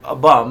a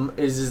bum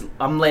is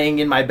I'm laying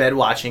in my bed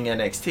watching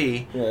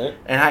NXT, Right.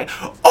 and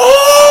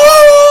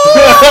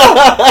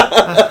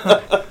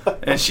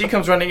and she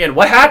comes running in.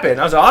 What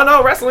happened? I was like, oh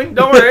no, wrestling.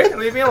 Don't worry,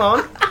 leave me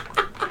alone.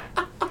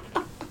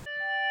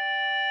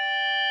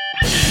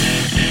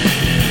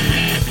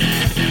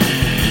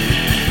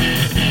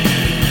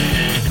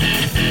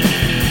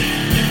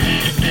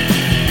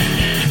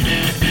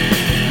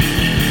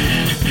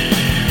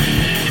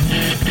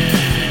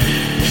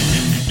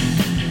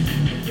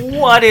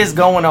 What is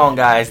going on,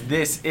 guys?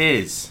 This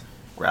is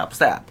Grapples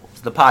to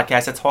Apples, the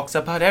podcast that talks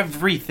about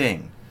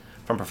everything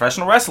from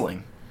professional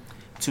wrestling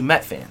to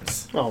Met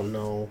fans. Oh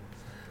no,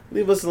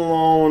 leave us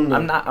alone.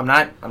 I'm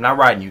not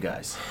riding you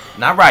guys.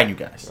 Not riding you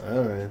guys.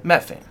 All right.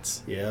 Met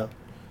fans. Yeah.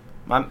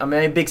 I'm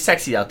a big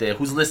sexy out there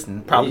who's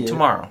listening probably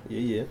tomorrow.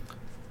 Yeah.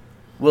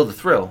 Will the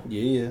Thrill.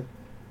 Yeah.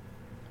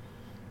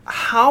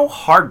 How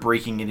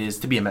heartbreaking it is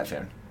to be a Met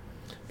fan.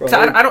 Bro,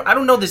 I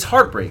don't know this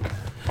heartbreak.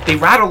 They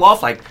rattle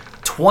off like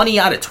 20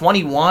 out of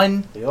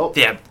 21. Yep.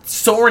 They're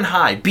soaring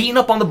high, beating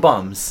up on the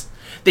bums.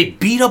 They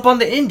beat up on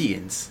the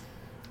Indians.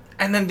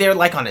 And then they're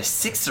like on a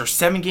 6 or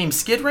 7 game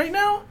skid right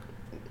now?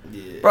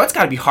 Yeah. Bro, it's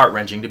got to be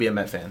heart-wrenching to be a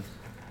Met fan.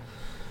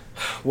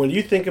 When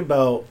you think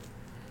about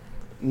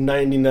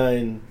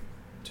 99,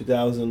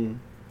 2000,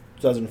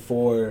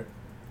 2004,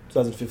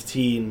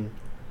 2015,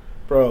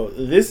 bro,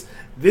 this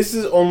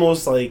is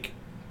almost like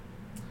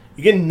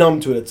you get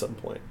numb to it at some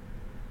point.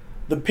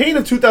 The pain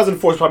of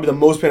 2004 is probably the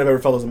most pain I've ever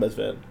felt as a Mets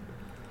fan.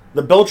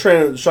 The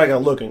Beltran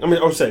strikeout looking.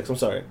 06, I'm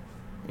sorry.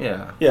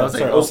 Yeah. Yeah, I was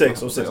sorry, like,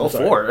 06, I'm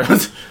 04.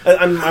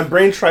 My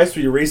brain tries to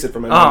erase it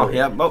from my Oh, memory.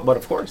 yeah, but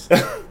of course.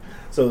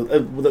 So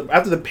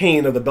after the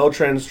pain of the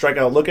Beltran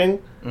strikeout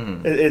looking,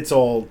 Mm-hmm. it's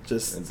all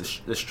just... It's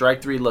the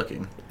strike 3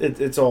 looking.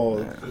 It's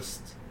all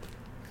just...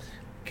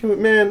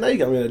 Man, now you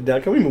got me in a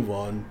doubt. Can we move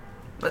on?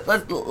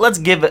 Let's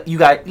give you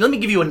guys... Let me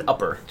give you an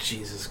upper.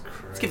 Jesus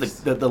Christ.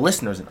 Let's give the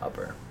listeners an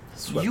upper.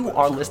 Sweat You buttons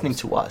are crossed. listening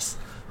to us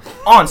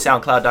on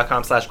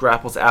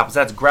SoundCloud.com/Grapples to Apples.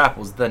 That's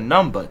Grapples, the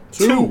number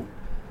 2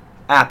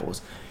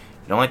 Apples.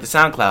 You don't like the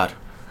SoundCloud,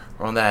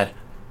 or on that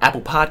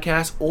Apple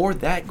Podcast or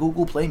that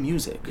Google Play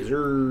Music.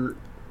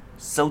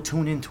 So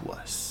tune into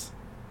us.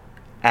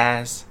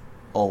 As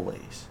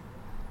always,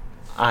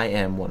 I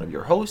am one of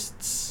your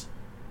hosts,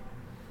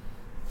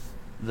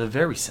 the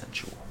very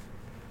sensual,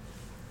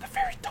 the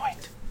very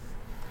tight,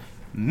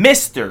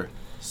 Mr.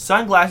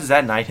 Sunglasses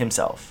at Night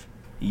himself.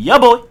 Ya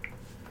boy,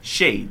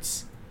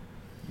 Shades,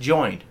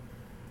 joined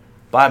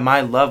by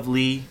my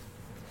lovely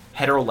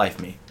hetero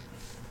life mate,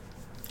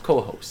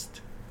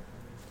 co-host.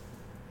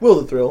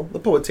 Will the Thrill, the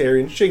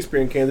Poetarian,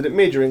 Shakespearean candidate,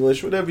 major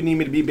English, whatever you need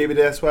me to be, baby,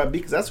 that's why I be,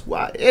 because that's who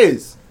I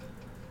is.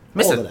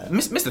 All of that.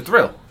 Mr.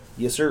 Thrill.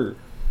 Yes, sir.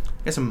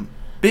 Got some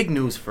big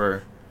news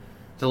for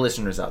the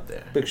listeners out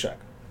there. Big shock,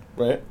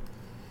 right?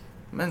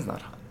 Men's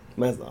not hot.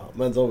 Man's not hot.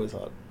 Man's always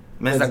hot.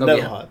 Men's not Man's gonna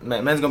be never hot.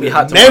 hot. Men's gonna be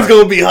hot tomorrow. Man's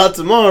gonna be hot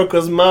tomorrow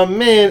because my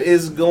man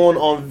is going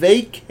on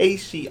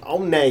vacation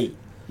on night.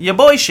 Your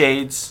boy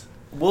Shades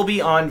will be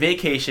on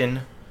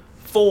vacation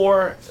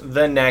for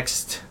the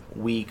next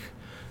week.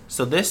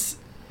 So this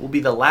will be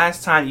the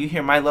last time you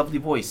hear my lovely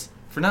voice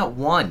for not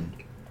 1,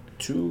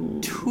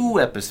 2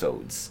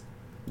 episodes.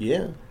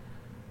 Yeah.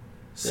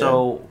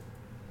 So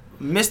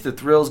Mr.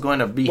 Thrill's going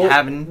to be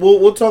having...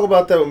 We'll talk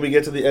about that when we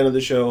get to the end of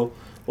the show.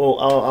 Well,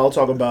 I'll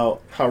talk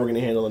about how we're going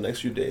to handle the next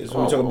few days.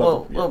 When we talk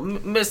about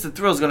Mr.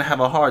 Thrill's going to have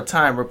a hard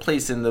time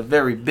replacing the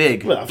very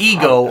big Well,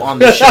 ego on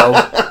the show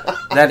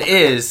that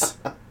is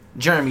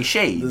Jeremy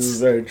Shades. This is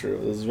very true.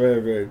 This is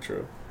very, very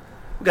true.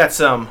 We got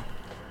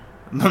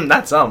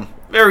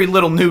very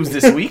little news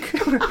this week.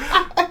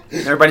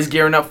 Everybody's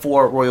gearing up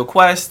for Royal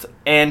Quest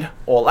and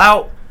All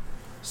Out.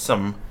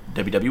 Some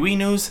WWE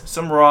news,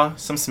 some Raw,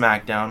 some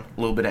SmackDown, a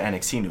little bit of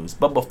NXT news.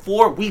 But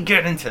before we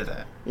get into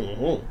that,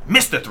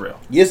 Mr. Thrill,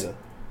 Yes, sir.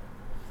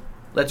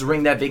 let's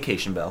ring that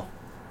vacation bell.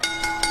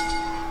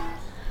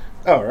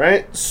 All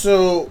right.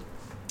 So,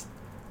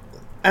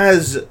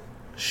 as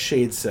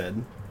Shade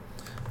said,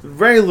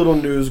 very little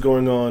news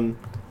going on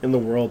in the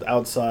world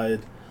outside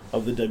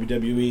of the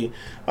WWE.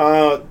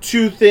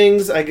 2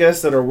 things, I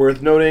guess, that are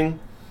worth noting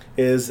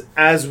is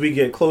as we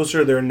get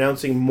closer, they're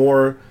announcing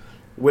more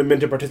women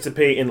to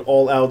participate in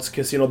All Out's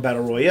Casino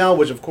Battle Royale,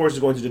 which, of course, is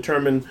going to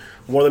determine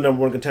one of the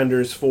number 1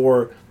 contenders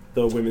for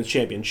the Women's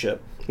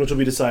Championship, which will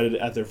be decided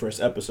at their first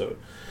episode.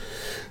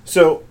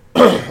 So,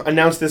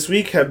 announced this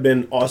week have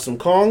been Awesome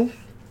Kong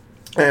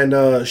and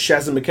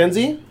Shazza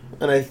McKenzie,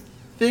 and I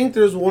think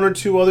there's 1 or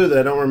 2 other that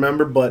I don't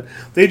remember, but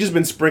they've just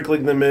been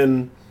sprinkling them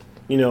in,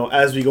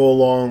 as we go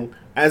along.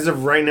 As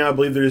of right now, I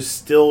believe there's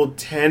still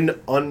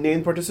 10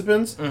 unnamed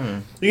participants. Mm-hmm.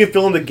 You can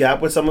fill in the gap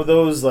with some of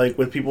those, like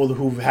with people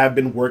who have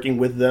been working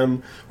with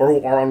them or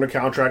who are under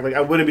contract. Like,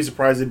 I wouldn't be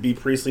surprised if Bea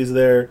Priestley's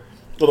there,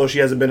 although she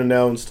hasn't been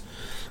announced.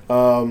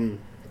 I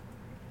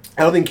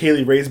don't think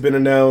Kaylee Ray's been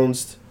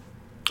announced.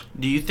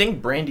 Do you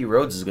think Brandy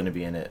Rhodes is going to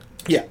be in it?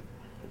 Yeah.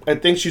 I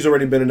think she's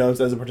already been announced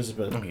as a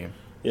participant. Okay.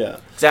 Yeah.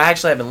 So I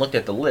actually haven't looked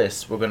at the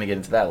list. We're going to get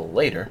into that a little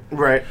later.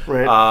 Right.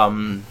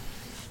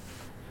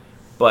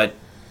 But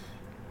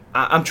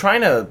I'm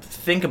trying to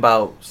think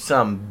about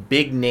some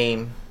big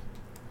name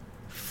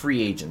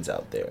free agents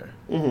out there.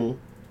 Mm-hmm.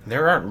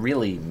 There aren't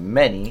really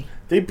many.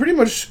 They pretty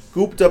much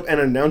scooped up and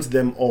announced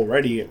them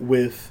already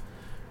with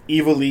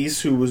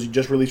Ivelisse, who was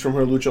just released from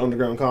her Lucha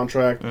Underground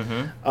contract,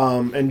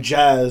 and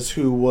Jazz,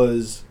 who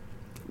was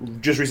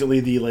just recently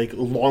the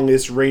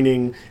longest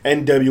reigning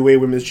NWA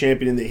Women's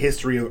Champion in the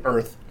history of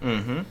Earth.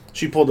 Mm-hmm.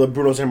 She pulled a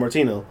Bruno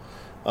Sammartino,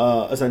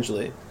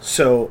 essentially.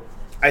 So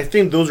I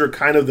think those are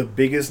kind of the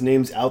biggest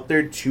names out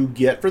there to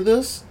get for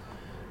this,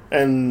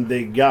 and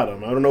they got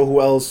them. I don't know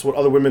what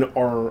other women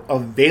are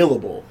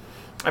available.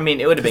 I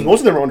mean, it would have been most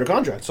of them are under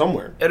contract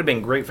somewhere. It would have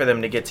been great for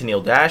them to get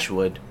Tenille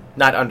Dashwood,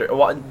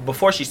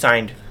 before she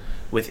signed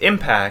with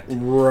Impact,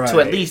 right, to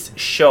at least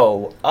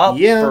show up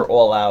for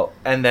All Out,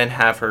 and then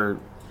have her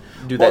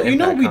do that.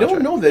 Well, we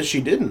don't know that she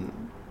didn't.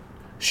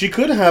 She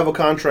could have a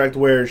contract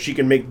where she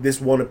can make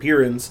this one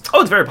appearance.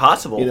 Oh, it's very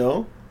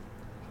possible.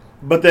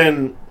 But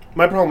then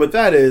my problem with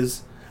that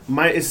is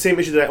it's the same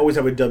issue that I always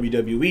have with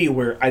WWE,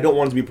 where I don't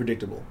want it to be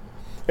predictable.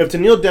 If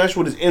Tenille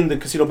Dashwood is in the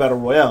Casino Battle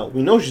Royale,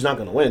 we know she's not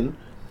going to win.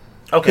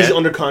 Okay. Because she's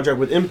under contract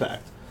with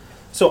Impact.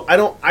 So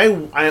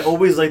I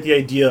always like the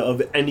idea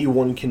of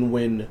anyone can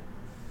win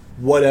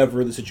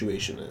whatever the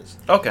situation is.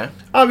 Okay.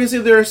 Obviously,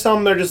 there are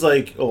some that are just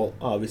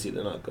obviously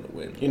they're not going to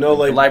win.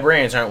 The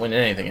Librarians aren't winning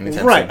anything in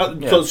the right.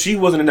 So she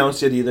wasn't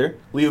announced yet either.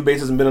 Leva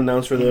Bates hasn't been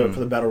announced for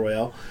the Battle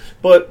Royale.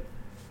 But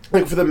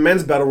for the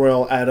men's Battle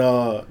Royale at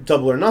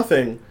Double or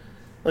Nothing,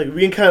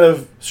 we can kind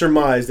of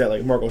surmise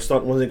that Marco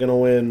Stunt wasn't going to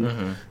win.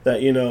 Mm-hmm.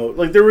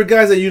 That there were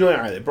guys that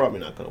they're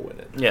probably not going to win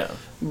it. Yeah.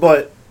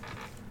 But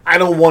I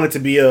don't want it to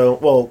be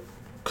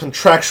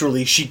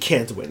contractually she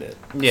can't win it.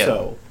 Yeah.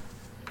 So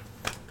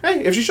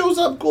hey, if she shows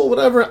up, cool,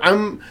 whatever.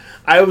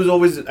 I've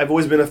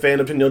always been a fan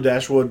of Tenille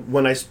Dashwood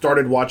when I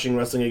started watching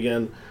wrestling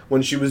again,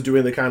 when she was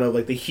doing the kind of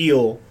the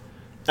heel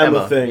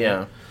Emma thing.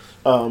 Yeah.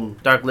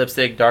 Dark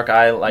lipstick, dark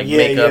eye,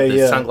 makeup,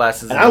 the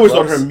sunglasses. And I always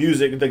thought her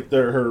music,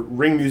 her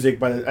ring music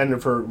by the end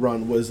of her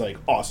run was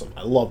awesome.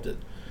 I loved it.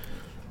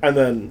 And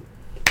then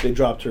they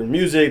dropped her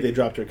music, they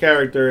dropped her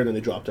character, and then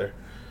they dropped her.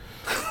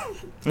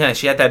 Yeah,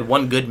 she had that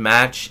one good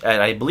match at,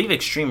 I believe,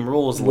 Extreme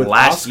Rules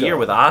last year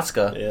with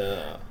Asuka.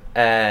 Yeah.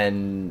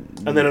 And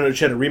then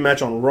she had a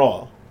rematch on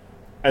Raw.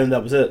 And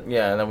that was it.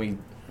 Yeah, and then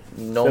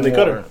no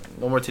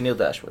more Tenille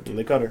Dashwood. And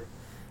they cut her.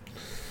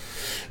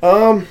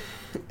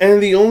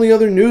 And the only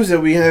other news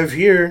that we have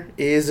here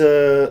is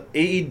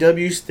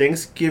AEW's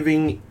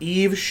Thanksgiving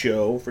Eve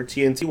show for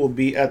TNT will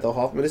be at the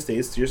Hoffman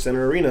Estates Sears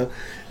Center Arena,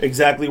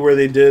 exactly where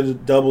they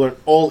did Double or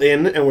All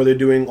In and where they're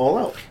doing All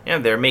Out. Yeah,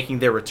 they're making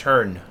their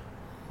return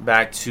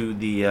back to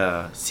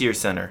the Sears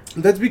Center.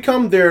 That's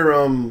become their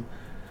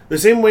the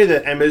same way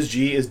that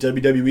MSG is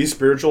WWE's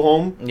spiritual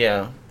home.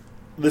 Yeah,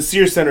 the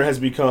Sears Center has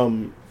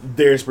become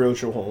their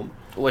spiritual home.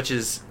 Which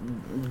is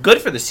good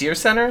for the Sears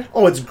Center.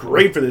 Oh, it's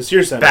great for the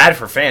Sears Center. Bad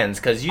for fans,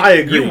 because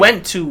you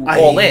went to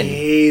I All In. I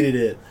hated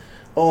it.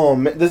 Oh,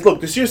 man.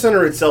 The Sears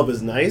Center itself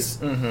is nice,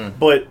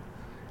 but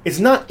it's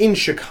not in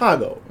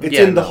Chicago. It's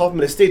in the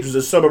Hoffman Estates, which is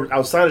a suburb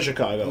outside of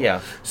Chicago.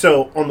 Yeah.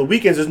 So, on the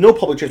weekends, there's no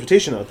public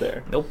transportation out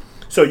there. Nope.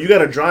 So, you got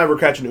to drive or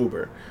catch an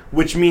Uber,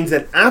 which means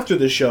that after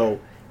the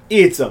show,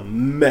 it's a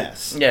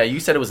mess. Yeah, you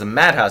said it was a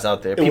madhouse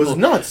out there. It was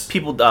nuts.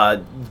 People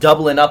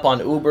doubling up on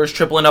Ubers,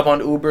 tripling up on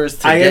Ubers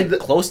to get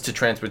close to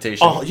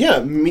transportation. Oh,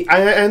 yeah.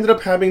 I ended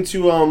up having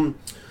to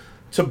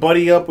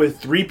buddy up with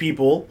 3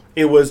 people.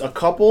 It was a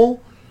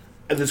couple,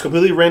 and this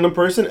completely random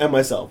person, and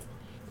myself.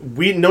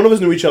 None of us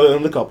knew each other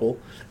than the couple.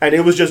 And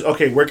it was just,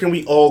 okay, where can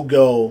we all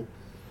go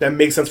that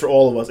makes sense for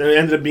all of us? And it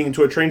ended up being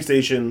to a train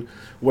station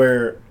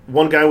where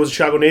one guy was a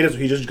Chicago native, so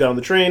he just got on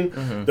the train.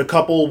 Mm-hmm. The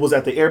couple was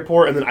at the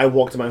airport, and then I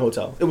walked to my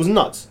hotel. It was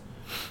nuts.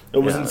 It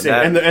was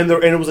insane. And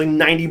it was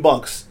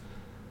 $90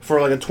 for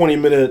a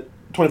 25-minute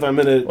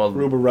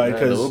Uber ride.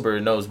 The Uber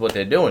knows what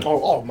they're doing.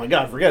 Oh my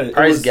God, forget it.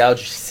 Price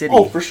gouge city.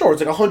 Oh, for sure.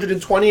 It's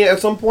 $120 at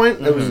some point.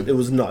 Mm-hmm. It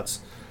was nuts.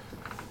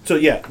 So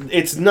yeah,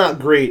 it's not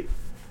great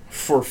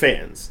for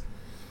fans.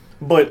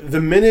 But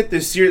the minute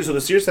the Sears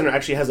Center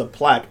actually has a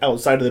plaque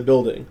outside of the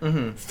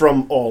building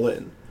from All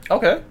In.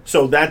 Okay.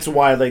 So that's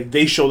why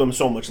they show them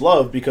so much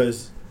love,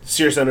 because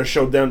Sears Center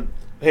showed them,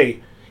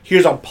 hey,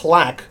 here's a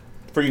plaque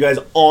for you guys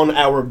on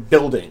our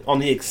building, on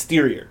the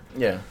exterior.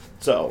 Yeah.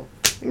 So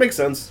it makes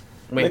sense.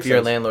 Wait for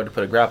your landlord to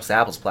put a Grapples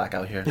Apples plaque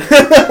out here.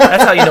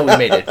 That's how you know we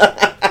made it.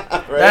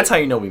 Right? That's how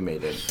you know we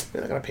made it.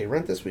 You're not gonna pay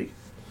rent this week.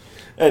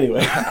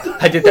 Anyway,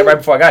 I did that right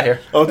before I got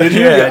here. Oh, did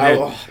you? Yeah, I did.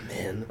 Oh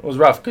man, it was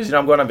rough because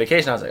I'm going on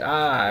vacation. I was like,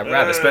 I'd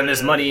rather spend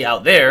this money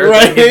out there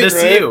than give this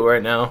to you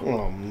right now.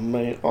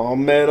 Oh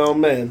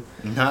man.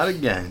 Not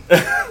again.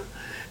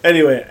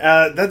 Anyway,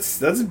 that's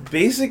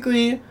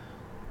basically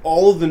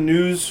all of the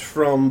news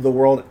from the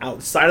world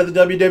outside of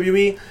the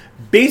WWE.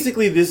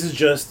 Basically, this is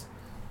just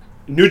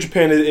New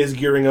Japan is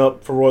gearing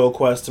up for Royal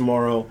Quest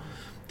tomorrow.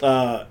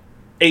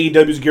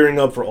 AEW is gearing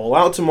up for All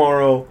Out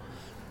tomorrow.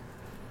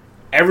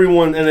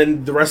 Everyone, and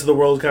then the rest of the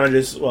world is kind of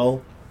just,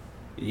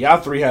 y'all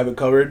 3 have it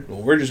covered.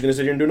 Well, we're just going to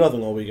sit here and do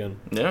nothing all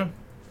weekend. Yeah.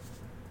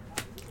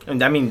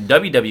 And I mean,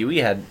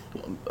 WWE had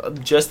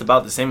just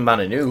about the same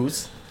amount of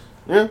news.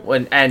 Yeah.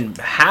 And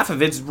half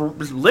of it's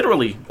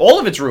literally all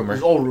of it's rumors.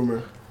 It's all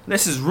rumor.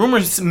 This is rumor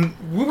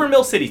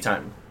mill city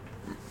time.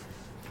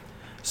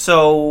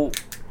 So,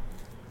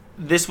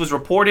 this was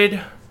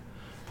reported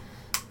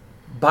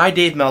by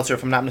Dave Meltzer,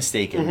 if I'm not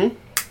mistaken,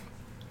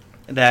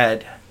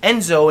 that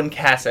Enzo and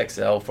Cass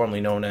XL, formerly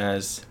known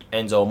as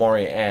Enzo Amore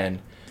and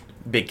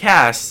Big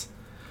Cass,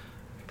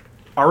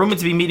 are rumored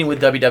to be meeting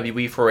with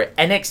WWE for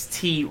an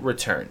NXT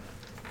return.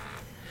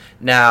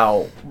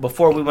 Now,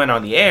 before we went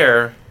on the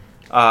air,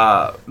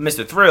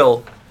 Mr.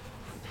 Thrill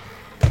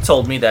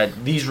told me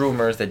that these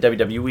rumors that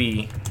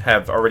WWE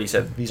have already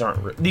said these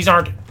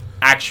aren't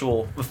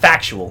actual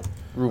factual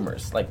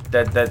rumors. Like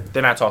that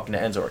they're not talking to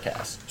Enzo or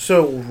Cass.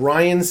 So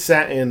Ryan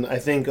Satin, I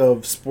think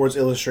of Sports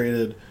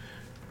Illustrated,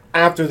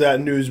 after that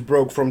news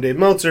broke from Dave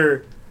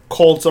Meltzer,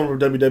 called someone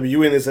from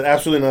WWE and they said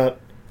absolutely not.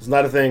 It's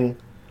not a thing.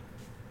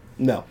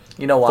 No.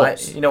 You know why?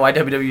 False. You know why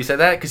WWE said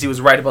that? Because he was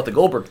right about the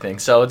Goldberg thing.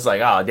 So it's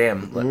like, oh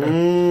damn.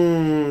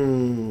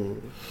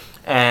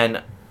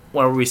 And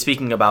when we're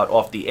speaking about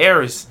off the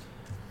airs,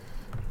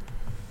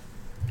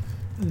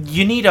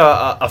 you need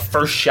a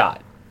first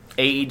shot.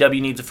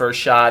 AEW needs a first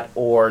shot,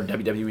 or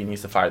WWE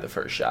needs to fire the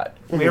first shot.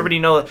 We already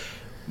know.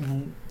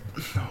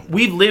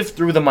 We've lived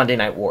through the Monday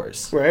Night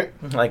Wars, Right.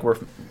 like we're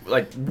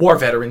like war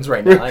veterans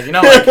right now. Like, you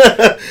know,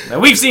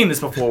 like, we've seen this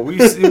before.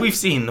 We've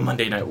seen the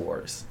Monday Night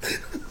Wars.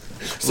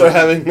 So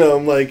having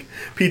like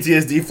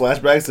PTSD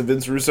flashbacks of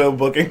Vince Russo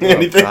booking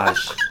anything. Oh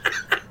gosh,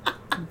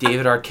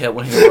 David Arquette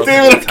winning the World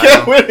David Heavyweight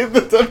title. Arquette winning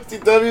the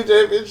WCW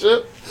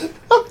championship.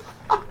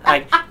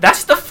 Like,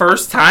 that's the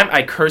first time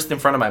I cursed in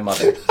front of my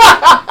mother.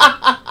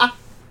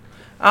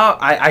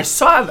 I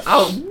saw.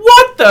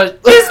 What the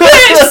is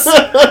this?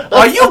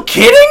 Are you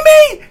kidding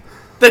me?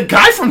 The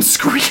guy from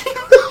Scream?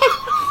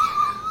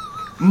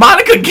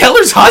 Monica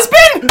Geller's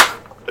husband?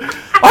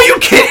 Are you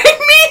kidding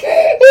me?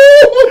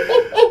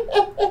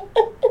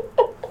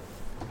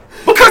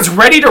 Because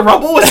Ready to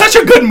Rumble was such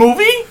a good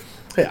movie?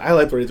 Hey, I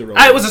like Ready to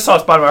Rumble. It was a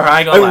soft spot in my heart. I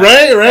ain't gonna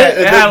lie. Right.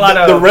 It had a lot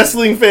of... The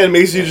wrestling fan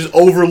makes you just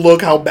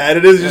overlook how bad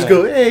it is. You just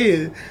go,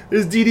 hey,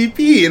 there's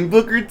DDP and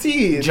Booker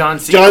T. And John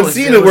Cena was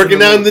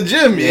working out in the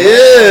gym. Yeah.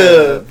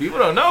 Yeah. People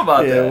don't know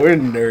about that. Yeah, we're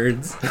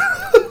nerds.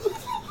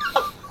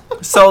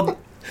 So,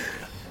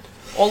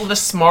 all of the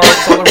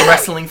smarts, all the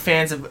wrestling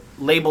fans have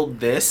labeled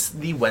this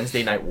the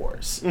Wednesday Night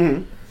Wars.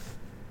 Mm-hmm.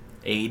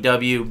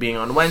 AEW being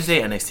on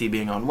Wednesday, NXT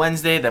being on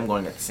Wednesday, them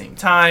going at the same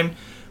time,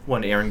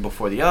 one airing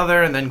before the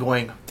other, and then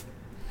going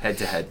head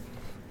to head.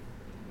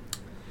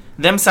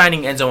 Them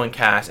signing Enzo and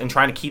Cass and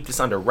trying to keep this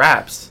under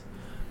wraps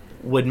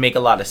would make a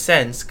lot of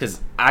sense,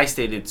 because I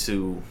stated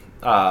to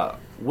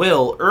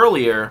Will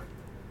earlier,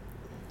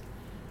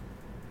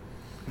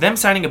 them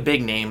signing a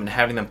big name and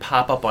having them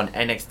pop up on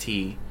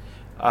NXT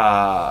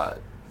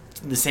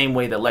the same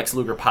way that Lex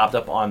Luger popped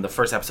up on the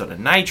first episode of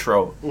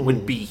Nitro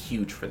would be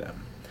huge for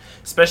them.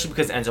 Especially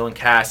because Enzo and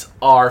Cass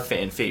are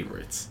fan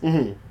favorites.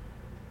 Mm-hmm.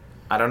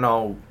 I don't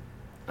know.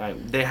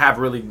 They have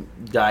really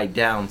died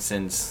down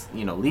since,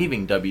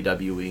 leaving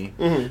WWE.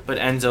 Mm-hmm. But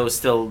Enzo's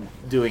still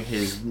doing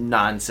his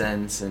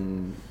nonsense,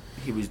 and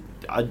he was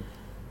a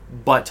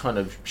butt ton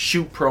of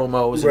shoot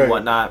promos and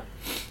whatnot.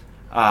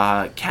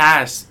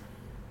 Cass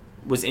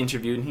was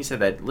interviewed, and he said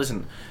that,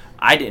 listen,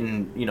 I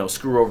didn't,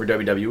 screw over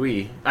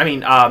WWE. I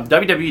mean,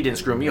 WWE didn't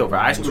screw me over.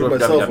 I screwed over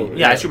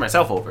WWE. I screwed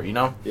myself over,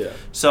 Yeah.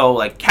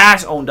 So,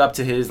 Cass owned up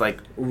to his,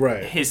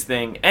 his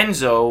thing.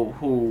 Enzo,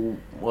 who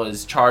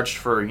was charged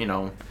for,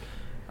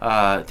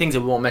 things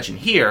that we won't mention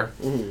here,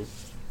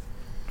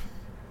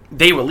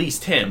 they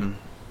released him,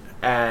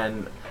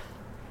 and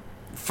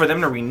for them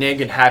to renege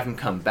and have him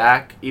come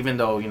back, even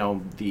though,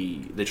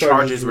 the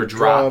charges were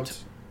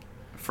dropped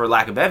for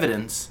lack of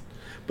evidence.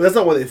 But that's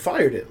not why they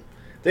fired him.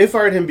 They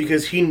fired him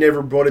because he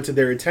never brought it to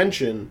their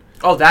attention.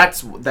 Oh,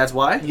 that's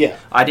why? Yeah.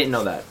 I didn't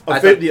know that.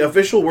 The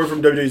official word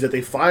from WWE is that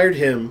they fired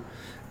him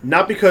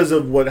not because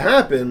of what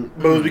happened,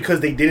 but it was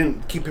because they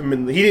didn't keep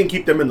him he didn't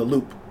keep them in the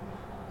loop.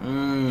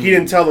 He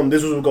didn't tell them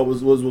this was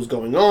what was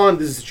going on,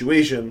 this is the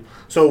situation.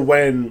 So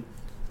when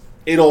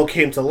it all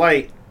came to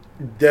light,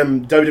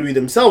 WWE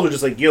themselves were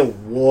just like, yo,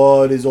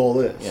 what is all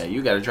this? Yeah,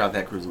 you got to drop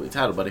that Cruiserweight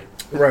title, buddy.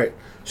 Right.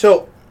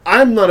 So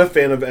I'm not a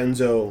fan of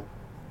Enzo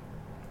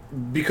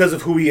because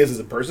of who he is as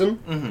a person.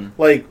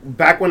 Mm-hmm.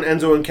 Back when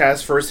Enzo and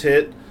Cass first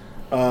hit,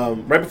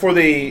 right before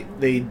they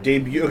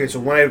debuted. Okay, so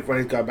when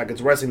I got back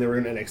into wrestling, they were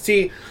in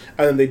NXT,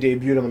 and then they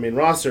debuted on the main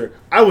roster.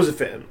 I was a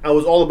fan. I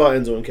was all about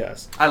Enzo and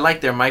Cass. I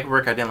liked their mic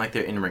work. I didn't like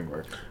their in-ring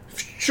work.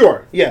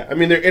 Sure, yeah. I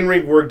mean, their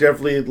in-ring work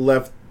definitely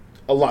left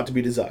a lot to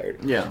be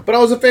desired. Yeah. But I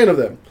was a fan of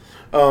them.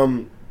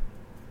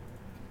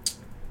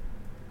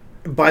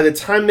 By the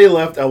time they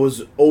left, I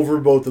was over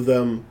both of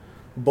them,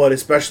 but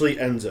especially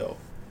Enzo.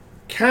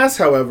 Cass,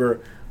 however,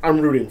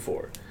 I'm rooting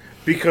for,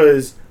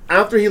 because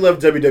after he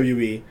left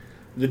WWE,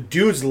 the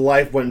dude's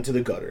life went into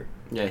the gutter.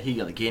 Yeah, he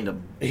gained a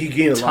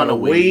lot of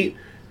weight.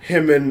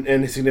 Him and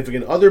his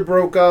significant other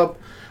broke up.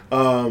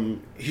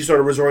 He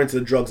started resorting to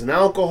the drugs and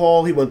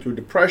alcohol. He went through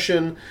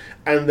depression,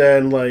 and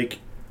then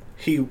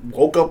he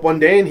woke up one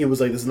day and he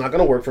was like, "This is not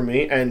going to work for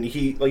me." And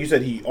he, like you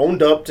said, he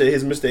owned up to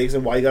his mistakes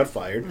and why he got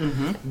fired.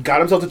 Mm-hmm. Got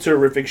himself to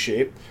terrific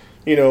shape.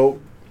 You know,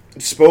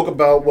 spoke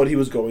about what he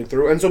was going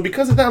through, and so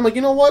because of that, I'm like,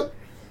 you know what?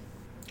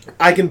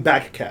 I can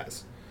back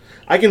Kaz.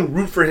 I can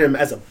root for him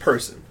as a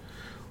person.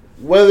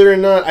 Whether or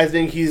not I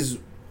think he's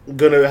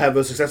gonna have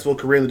a successful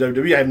career in the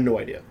WWE, I have no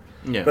idea.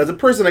 Yeah. But as a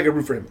person, I can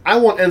root for him. I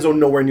want Enzo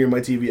nowhere near my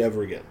TV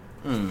ever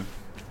again.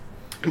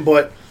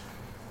 But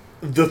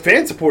the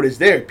fan support is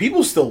there.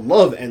 People still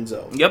love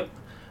Enzo. Yep.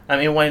 I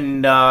mean,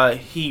 when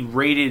he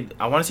rated,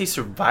 I want to say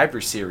Survivor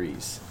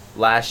Series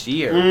last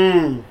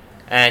year,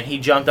 and he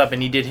jumped up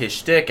and he did his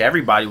shtick,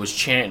 everybody was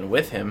chanting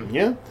with him.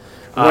 Yeah.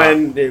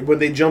 When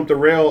they jumped the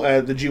rail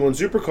at the G1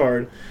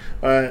 Supercard,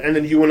 and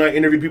then you and I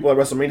interviewed people at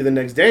WrestleMania the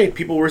next day,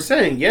 people were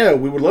saying, yeah,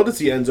 we would love to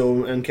see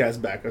Enzo and Cass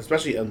back,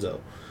 especially Enzo.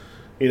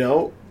 You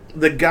know,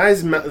 the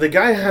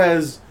guy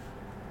has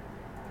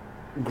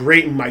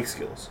great mic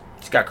skills.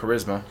 He's got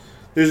charisma.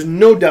 There's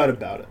no doubt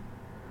about it.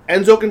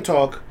 Enzo can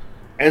talk.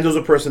 Enzo's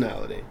a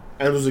personality.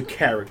 Enzo's a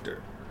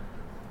character.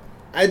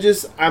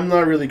 I'm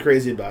not really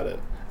crazy about it.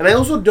 And I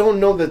also don't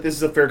know that this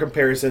is a fair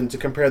comparison to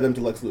compare them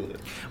to Lex Luger.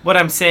 What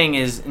I'm saying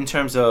is, in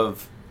terms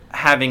of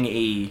having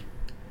a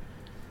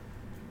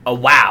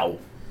wow,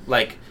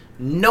 like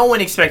no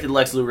one expected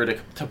Lex Luger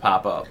to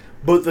pop up.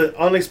 But the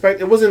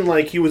unexpected, it wasn't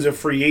like he was a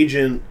free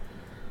agent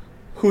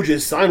who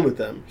just signed with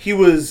them. He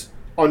was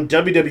on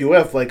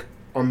WWF like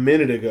a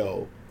minute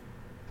ago,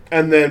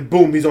 and then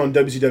boom, he's on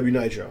WCW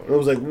Nitro. And it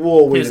was like,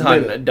 whoa, wait a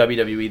minute. He was on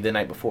WWE the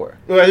night before.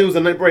 I think it was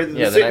the night, right?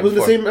 Yeah, the night was it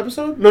the before. same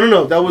episode?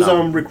 No. That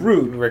was Rick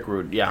Rude. Rick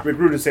Rude, yeah. Rick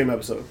Rude, the same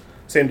episode,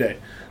 same day.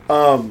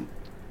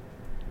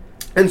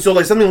 And so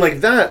like something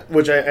like that,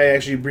 which I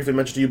actually briefly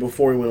mentioned to you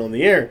before we went on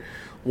the air,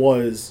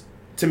 was,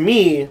 to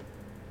me,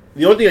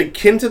 the only thing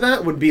akin to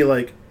that would be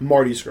like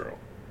Marty Scurll.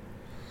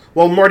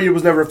 Well, Marty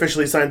was never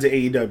officially signed to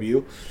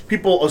AEW.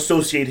 People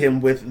associate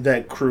him with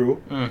that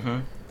crew. Mm-hmm.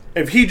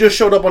 If he just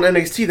showed up on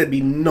NXT, that'd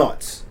be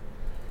nuts.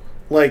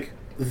 Like,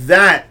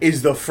 that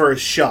is the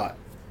first shot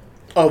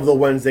of the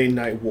Wednesday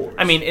Night Wars.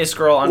 I mean, is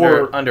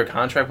Scurll under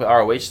contract with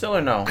ROH still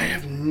or no? I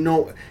have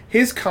no...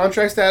 His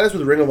contract status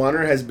with Ring of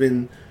Honor has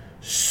been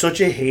such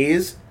a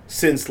haze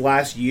since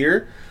last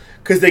year,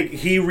 because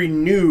he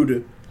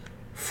renewed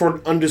for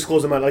an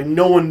undisclosed amount. Like,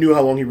 no one knew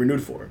how long he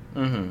renewed for.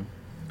 Mm-hmm.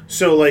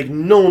 So, like,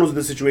 no one was in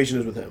the situation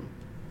as with him.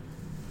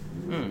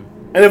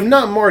 And if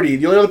not Marty,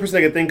 the only other person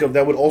I could think of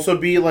that would also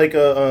be, like,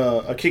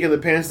 a kick in the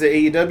pants to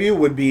AEW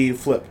would be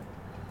Flip.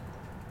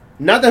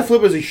 Not that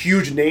Flip is a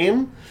huge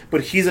name,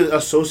 but he's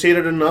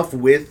associated enough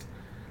with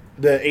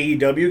the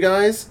AEW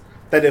guys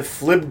that if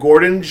Flip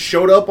Gordon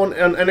showed up on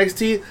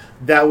NXT,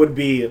 that would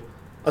be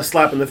a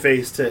slap in the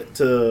face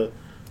to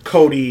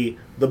Cody,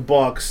 the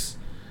Bucks,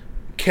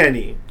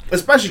 Kenny.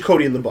 Especially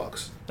Cody and the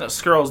Bucks. No,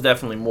 Skrull's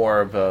definitely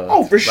more of a...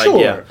 Oh, for sure.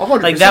 Yeah.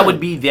 100%. Like, that would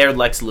be their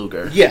Lex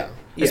Luger. Yeah.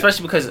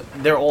 Especially because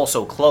they're all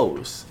so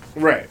close.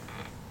 Right.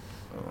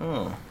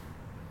 Oh.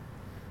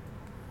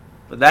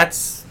 But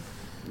that's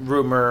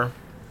rumor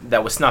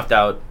that was snuffed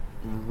out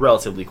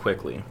relatively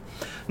quickly.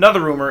 Another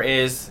rumor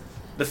is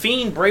The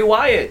Fiend, Bray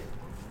Wyatt,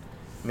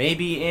 may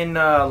be in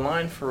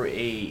line for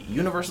a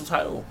Universal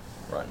title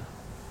run.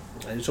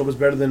 I just hope it's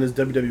better than his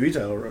WWE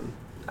title run.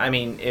 I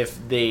mean,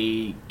 if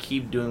they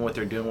keep doing what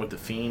they're doing with The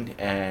Fiend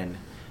and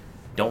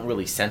don't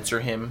really censor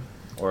him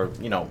or,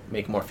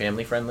 make more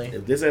family friendly.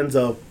 If this ends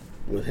up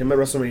with him at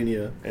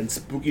WrestleMania and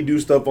Spooky do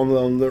stuff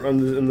in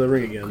the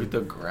ring again.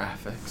 The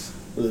graphics.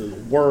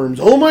 Worms.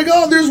 Oh my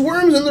god, there's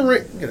worms in the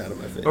ring. Get out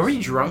of my face. Were we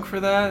drunk for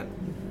that?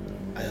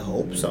 I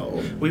hope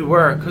so. We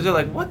were, because they're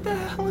like, what the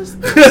hell is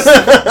this?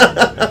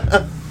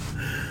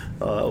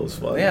 Oh, that was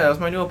fun. Yeah, that was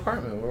my new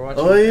apartment. We were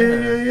watching. Oh,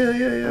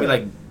 yeah.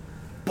 We,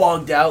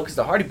 bugged out because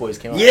the Hardy Boys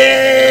came out. Yeah!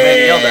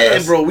 Man yelled at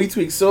us. Bro, we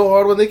tweaked so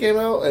hard when they came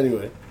out.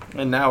 Anyway.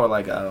 And now we're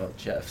like, oh,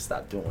 Jeff,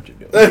 stop doing what you're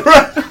doing.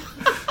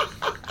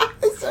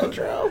 It's so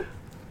true.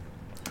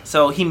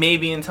 So he may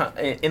be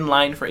in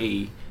line for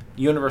a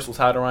Universal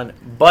title run,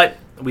 but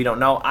we don't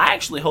know. I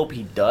actually hope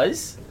he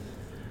does,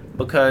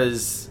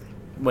 because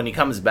when he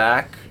comes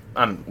back,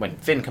 when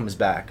Finn comes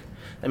back,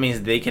 that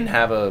means they can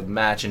have a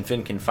match and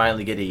Finn can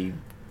finally get a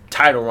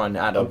title run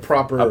out of a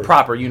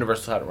proper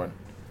Universal title run.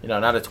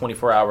 Not a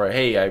 24-hour,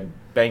 hey, I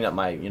banged up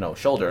my,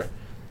 shoulder.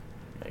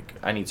 Like,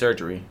 I need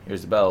surgery.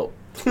 Here's the belt.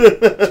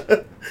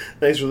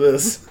 Thanks for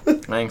this.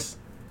 Thanks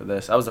for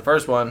this. I was the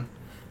first one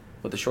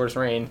with the shortest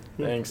reign.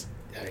 Thanks.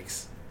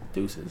 Yikes.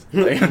 Deuces.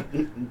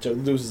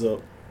 Deuces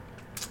up.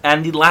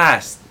 And the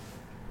last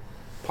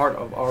part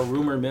of our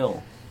rumor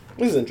mill.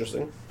 This is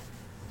interesting.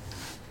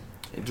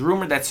 It's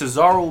rumored that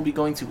Cesaro will be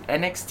going to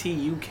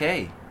NXT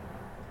UK.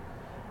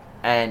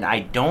 And I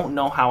don't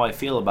know how I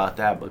feel about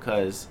that,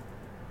 because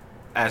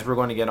as we're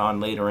going to get on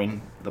later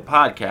in the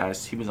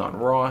podcast, he was on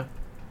Raw.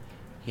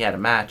 He had a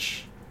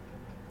match.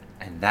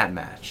 And that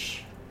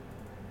match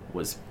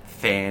was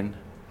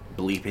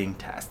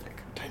fan-bleeping-tastic.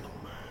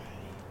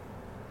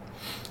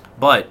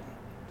 But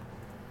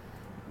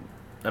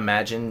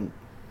imagine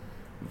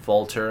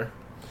Walter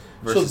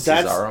versus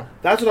Cesaro.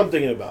 That's what I'm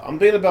thinking about. I'm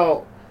thinking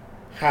about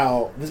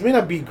how this may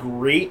not be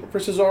great for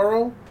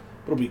Cesaro,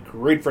 but it'll be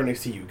great for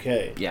NXT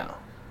UK. Yeah.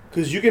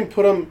 Because you can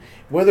put him,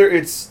 whether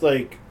it's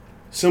like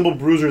simple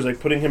bruisers, like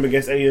putting him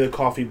against any of the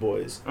Coffee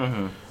Boys,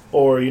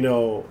 or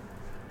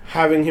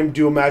having him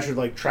do a match with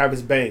like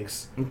Travis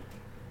Banks.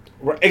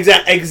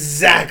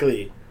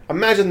 Exactly.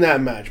 Imagine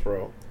that match,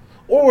 bro.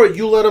 Or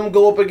you let him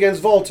go up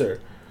against Walter.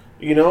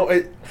 You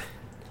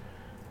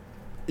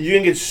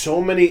can get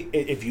so many.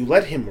 If you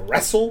let him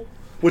wrestle,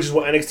 which is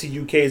what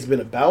NXT UK has been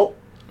about,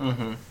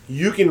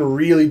 you can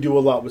really do a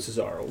lot with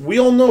Cesaro. We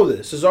all know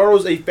this. Cesaro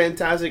is a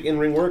fantastic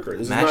in-ring worker.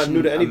 This is not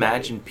new to anybody.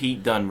 Imagine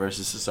Pete Dunne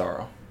versus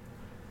Cesaro.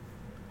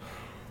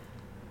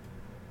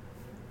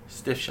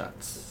 Stiff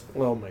shots.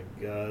 Oh my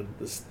god.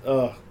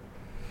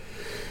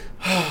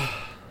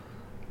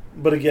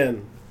 But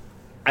again,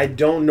 I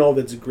don't know if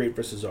it's great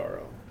for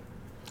Cesaro.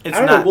 I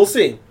don't know. We'll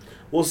see.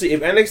 We'll see.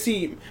 If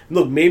NXT...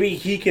 Look, maybe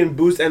he can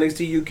boost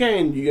NXT UK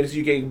and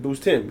NXT UK can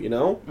boost him,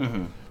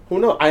 Who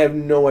knows? I have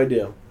no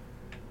idea.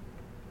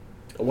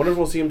 I wonder if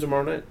we'll see him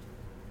tomorrow night.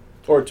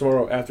 Or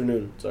tomorrow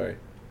afternoon, sorry.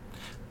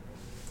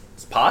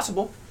 It's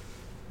possible.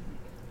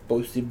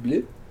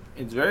 Possible.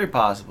 It's very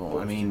possible.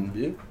 I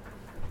mean,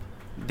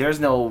 there's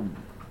no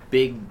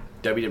big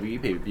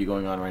WWE pay-per-view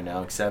going on right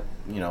now except,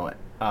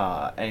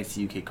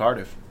 NXT UK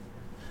Cardiff.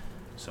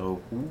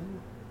 So,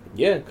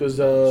 yeah, because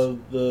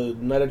the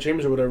Night of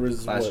Champions or whatever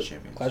is Clash of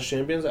Champions. Clash of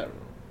Champions? I don't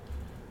know.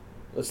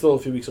 That's still a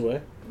few weeks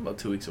away. About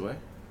 2 weeks away.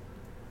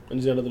 And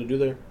he's got nothing to do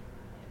there.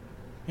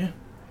 Yeah.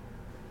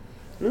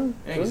 Yeah,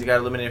 because he got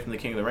eliminated from the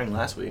King of the Ring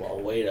last week.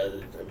 Well, wait,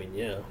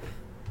 yeah.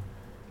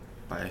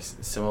 By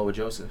Samoa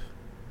Joseph.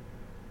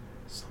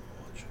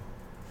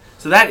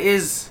 So that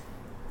is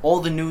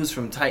all the news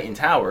from Titan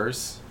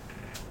Towers.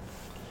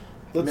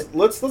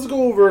 Let's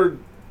go over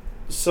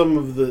some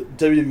of the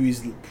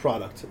WWE's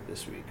product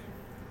this week.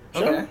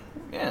 Okay.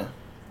 Yeah.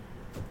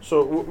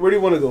 So where do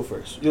you want to go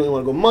first? You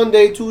want to go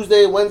Monday,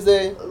 Tuesday,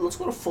 Wednesday? Let's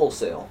go to Full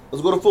Sail.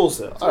 Let's go to Full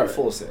Sail. All right.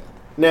 Full Sail.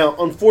 Now,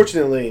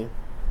 unfortunately,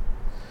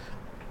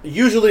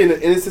 usually in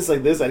an instance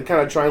like this, I'd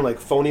kind of try and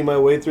phony my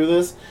way through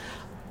this.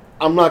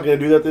 I'm not going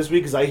to do that this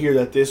week because I hear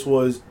that this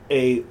was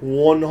a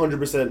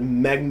 100%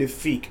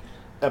 magnifique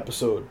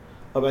episode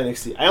of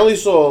NXT. I only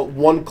saw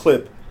one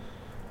clip,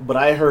 but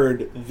I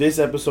heard this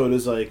episode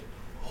is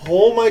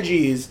oh my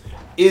geez,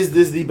 is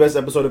this the best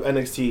episode of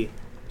NXT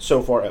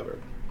so far ever?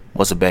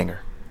 Was a banger.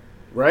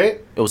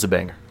 Right? It was a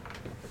banger.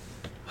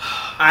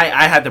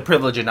 I had the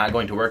privilege of not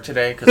going to work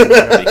today because I'm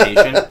on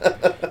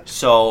vacation.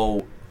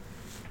 So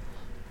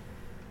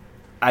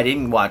I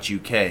didn't watch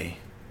UK,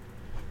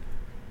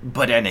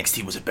 but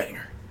NXT was a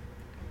banger.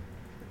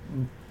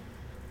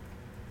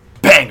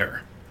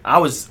 Banger. I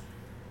was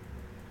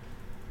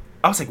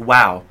like,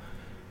 wow.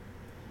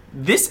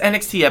 This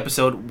NXT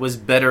episode was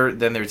better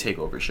than their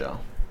TakeOver show.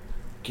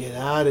 Get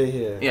out of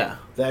here. Yeah.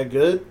 That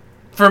good?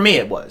 For me,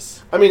 it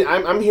was. I mean,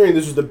 I'm hearing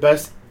this was the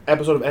best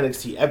episode of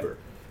NXT ever.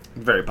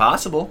 Very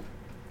possible.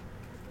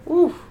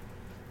 Oof.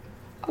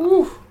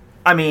 Oof.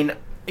 I mean,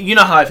 you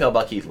know how I feel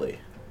about Keith Lee.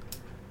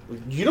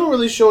 You don't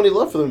really show any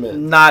love for the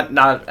man. Not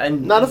a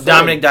fan.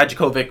 Dominic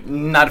Dijakovic,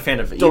 not a fan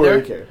of it don't either.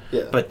 Really care.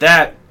 Yeah. But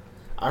that...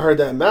 I heard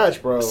that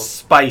match, bro.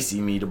 Spicy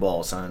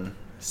meatball, son.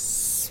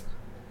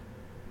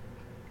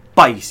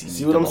 Spicy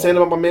See what I'm saying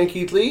about my man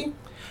Keith Lee?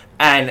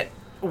 And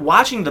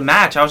watching the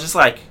match, I was just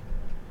like...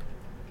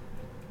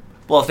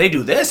 Well, if they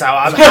do this,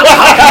 how can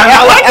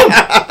I like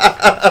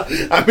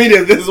them? I mean,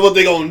 if this is what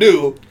they gonna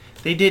do.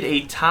 They did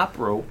a top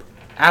rope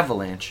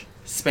avalanche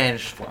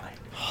Spanish fly.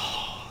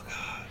 Oh,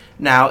 God.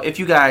 Now, if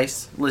you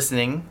guys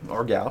listening,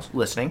 or gals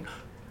listening,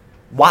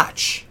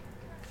 watch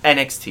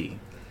NXT.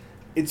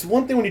 It's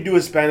one thing when you do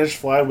a Spanish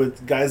fly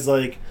with guys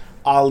like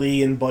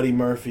Ali and Buddy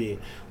Murphy,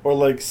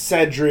 or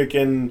Cedric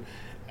and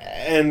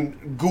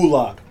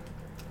Gulak.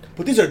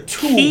 But these are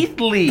two Keith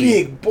Lee,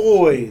 big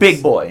boys.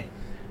 Big boy.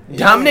 Yeah.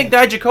 Dominic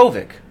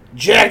Dijakovic.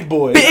 Jack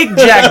boy. Big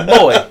Jack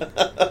boy.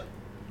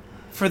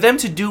 For them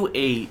to do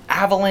a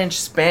avalanche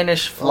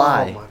Spanish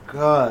fly. Oh my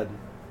god.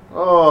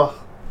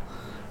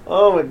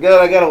 Oh my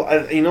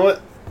god. You know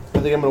what? I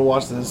think I'm gonna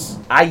watch this.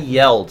 I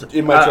yelled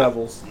in my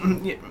travels.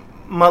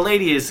 My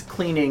lady is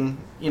cleaning,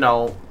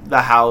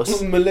 the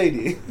house. My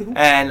lady.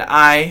 And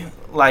I,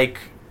 like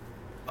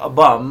a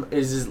bum,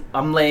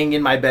 I'm laying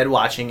in my bed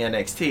watching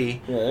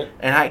NXT. Right.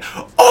 And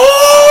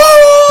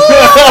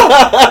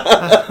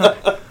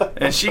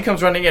and she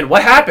comes running in.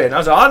 What happened? I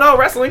was like, oh no,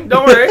 wrestling.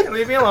 Don't worry.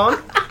 Leave me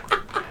alone.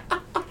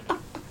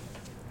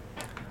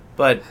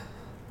 But,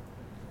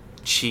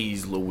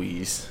 jeez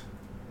Louise.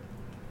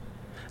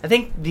 I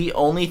think the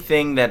only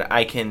thing that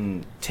I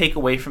can take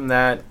away from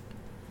that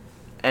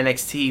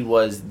NXT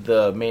was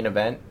the main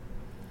event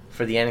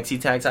for the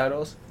NXT tag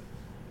titles.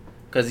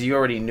 Because you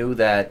already knew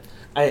that.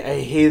 I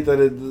hate that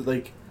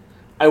it,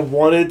 I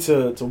wanted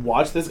to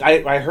watch this.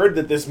 I heard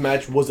that this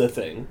match was a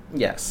thing.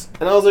 Yes.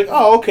 And I was like,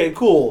 oh, okay,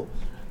 cool.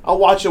 I'll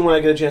watch it when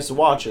I get a chance to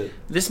watch it.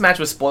 This match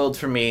was spoiled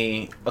for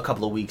me a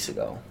couple of weeks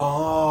ago.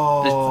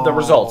 Oh. The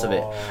results of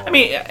it. I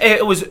mean,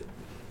 it was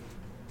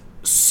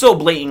so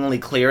blatantly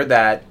clear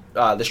that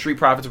the Street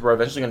Profits were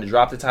eventually going to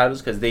drop the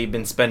titles because they've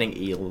been spending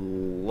a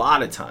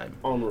lot of time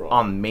On Raw.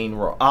 on the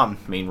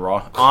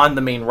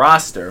main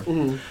roster.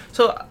 Mm-hmm.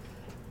 So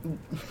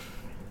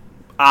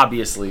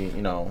obviously,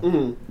 you know,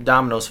 Mm-hmm.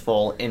 dominoes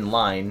fall in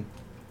line.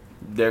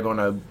 They're going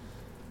to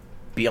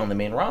be on the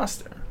main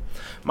roster.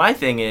 My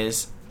thing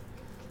is,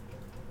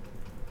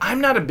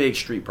 I'm not a big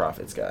Street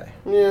Profits guy.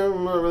 Yeah,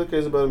 I'm not really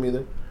crazy about him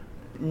either.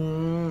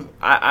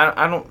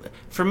 I don't.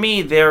 For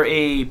me, they're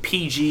a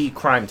PG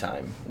crime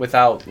time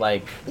without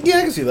like Yeah,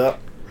 I can see that.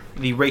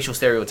 the racial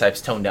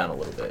stereotypes toned down a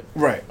little bit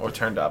Right. or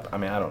turned up. I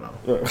mean, I don't know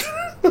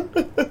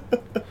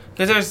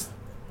because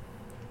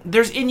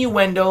there's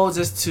innuendos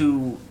as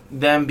to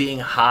them being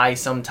high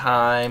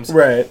sometimes.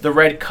 Right. The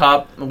red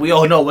cup. We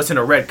all know what's in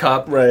a red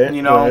cup. Right.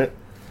 You know.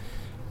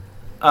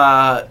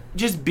 Right.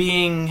 Just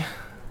being.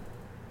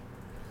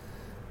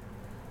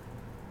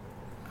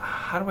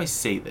 How do I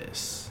say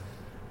this?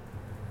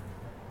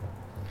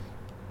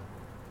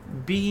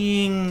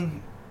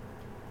 Being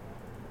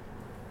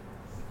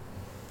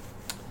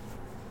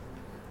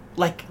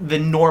like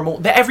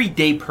the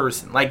everyday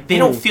person. Like they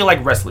don't feel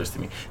like wrestlers to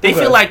me. They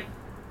Okay. feel like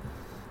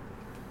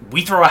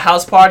we throw a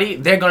house party,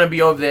 they're gonna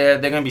be over there,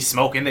 they're gonna be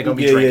smoking, they're gonna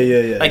be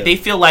drinking. Yeah, like they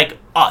feel like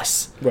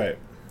us. Right.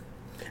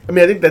 I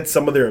mean, I think that's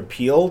some of their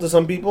appeal to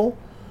some people.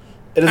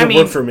 It doesn't I mean,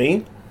 work for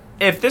me.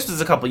 If this was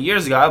a couple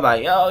years ago, I'd be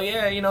like, oh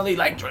yeah, you know, they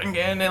like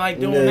drinking, they like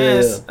doing Yeah.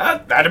 this.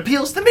 That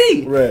appeals to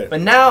me. Right.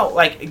 But now,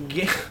 like,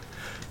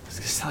 it's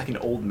gonna sound like an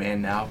old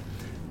man now.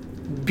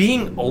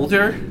 Being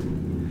older,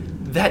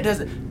 that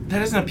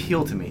doesn't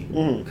appeal to me.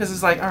 Because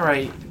it's like, all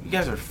right, you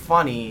guys are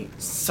funny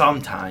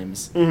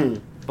sometimes,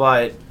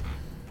 but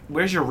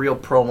where's your real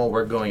promo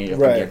work going up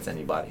Right. against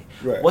anybody?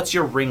 Right. What's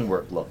your ring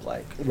work look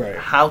like? Right.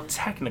 How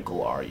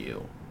technical are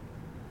you?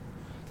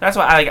 That's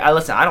why I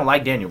listen. I don't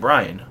like Daniel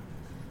Bryan.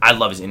 I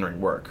love his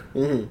in-ring work.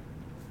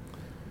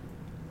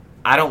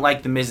 I don't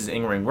like the Miz's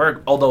in-ring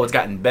work, although it's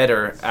gotten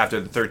better after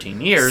the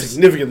 13 years.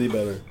 Significantly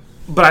better.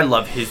 But I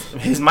love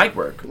his mic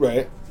work.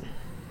 Right.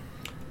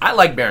 I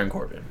like Baron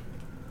Corbin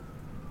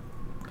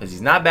because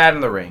he's not bad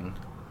in the ring,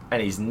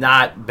 and he's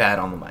not bad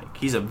on the mic.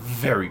 He's a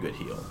very good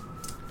heel.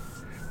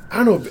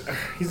 I don't know.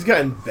 He's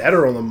gotten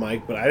better on the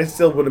mic, but I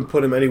still wouldn't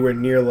put him anywhere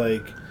near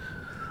like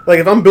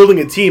if I'm building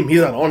a team, he's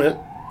not on it.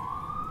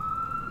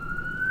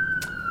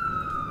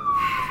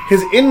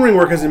 His in-ring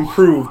work has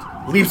improved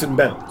leaps and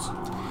bounds.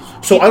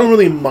 So I don't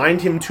really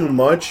mind him too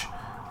much,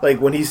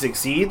 like when he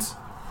succeeds,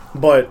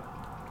 but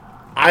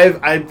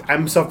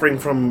I'm suffering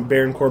from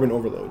Baron Corbin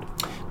overload.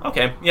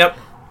 Okay, yep.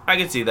 I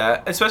can see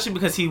that, especially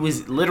because he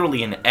was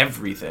literally in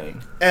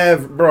everything.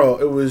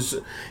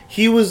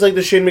 He was like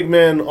the Shane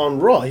McMahon on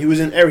Raw. He was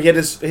in he had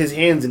his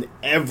hands in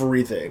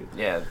everything.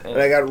 Yeah. And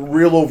I got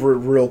real over it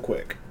real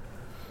quick.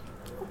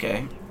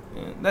 Okay.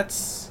 Yeah,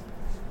 that's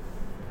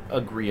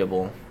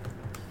agreeable.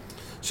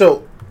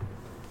 So,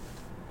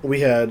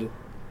 we had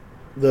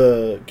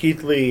the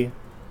Keith Lee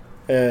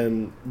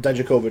and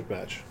Dijakovic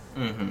match.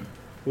 Mm-hmm.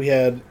 We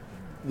had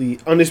the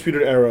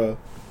Undisputed Era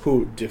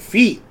who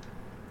defeat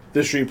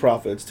the Street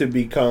Profits to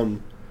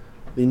become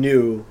the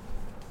new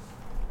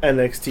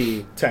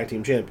NXT Tag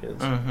Team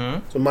Champions.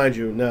 Mm-hmm. So, mind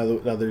you,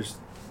 now there's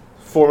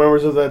 4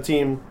 members of that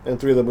team and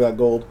 3 of them got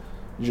gold.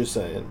 Just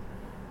saying.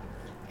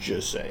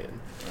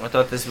 I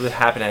thought this would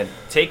happen at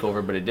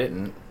TakeOver, but it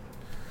didn't.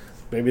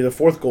 Maybe the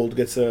 4th gold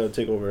gets a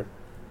takeover.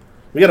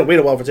 We gotta wait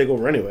a while for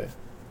takeover anyway.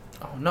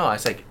 Oh no!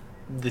 It's like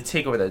the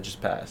TakeOver that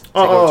just passed.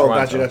 Oh,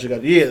 TakeOver gotcha.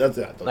 Yeah, that's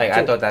that. Like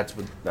I thought that's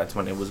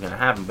when it was gonna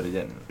happen, but it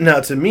didn't. Now,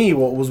 to me,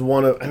 what was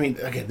one of... I mean,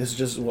 again, this is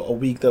just a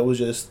week that was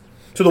just...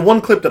 So the one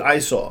clip that I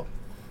saw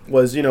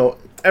was,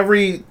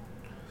 every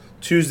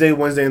Tuesday,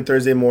 Wednesday, and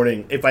Thursday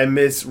morning, if I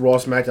miss Raw,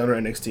 SmackDown, or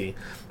NXT,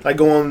 I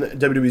go on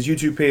WWE's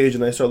YouTube page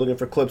and I start looking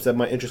for clips that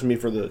might interest me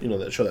for the,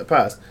 that show that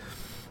passed.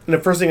 And the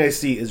first thing I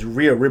see is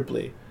Rhea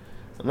Ripley.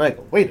 I'm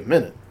like, wait a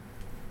minute.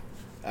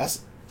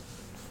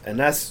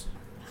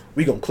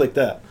 We gonna click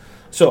that.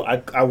 So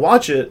I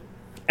watch it,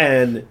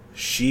 and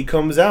she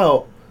comes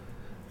out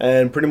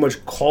and pretty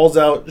much calls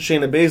out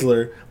Shayna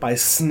Baszler by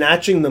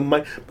snatching the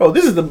mic. Bro,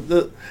 this is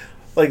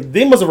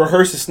they must have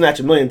rehearsed the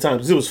snatch a million times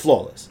because it was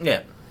flawless.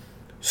 Yeah.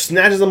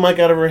 Snatches the mic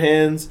out of her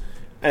hands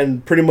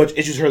and pretty much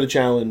issues her the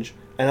challenge.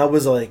 And I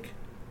was like,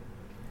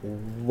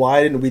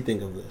 why didn't we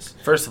think of this?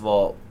 First of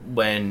all,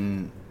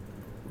 when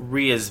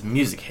Rhea's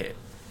music hit,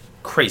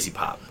 crazy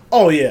pop.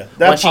 Oh, yeah.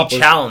 When she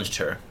challenged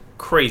her,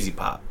 crazy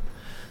pop.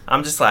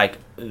 I'm just like,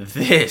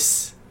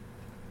 this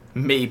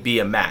may be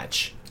a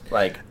match.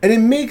 Like, and it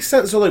makes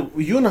sense. So, like,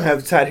 you and I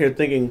have sat here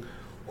thinking,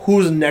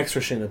 who's next for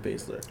Shayna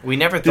Baszler? We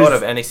never thought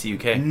of NXT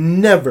UK.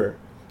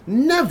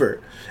 Never.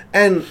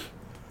 And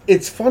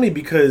it's funny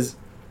because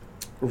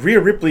Rhea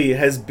Ripley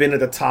has been at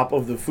the top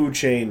of the food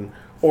chain,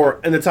 or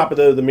in the top of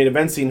the main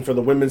event scene for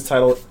the women's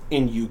title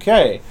in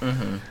UK.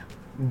 Mm-hmm.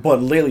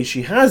 But lately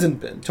she hasn't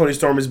been. Toni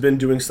Storm has been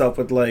doing stuff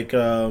with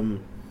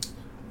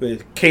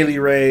with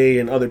Kaylee Ray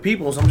and other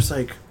people. So I'm just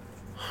like,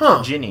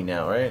 huh. Ginny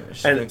now, right?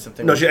 She's and, doing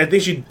something. No, I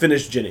think she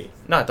finished Ginny.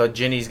 No, I thought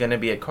Ginny's gonna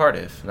be at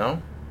Cardiff.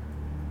 No.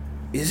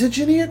 Is it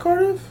Ginny at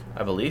Cardiff?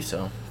 I believe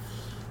so.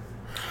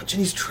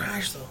 Jinny's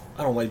trash though.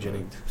 I don't like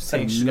Jinny.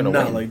 Saying I she's do gonna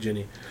not win. like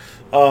Jinny.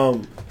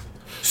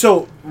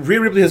 So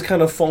Rhea Ripley has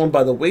kind of fallen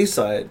by the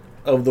wayside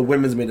of the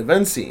women's main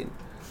event scene.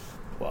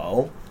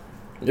 Well,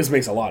 this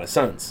makes a lot of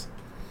sense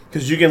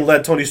because you can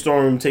let Toni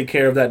Storm take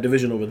care of that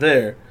division over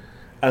there,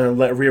 and then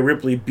let Rhea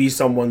Ripley be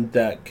someone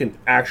that can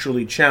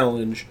actually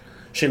challenge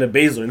Shayna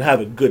Baszler and have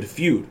a good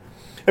feud.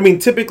 I mean,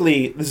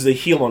 typically this is a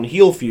heel on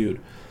heel feud,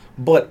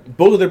 but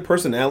both of their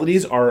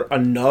personalities are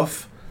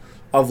enough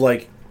of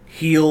like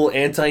heel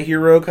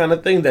anti-hero kind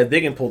of thing that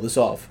they can pull this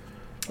off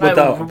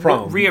without a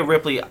problem. Rhea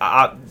Ripley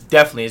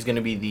definitely is going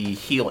to be the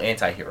heel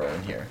anti-hero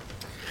in here.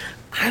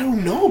 I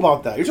don't know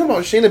about that. You're talking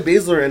about Shayna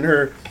Baszler and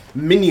her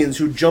minions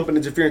who jump and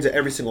interfere into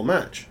every single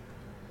match.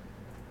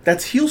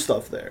 That's heel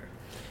stuff there.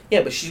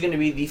 Yeah, but she's going to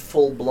be the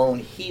full-blown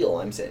heel,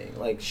 I'm saying.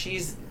 Like,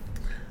 she's...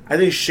 I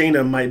think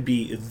Shayna might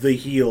be the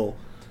heel,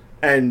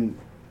 and,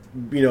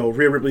 you know,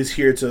 Rhea Ripley's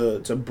here to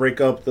break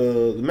up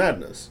the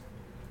madness.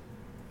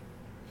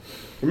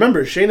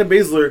 Remember, Shayna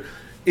Baszler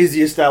is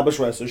the established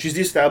wrestler. She's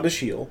the established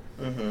heel,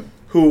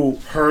 who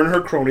her and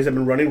her cronies have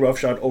been running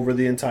roughshod over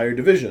the entire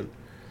division.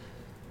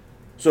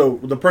 So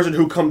the person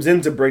who comes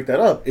in to break that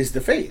up is the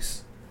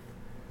face.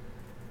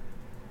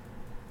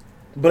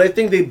 But I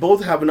think they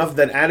both have enough of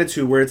that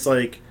attitude where it's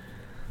like,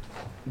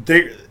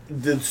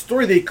 the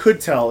story they could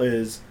tell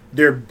is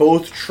they're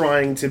both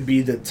trying to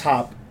be the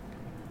top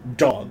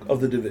dog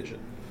of the division.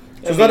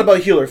 So it's not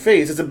about heel or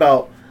face. It's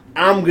about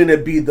I'm gonna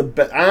be the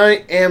best.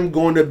 I am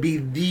going to be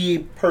the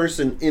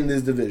person in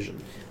this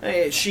division.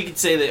 She could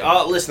say that.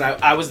 Oh, listen,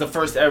 I was the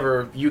first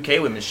ever UK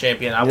Women's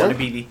Champion. I want to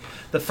be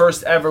the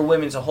first ever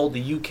women to hold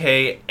the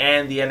UK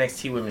and the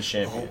NXT Women's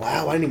Champion. Oh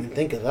wow, I didn't even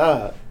think of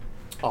that.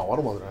 Oh, I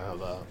don't want to have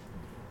that.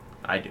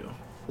 I do.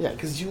 Yeah,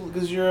 because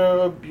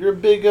you're a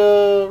big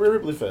Rhea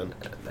Ripley fan.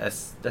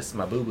 That's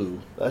my boo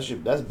boo. That's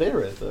big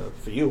right there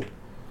for you,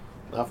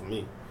 not for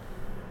me.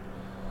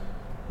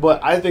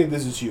 But I think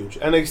this is huge.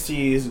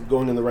 NXT is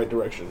going in the right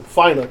direction.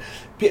 Finally,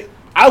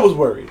 I was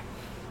worried.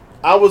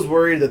 I was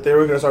worried that they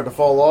were going to start to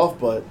fall off,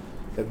 but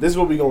if this is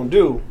what we going to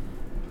do,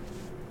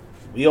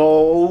 we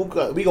going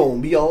to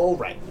be all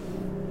right.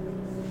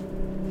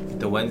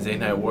 The Wednesday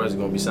Night Wars is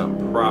going to be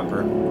something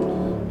proper.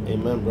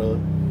 Amen, brother.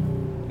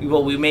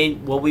 What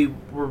we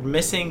were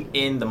missing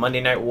in the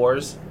Monday Night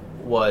Wars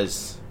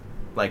was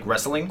like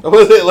wrestling.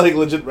 Was it like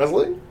legit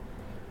wrestling?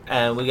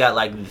 And we got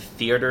like the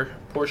theater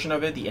portion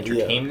of it, the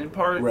entertainment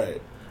part.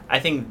 Right. I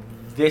think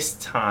this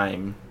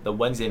time, the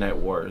Wednesday Night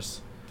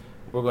Wars,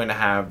 we're going to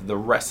have the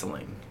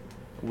wrestling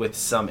with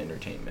some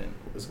entertainment.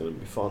 It's going to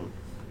be fun.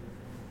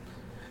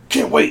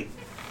 Can't wait.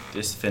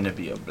 This finna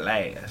be a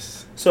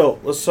blast. So,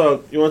 let's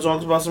talk. You want to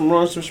talk about some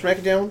Raw and some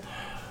SmackDown?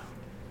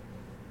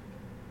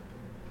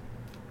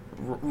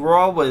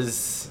 Raw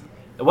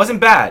it wasn't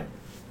bad.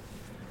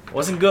 It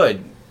wasn't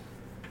good.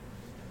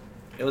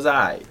 It was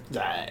alright.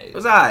 It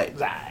was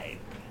alright.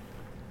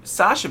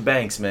 Sasha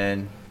Banks,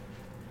 man.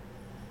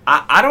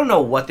 I don't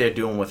know what they're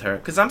doing with her.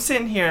 Because I'm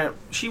sitting here,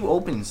 she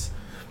opens,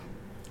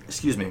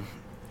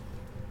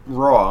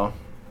 Raw.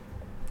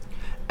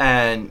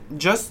 And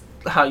just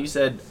how you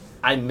said,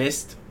 I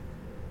missed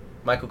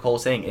Michael Cole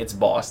saying it's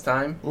boss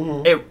time.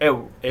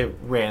 Mm-hmm. It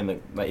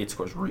ran its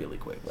course really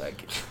quick.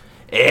 Like,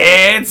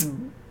 it's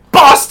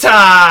boss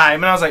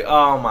time! And I was like,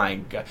 oh my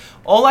god.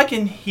 All I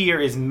can hear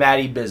is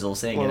Maddie Bizzle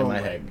saying it in my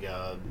head. Oh my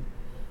god.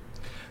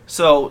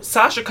 So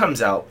Sasha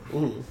comes out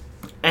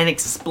and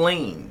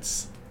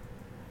explains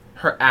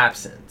her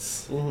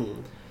absence.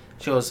 Mm-hmm.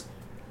 She goes,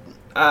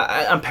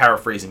 I'm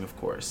paraphrasing, of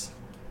course.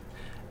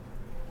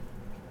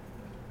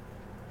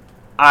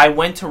 I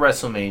went to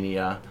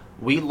WrestleMania.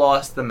 We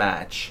lost the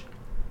match.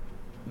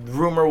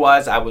 Rumor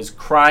was I was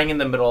crying in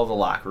the middle of the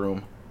locker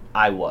room.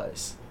 I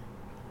was.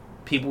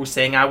 People were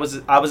saying I was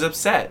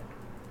upset.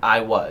 I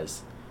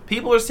was.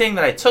 People are saying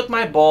that I took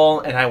my ball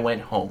and I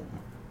went home.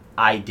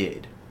 I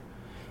did.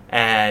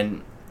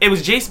 And it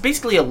was just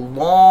basically a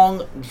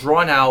long,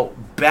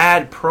 drawn-out,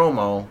 bad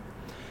promo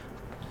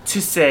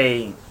to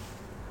say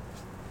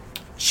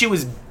she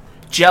was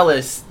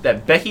jealous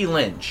that Becky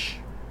Lynch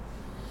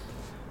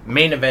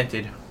main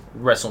evented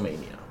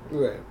WrestleMania.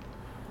 Right.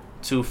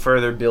 To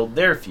further build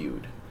their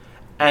feud.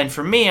 And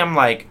for me, I'm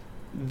like,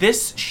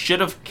 this should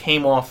have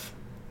came off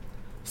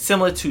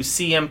similar to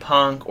CM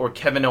Punk or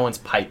Kevin Owens'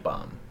 pipe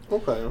bomb.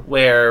 Okay.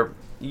 Where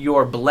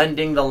you're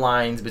blending the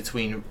lines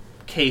between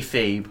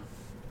kayfabe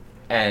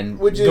and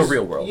the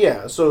real world.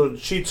 Yeah, so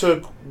she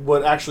took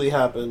what actually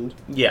happened.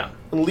 Yeah.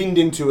 And leaned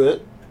into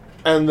it,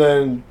 and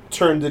then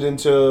turned it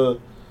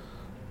into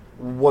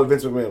what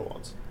Vince McMahon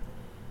wants.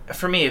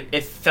 For me,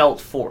 it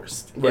felt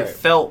forced. Right. It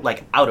felt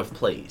like out of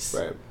place.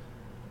 Right.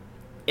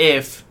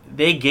 If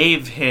they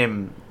gave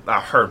him,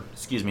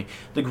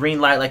 the green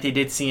light like they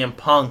did CM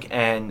Punk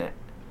and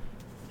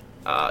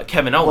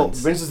Kevin Owens. Well,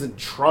 Vince doesn't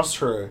trust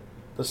her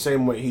the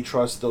same way he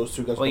trusts those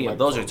two guys. Well, yeah,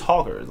 those are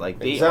talkers. Like,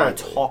 they are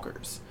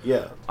talkers.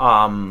 Yeah.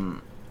 I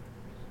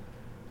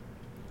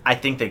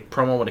think the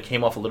promo would have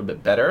came off a little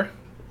bit better.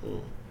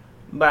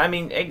 But, I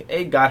mean,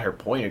 it got her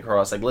point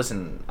across. Like,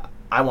 listen,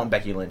 I want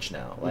Becky Lynch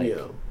now. Like,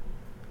 yeah.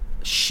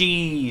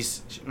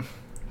 she's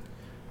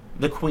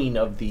the queen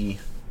of the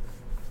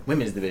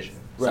women's division.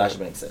 Right. Sasha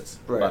Banks says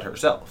Right. about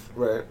herself.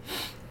 Right.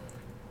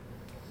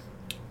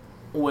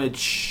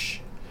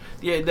 Which,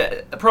 yeah,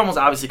 the promo's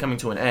obviously coming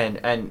to an end,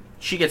 and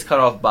she gets cut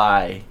off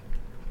by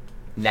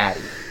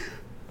Natty,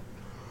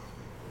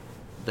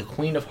 the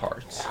Queen of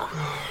Hearts.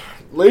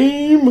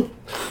 Lame.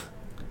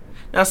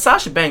 Now,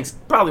 Sasha Banks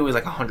probably weighs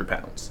like 100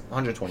 pounds,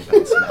 120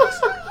 pounds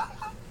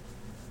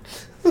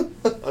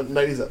max.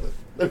 97.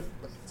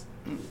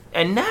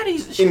 And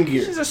Natty's In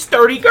gear. she's a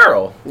sturdy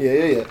girl.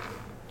 Yeah.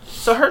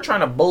 So her trying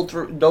to bolt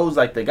through those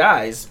like the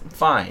guys,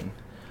 fine.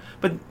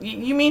 But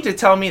you mean to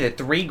tell me that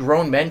 3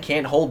 grown men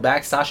can't hold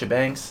back Sasha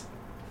Banks?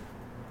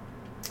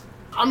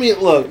 I mean,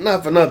 look,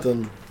 not for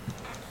nothing.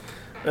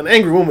 An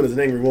angry woman is an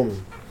angry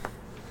woman.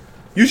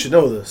 You should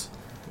know this.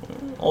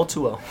 All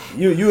too well.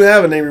 You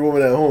have an angry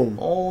woman at home.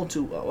 All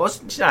too well. Well,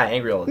 she's not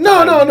angry all the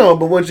No, time. no.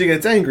 But when she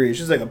gets angry,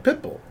 she's like a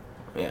pit bull.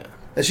 Yeah.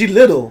 And she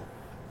little,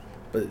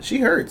 but she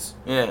hurts.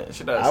 Yeah,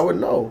 she does. I would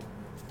know.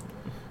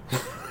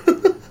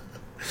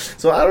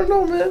 So I don't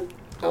know, man.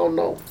 I don't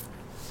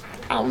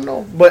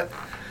know. But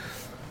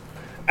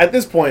at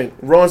this point,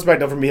 Raw and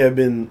SmackDown for me have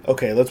been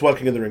okay. Let's watch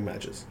King of the Ring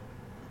matches.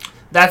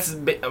 That's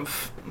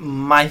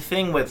my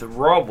thing with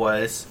Raw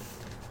was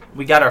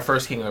we got our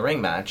first King of the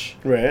Ring match,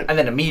 Right. and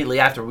then immediately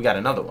after we got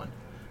another one.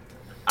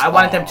 I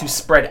wanted them to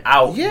spread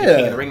out the Yeah.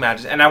 King of the Ring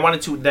matches, and I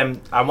wanted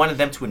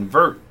them to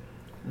invert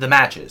the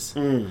matches.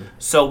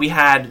 So we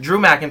had Drew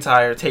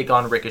McIntyre take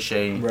on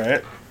Ricochet.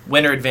 Right.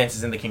 Winner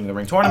advances in the King of the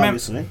Ring tournament.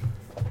 Obviously.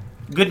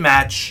 Good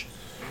match,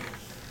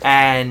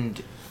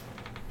 and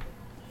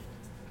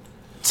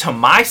to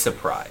my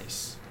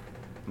surprise,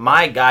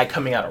 my guy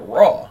coming out of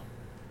Raw,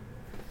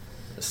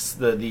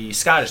 the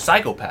Scottish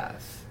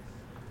psychopath,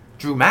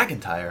 Drew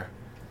McIntyre,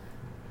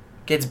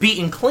 gets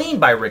beaten clean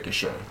by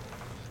Ricochet.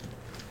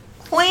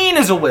 Clean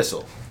as a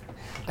whistle.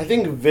 I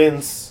think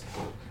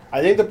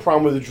the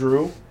problem with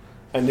Drew,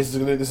 and this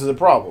is a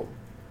problem,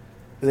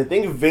 is I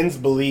think Vince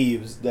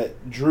believes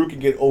that Drew can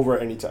get over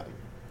at any time.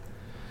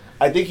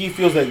 I think he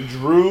feels that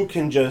Drew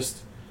can just,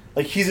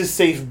 like, he's a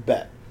safe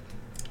bet,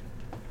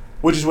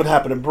 which is what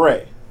happened to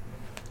Bray,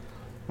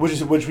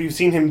 which we've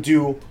seen him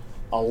do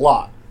a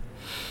lot.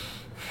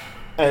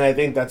 And I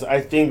think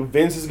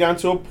Vince has gotten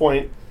to a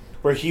point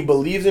where he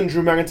believes in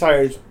Drew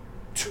McIntyre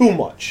too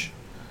much,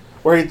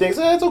 where he thinks,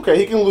 it's okay,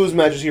 he can lose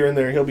matches here and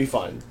there, he'll be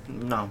fine.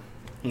 No,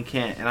 he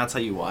can't, and I'll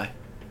tell you why.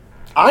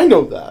 I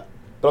know that,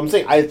 but I'm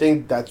saying I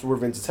think that's where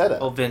Vince is head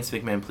at. Oh, Vince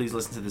McMahon, please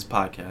listen to this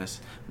podcast,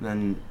 and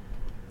then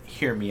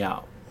hear me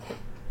out.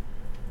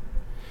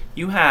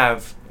 You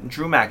have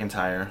Drew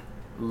McIntyre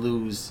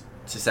lose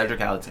to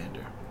Cedric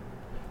Alexander,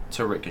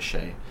 to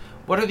Ricochet.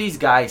 What are these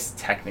guys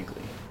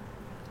technically?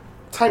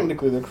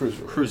 Technically, they're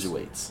cruiserweights.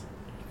 Cruiserweights.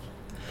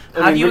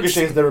 I mean,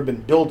 Ricochet's never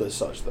been billed as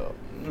such, though.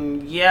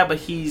 Yeah, but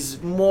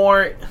he's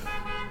more.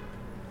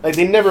 Like,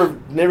 they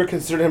never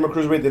considered him a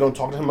cruiserweight. They don't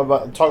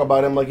talk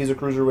about him like he's a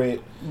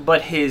cruiserweight.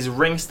 But his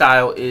ring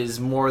style is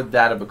more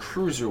that of a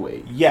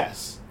cruiserweight.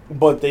 Yes,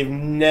 but they've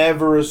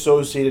never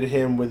associated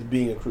him with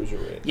being a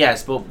cruiserweight.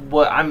 Yes, but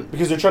what I'm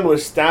because they're trying to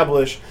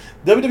establish.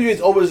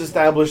 WWE's always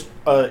established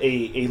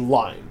a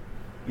line.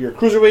 You're a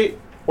cruiserweight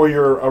or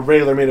you're a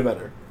regular main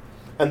eventer,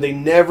 and they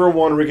never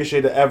want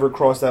Ricochet to ever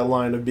cross that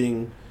line of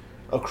being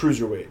a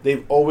cruiserweight.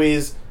 They've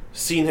always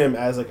seen him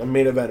as like a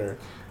main eventer,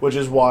 which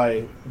is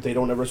why they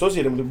don't ever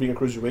associate him with being a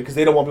cruiserweight, because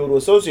they don't want people to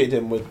associate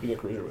him with being a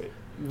cruiserweight.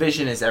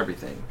 Vision is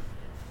everything.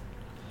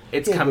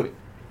 It's Yeah,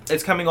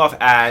 it's coming off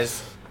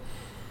as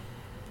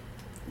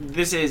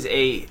this is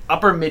a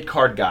upper mid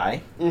card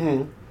guy,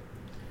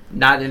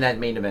 not in that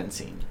main event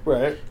scene.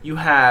 Right. You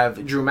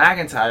have Drew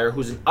McIntyre,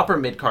 who's an upper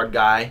mid card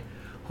guy,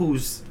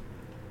 who's,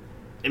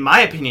 in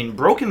my opinion,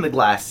 broken the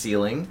glass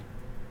ceiling,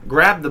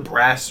 grabbed the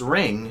brass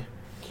ring.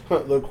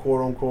 The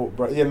quote-unquote,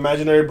 the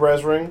imaginary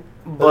brass ring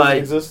that But doesn't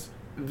exist.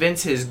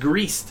 Vince has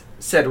greased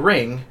said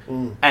ring,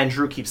 and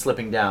Drew keeps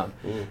slipping down.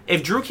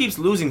 If Drew keeps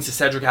losing to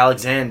Cedric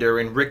Alexander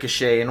and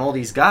Ricochet and all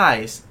these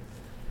guys,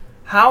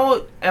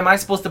 how am I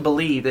supposed to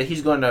believe that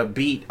he's going to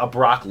beat a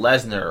Brock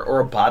Lesnar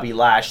or a Bobby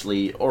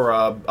Lashley or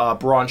a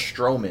Braun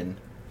Strowman,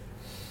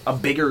 a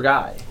bigger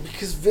guy?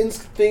 Because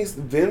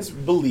Vince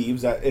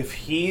believes that if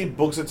he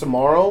books it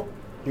tomorrow,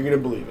 you're gonna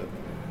believe it.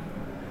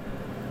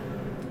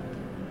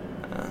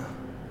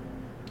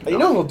 You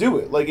know he'll do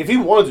it. Like, if he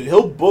wanted to,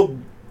 he'll book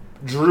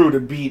Drew to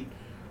beat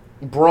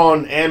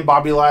Braun and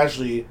Bobby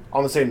Lashley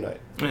on the same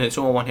night. And it's a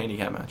 2-on-1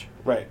 handicap match.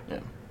 Right.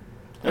 Yeah.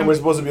 And we're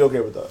supposed to be okay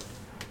with that.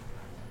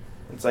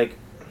 It's like,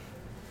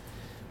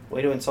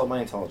 way to insult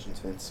my intelligence,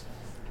 Vince.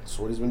 That's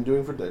what he's been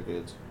doing for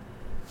decades.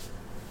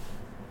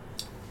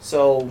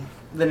 So,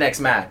 the next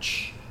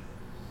match.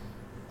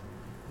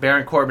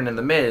 Baron Corbin and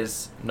The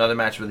Miz, another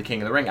match for the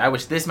King of the Ring. I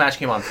wish this match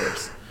came on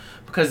first.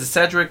 Because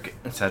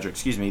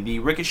the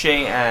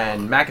Ricochet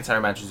and McIntyre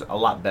match was a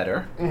lot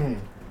better. Mm-hmm.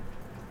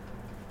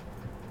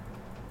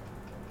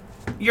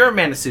 You're a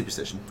man of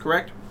superstition,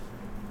 correct?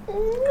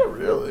 Not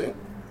really.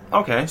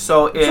 Okay,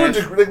 so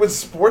if... Like, with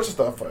sports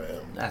stuff, I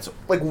am. That's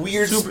like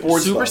weird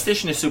sports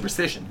superstition is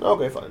superstition.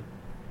 Okay, fine.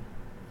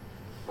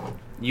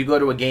 You go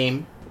to a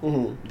game.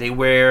 Mm-hmm.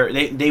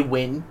 They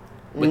win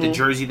with the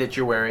jersey that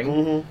you're wearing.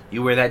 Mm-hmm.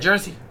 You wear that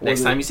jersey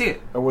next time you see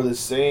it. I wore the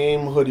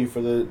same hoodie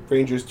for the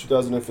Rangers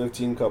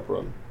 2015 Cup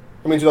run.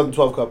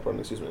 2012 Cup run,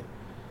 excuse me.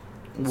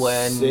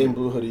 Same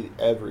blue hoodie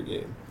every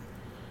game.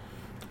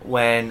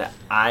 When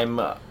I'm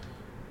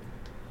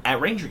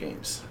at Ranger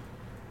games.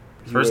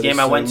 First game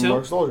I went to.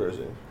 Mark Stoll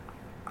jersey.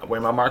 I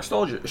wear my Mark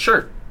Stoll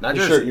shirt. Not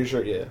your jersey. Your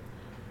shirt, yeah.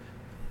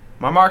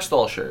 My Mark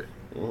Stoll shirt.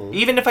 Mm-hmm.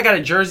 Even if I got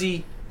a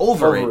jersey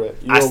over it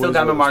I still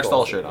got my Mark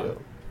Stoll shirt on. Yeah.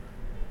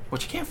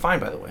 Which you can't find,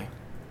 by the way.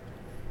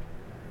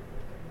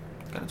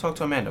 Gotta talk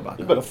to Amanda about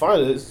that. You better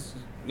find it.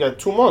 You got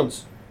 2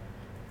 months.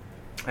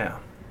 Yeah.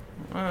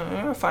 I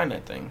gotta find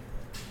that thing.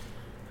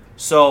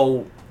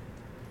 So,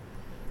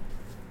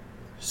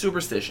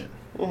 superstition.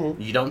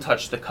 Mm-hmm. You don't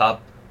touch the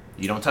cup.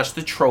 You don't touch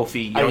the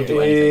trophy. You don't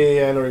do anything.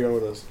 Yeah, I know where you're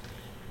going with this.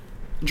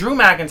 Drew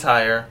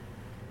McIntyre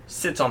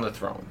sits on the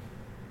throne.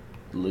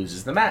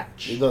 Loses the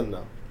match. He doesn't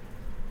know.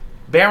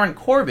 Baron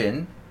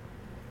Corbin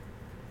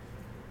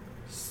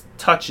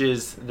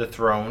touches the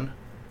throne,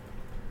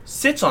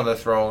 sits on the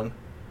throne,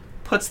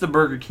 puts the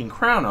Burger King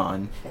crown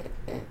on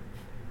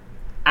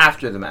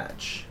after the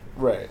match.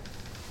 Right.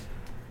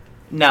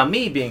 Now,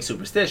 me being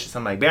superstitious,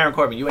 I'm like, Baron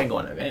Corbin, you ain't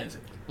going to advance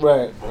it.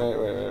 Right.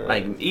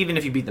 Like, even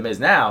if you beat The Miz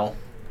now,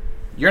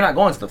 you're not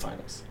going to the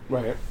finals.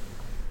 Right.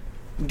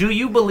 Do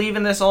you believe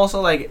in this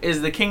also? Like,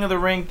 is the King of the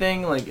Ring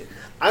thing, like...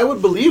 I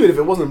would believe it if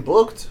it wasn't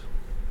booked.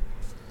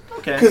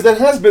 Okay. Because that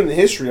has been the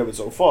history of it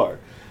so far.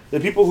 The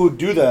people who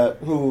do that,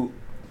 who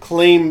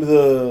claim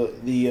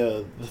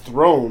the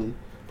throne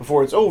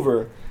before it's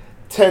over,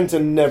 tend to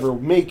never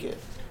make it.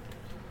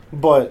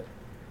 But,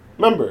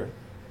 remember,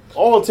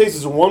 all it takes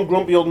is one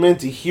grumpy old man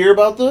to hear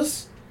about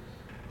this,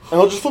 and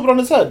he'll just flip it on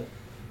his head.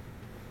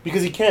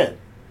 Because he can.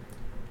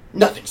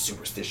 Nothing's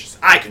superstitious.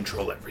 I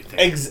control everything.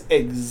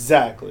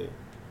 Exactly.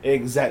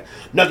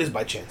 Nothing's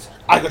by chance.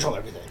 I control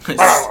everything.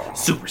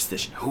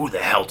 Superstition. Who the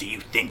hell do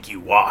you think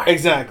you are?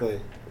 Exactly.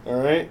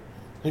 Alright?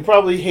 He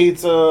probably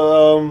hates,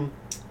 oh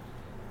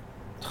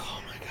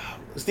my god,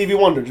 Stevie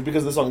Wonder, just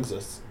because the song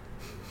exists.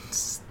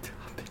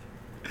 Stop it.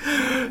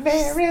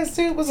 Very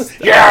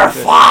superstitious. You're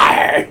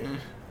fired!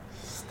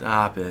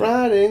 Stop it.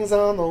 Writings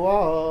on the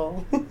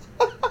wall.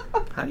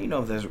 How do you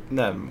know if there's...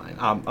 Never mind.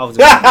 I was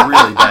going to make a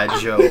really bad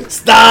joke.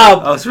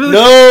 Stop! I was really...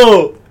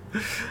 No!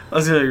 I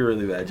was going to make a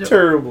really bad joke.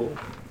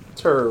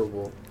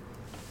 Terrible.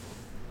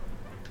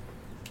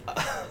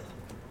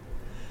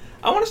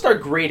 I want to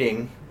start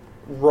grading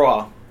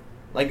Raw.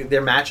 Like,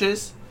 their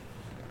matches.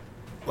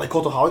 Like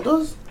Cultaholic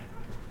does?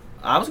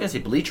 I was going to say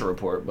Bleacher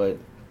Report, but...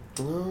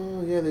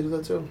 Oh, yeah, they do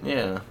that too.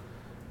 Yeah.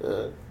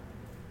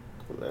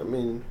 I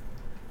mean...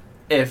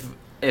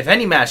 If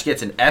any match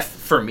gets an F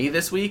for me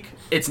this week,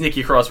 it's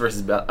Nikki Cross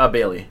versus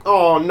Bayley.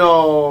 Oh,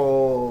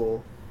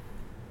 no.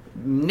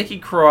 Nikki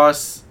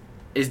Cross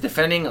is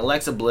defending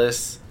Alexa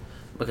Bliss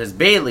because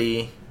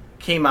Bayley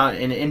came out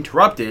and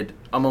interrupted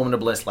a Moment of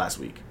Bliss last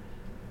week.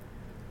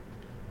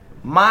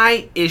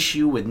 My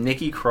issue with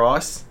Nikki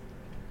Cross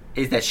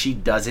is that she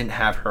doesn't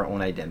have her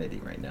own identity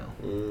right now.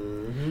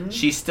 Mm-hmm.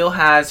 She still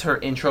has her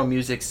intro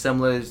music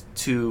similar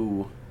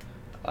to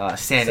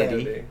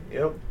Sanity.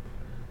 Yep.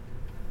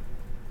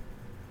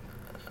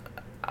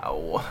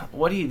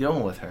 What are you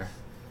doing with her?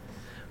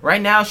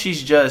 Right now,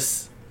 she's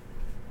just...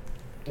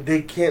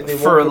 They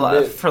for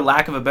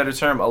lack of a better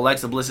term,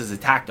 Alexa Bliss is a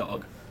attack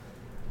dog.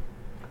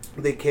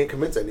 They can't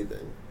commit to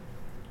anything.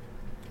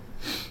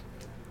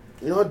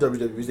 You know how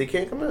WWE's, they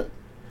can't commit.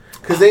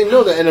 Because they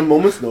know that in a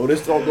moment's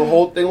notice, the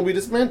whole thing will be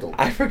dismantled.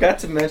 I forgot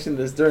to mention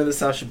this during the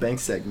Sasha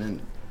Banks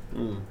segment.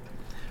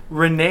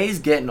 Renee's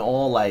getting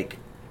all, like,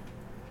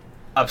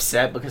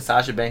 upset because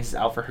Sasha Banks is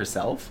out for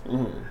herself.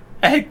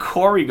 And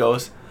Corey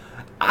goes,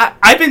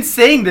 I've been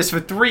saying this for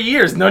 3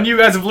 years. None of you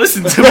guys have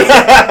listened to me. And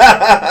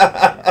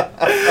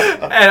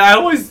I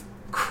was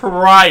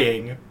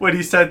crying when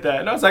he said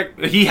that. And I was like,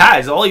 he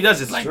has. All he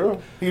does is, like...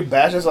 True. He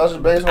bashes Sasha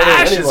Banks.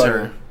 Bashes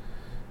her.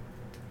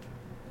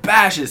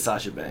 Bashes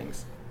Sasha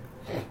Banks.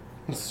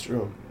 It's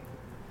true.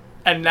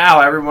 And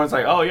now everyone's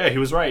like, oh, yeah, he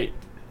was right.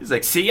 He's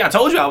like, see, I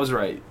told you I was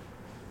right.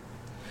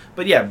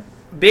 But, yeah,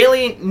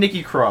 Bayley and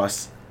Nikki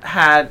Cross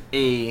had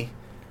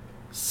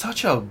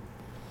such a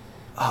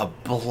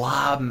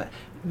blob...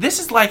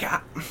 This is like,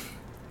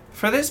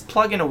 for this,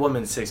 plug in a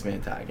woman's 6-man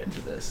tag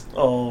into this.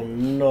 Oh,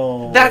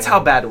 no. That's how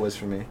bad it was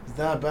for me. Is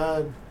that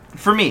bad?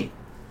 For me.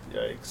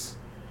 Yikes.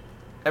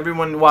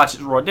 Everyone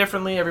watches Raw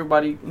differently.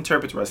 Everybody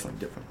interprets wrestling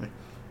differently.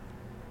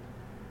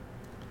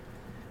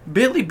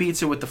 Bayley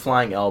beats her with the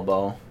flying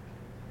elbow,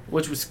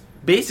 which was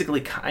basically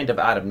kind of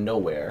out of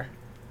nowhere.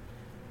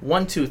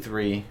 1, 2,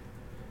 3.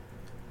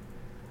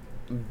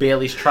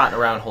 Bayley's trotting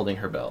around holding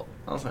her belt.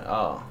 I was like,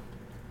 oh.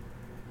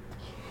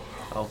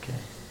 Okay.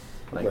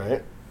 Like,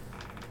 right.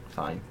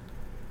 Fine.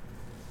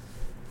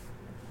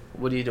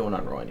 What are you doing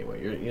on Raw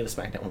anyway? You're the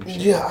SmackDown Women's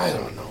Champion. Yeah, I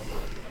don't know.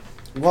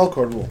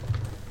 Wildcard rule.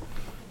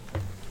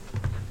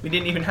 We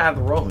didn't even have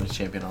the Raw Women's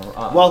Champion on.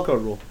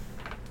 Wildcard rule.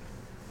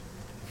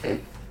 The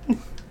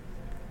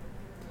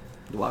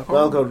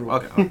wildcard rule?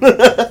 Okay.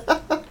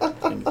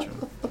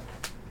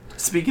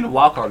 speaking of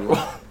wildcard rule,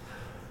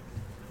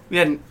 we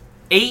had an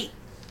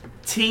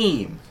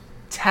 8-team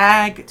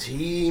tag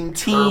team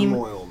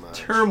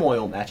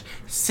turmoil match.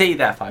 Say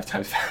that 5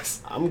 times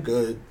fast. I'm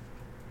good.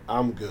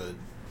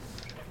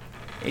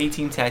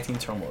 8-team tag team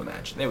turmoil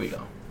match. There we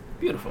go.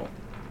 Beautiful.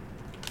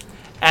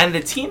 And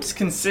the teams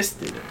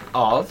consisted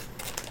of,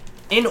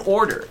 in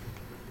order,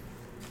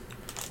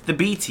 the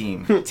B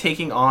team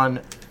taking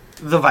on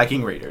the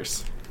Viking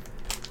Raiders.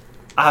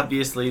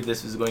 Obviously,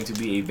 this is going to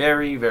be a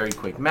very, very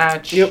quick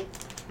match. Yep.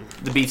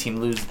 The B team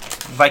lose.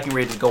 Viking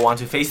Raiders go on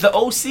to face the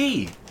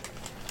OC.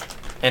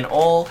 And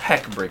all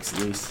heck breaks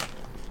loose.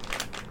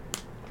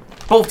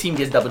 Both teams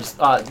get double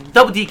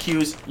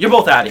DQs. You're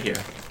both out of here.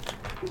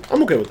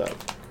 I'm okay with that.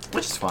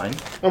 Which is fine.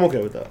 I'm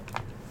okay with that.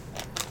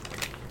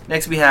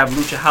 Next we have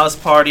Lucha House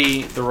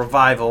Party, The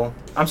Revival.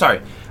 I'm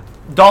sorry.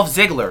 Dolph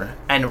Ziggler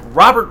and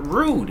Robert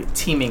Roode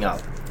teaming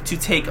up to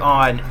take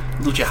on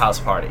Lucha House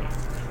Party.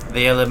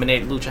 They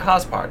eliminate Lucha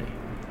House Party.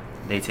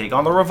 They take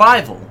on The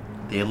Revival.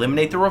 They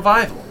eliminate The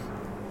Revival.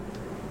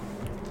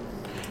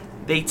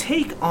 They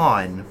take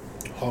on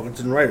Hawkins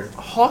and Ryder.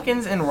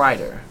 Hawkins and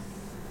Ryder.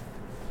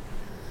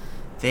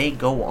 They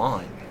go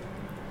on.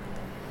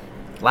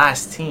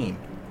 Last team,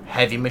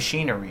 Heavy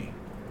Machinery.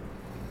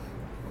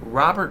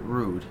 Robert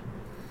Roode,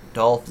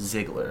 Dolph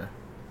Ziggler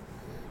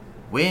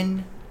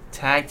win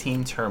Tag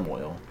Team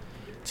Turmoil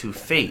to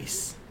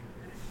face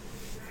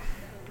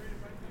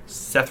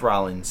Seth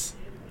Rollins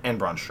and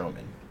Braun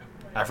Strowman.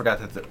 I forgot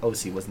that the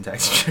OC wasn't tag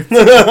team.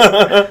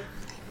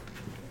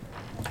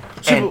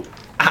 And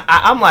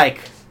I'm like,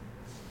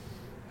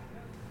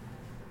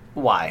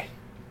 why?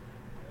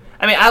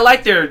 I mean, I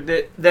like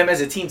them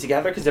as a team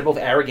together because they're both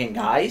arrogant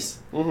guys.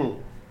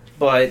 Mm-hmm.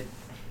 But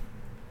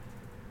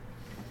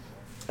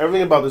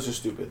everything about this is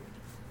stupid.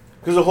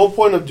 Because the whole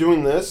point of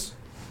doing this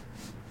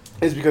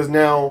is because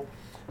now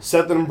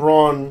Seth and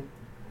Braun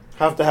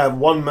have to have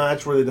one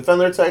match where they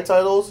defend their tag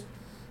titles,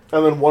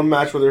 and then one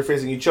match where they're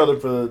facing each other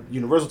for the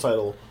Universal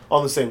title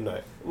on the same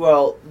night.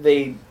 Well,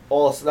 that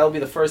will be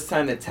the first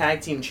time that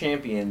tag team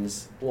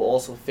champions will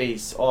also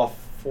face off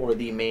for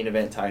the main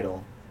event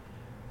title.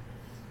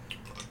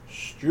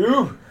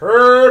 You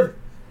heard.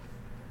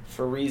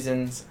 For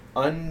reasons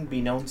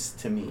unbeknownst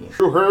to me.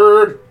 You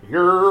heard.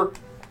 Here.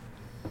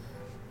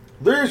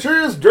 This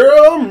is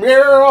dumb,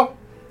 yeah.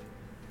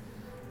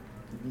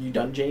 You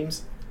done,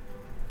 James?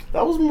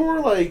 That was more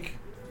like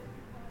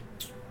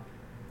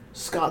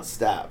Scott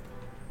Stapp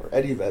or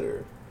Eddie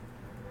Vedder.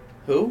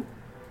 Who?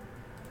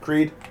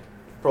 Creed.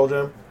 Pearl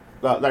Jam.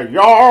 Like,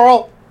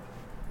 y'all.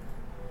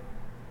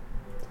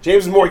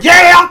 James is more,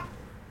 yeah!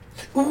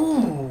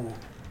 Ooh.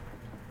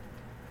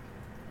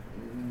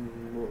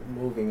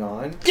 Moving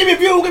on. Give me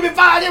fuel, give me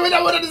fire, give me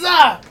that what I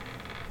desire.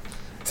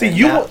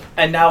 See,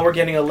 and now we're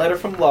getting a letter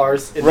from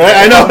Lars. Right,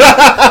 I know.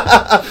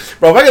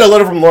 Bro, if I get a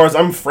letter from Lars,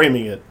 I'm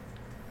framing it.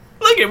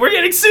 Look it, we're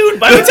getting sued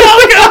by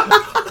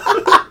Metallica.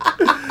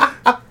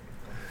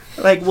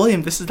 Like,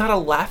 William, this is not a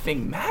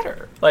laughing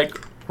matter. Like,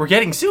 we're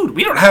getting sued.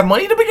 We don't have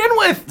money to begin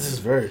with. This is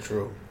very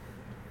true.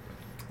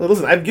 Well,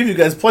 listen, I've given you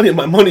guys plenty of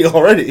my money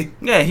already.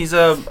 Yeah, he's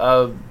a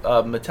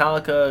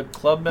Metallica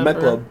club member.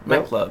 Met Club.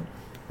 Met Yep. Club.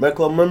 Met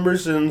Club member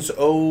since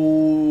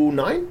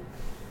 2009.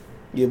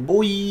 Yeah,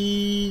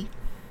 boy.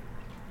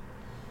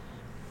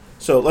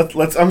 So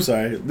let's. I'm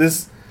sorry.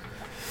 This,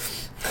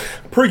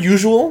 per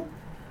usual.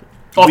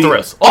 Off the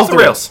rails. Off the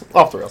rails.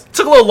 Off the rails.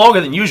 Took a little longer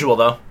than usual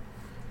though.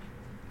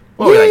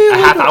 What were we, like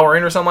a half hour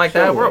in or something like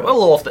that? Sure. We're a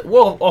little off the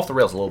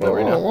rails a little bit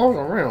right now. Off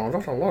the rails.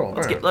 That's a little.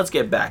 Let's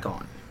get back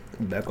on.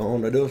 Back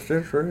on the dust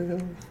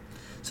rail.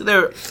 So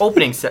their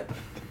opening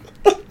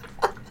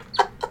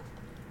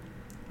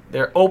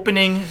their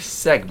opening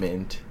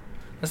segment.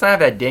 Let's not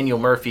have that Daniel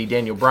Murphy,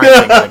 Daniel Bryan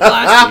thing like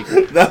last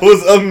week. That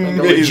was amazing.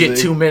 Like a legit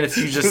 2 minutes.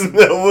 You just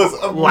that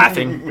was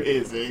laughing.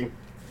 Amazing.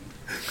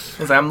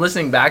 I was like, I'm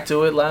listening back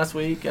to it last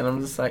week, and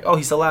I'm just like, oh,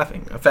 he's still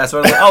laughing. Fast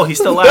forward, like, oh, he's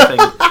still laughing.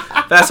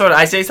 Fast forward,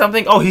 I say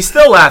something, oh, he's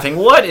still laughing.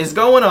 What is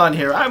going on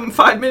here? I'm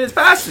 5 minutes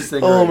past this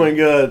thing. Oh already. my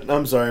god,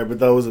 I'm sorry, but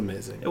that was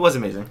amazing. It was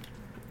amazing.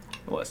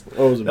 It was.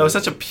 That was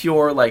such a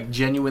pure, like,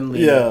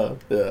 genuinely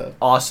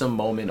awesome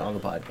moment on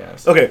the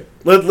podcast. Okay,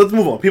 let's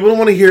move on. People don't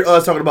want to hear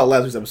us talking about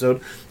last week's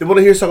episode. They want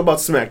to hear us talk about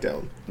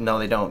SmackDown. No,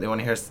 they don't. They want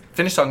to hear us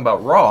finish talking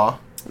about Raw.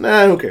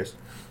 Nah, who cares?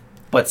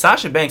 But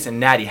Sasha Banks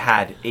and Natty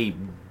had a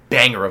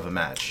banger of a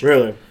match.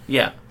 Really?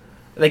 Yeah.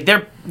 Like,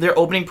 their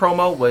opening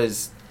promo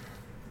was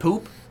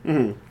poop.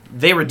 Mm-hmm.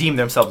 They redeemed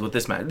themselves with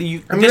this match.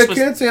 I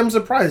can't say I'm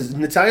surprised.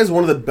 Natalia is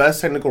one of the best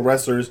technical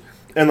wrestlers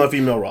in the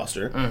female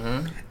roster.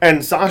 Mm-hmm.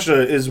 And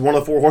Sasha is one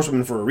of the 4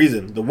 horsewomen for a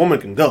reason. The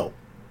woman can go.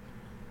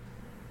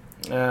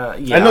 Yeah.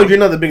 I know you're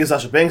not the biggest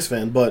Sasha Banks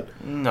fan, but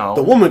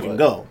the woman can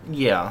go.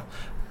 Yeah.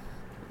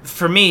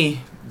 For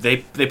me, they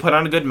put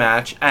on a good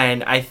match,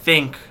 and I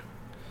think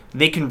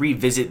they can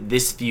revisit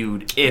this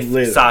feud if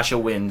later Sasha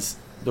wins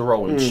the Raw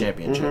Women's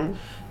Championship. Mm-hmm.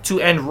 To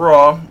end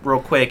Raw,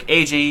 real quick,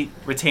 AJ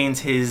retains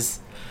his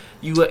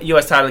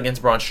U.S. title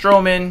against Braun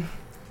Strowman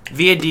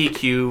via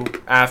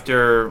DQ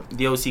after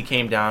the OC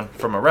came down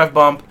from a ref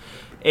bump.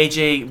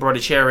 AJ brought a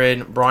chair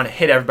in. Braun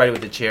hit everybody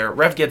with the chair.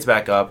 Ref gets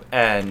back up,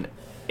 and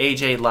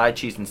AJ lied,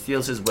 cheats, and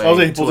steals his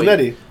way he pulls an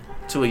Eddie.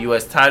 To a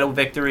U.S. title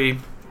victory.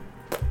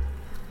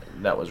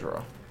 That was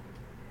Raw.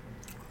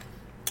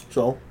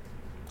 So,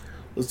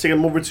 let's take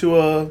them over to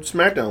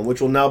SmackDown,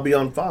 which will now be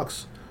on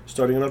Fox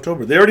starting in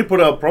October. They already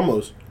put out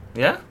promos.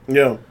 Yeah?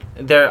 Yeah.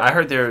 I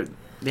heard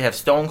they have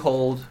Stone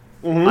Cold,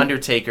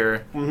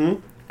 Undertaker,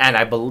 and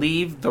I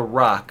believe The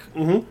Rock,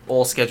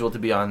 all scheduled to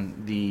be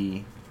on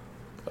the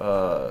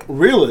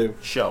really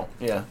show.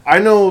 Yeah. I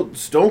know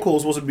Stone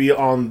Cold's supposed to be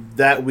on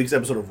that week's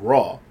episode of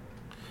Raw.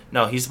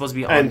 No, he's supposed to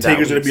be on. And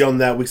Taker's going to be on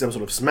that week's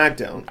episode of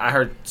SmackDown. I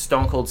heard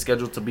Stone Cold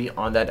scheduled to be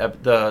on that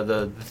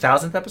the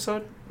 1,000th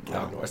episode.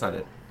 No, that's not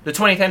it. The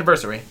 20th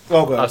anniversary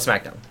of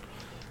SmackDown.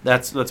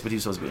 That's what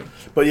he's supposed to be.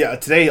 But yeah,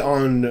 today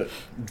on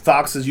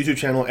Fox's YouTube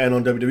channel and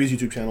on WWE's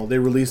YouTube channel, they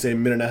released a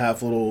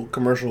minute-and-a-half little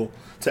commercial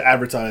to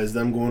advertise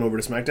them going over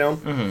to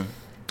SmackDown.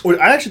 Which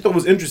I actually thought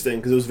was interesting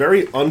because it was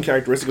very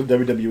uncharacteristic of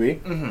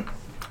WWE.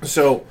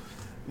 So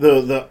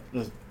the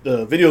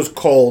video's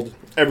called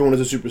 "Everyone is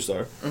a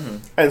Superstar,"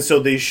 and so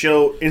they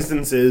show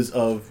instances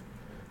of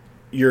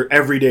your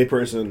everyday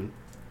person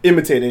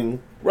imitating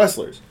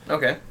wrestlers.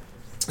 Okay.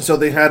 So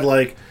they had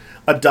like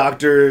a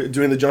doctor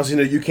doing the John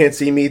Cena "You Can't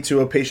See Me" to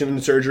a patient in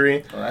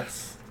surgery. Well,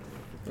 if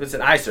it's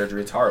an eye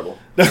surgery, it's horrible.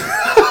 That's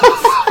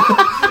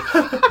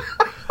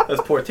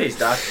poor taste,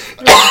 Doc.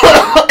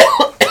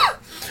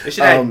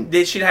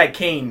 They should have had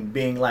Kane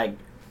being like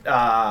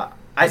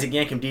Isaac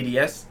Yankem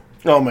DDS.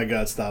 Oh my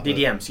God! Stop it.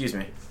 DDM, excuse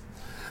me.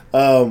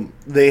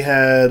 They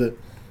had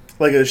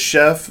like a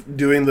chef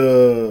doing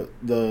the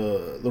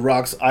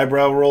Rock's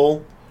eyebrow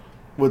roll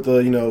with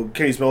the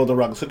can you smell the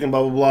Rock's cooking,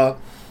 blah blah blah,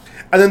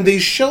 and then they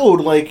showed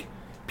like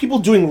people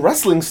doing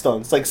wrestling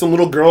stunts, like some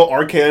little girl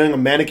RKOing a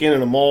mannequin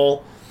in a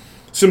mall,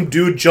 some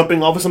dude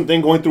jumping off of something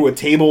going through a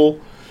table.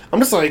 I'm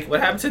just like, what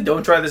happened to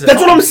Don't Try This at Home?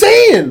 That's what I'm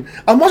saying.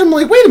 I'm watching. I'm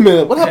like, wait a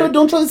minute, what happened to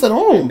Don't Try This at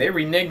Home? They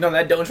reneged on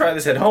that Don't Try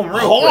This at Home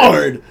real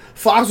hard. quick.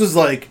 Fox was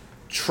like,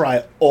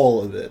 try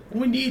all of it.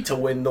 We need to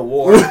win the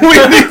war. We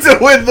need to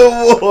win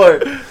the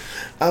war.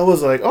 I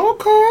was like,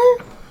 okay.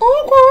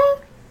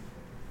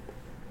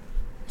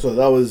 So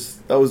that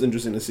was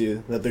interesting to see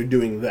that they're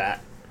doing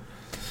that.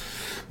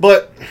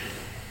 But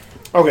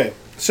okay,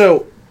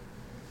 so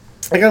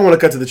I kind of want to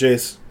cut to the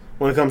chase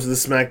when it comes to the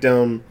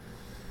SmackDown.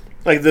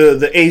 Like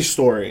the A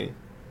story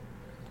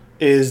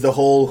is the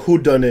whole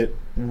whodunit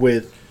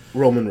with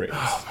Roman Reigns.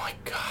 Oh my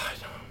God.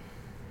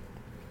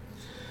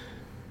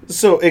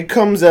 So it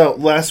comes out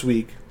last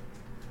week,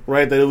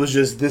 right, that it was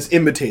just this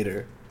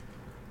imitator.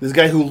 This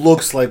guy who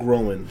looks like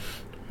Roman,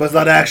 but it's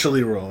not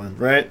actually Roman,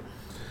 right?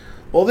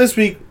 Well, this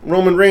week,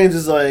 Roman Reigns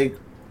is like,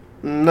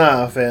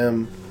 nah,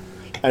 fam.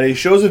 And he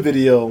shows a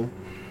video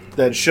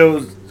that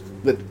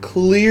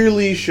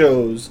clearly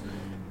shows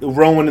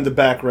Roman in the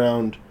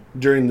background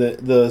during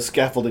the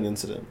scaffolding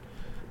incident.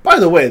 By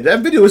the way,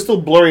 that video is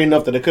still blurry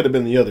enough that it could have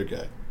been the other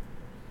guy.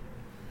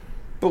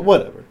 But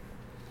whatever.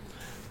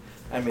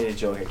 I made a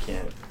joke, I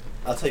can't.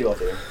 I'll tell you off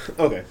there.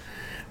 Okay.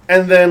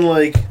 And then,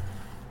 like,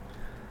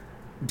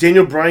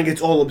 Daniel Bryan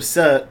gets all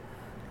upset,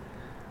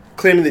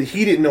 claiming that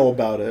he didn't know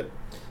about it.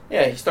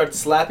 Yeah, he starts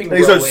slapping Rowan.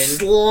 He starts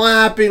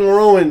slapping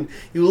Rowan.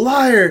 You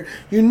liar.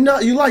 You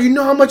lie. You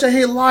know how much I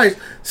hate lies.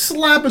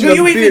 Slapping Do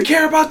you even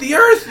care about the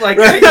earth? Like,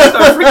 right? He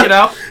starts freaking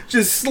out.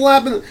 Just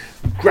slapping.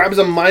 Grabs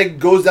a mic,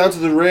 goes down to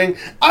the ring.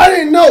 I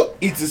didn't know.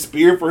 Eats a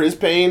spear for his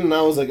pain. And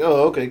I was like,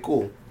 oh, okay,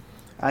 cool.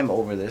 I'm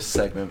over this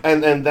segment.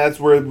 And that's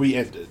where we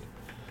ended.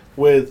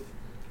 With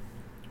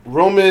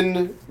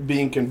Roman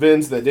being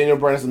convinced that Daniel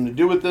Bryan has something to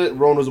do with it.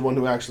 Rowan was the one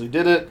who actually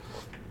did it.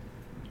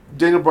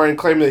 Daniel Bryan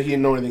claimed that he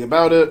didn't know anything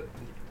about it.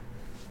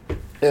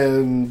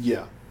 And,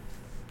 yeah.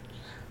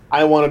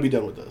 I want to be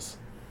done with this.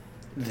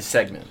 The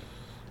segment.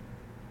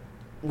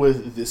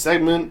 With this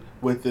segment,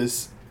 with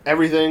this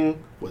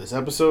everything, with this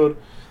episode.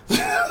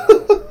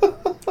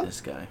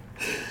 This guy.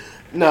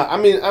 Nah, I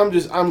mean,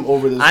 I'm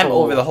over this. I'm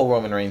over the whole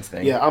Roman Reigns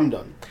thing. Yeah, I'm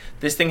done.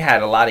 This thing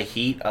had a lot of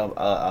heat,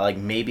 like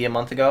maybe a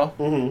month ago.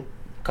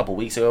 A couple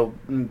weeks ago,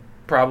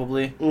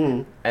 probably.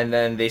 And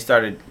then they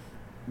started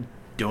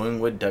doing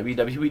what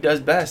WWE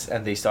does best,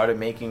 and they started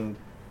making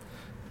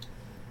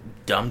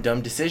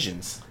dumb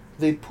decisions.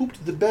 They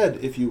pooped the bed,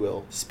 if you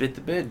will. Spit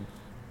the bid.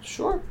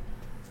 Sure.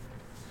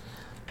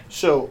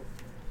 So,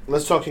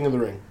 let's talk King of the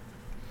Ring.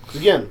 'Cause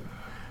again,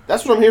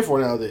 that's what I'm here for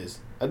nowadays.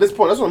 At this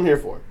point, that's what I'm here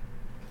for.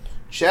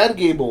 Chad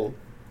Gable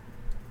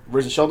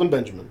versus Shelton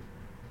Benjamin.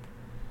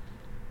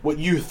 What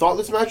you thought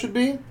this match would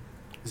be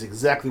is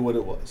exactly what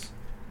it was.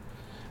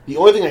 The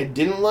only thing I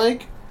didn't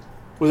like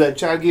was that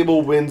Chad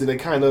Gable wins in a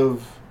kind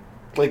of,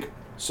 like,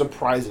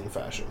 surprising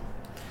fashion.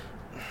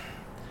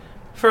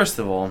 First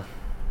of all,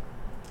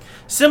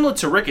 similar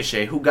to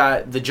Ricochet, who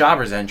got the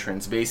Jobber's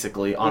entrance,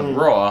 basically, on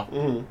Raw,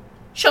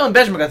 Shelton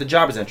Benjamin got the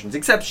Jobber's entrance,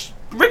 except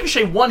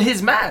Ricochet won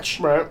his match.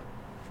 Right.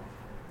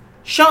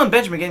 Shelton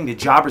Benjamin getting the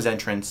Jobber's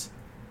entrance,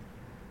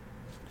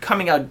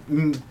 coming out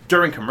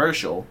during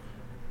commercial,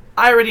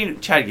 I already knew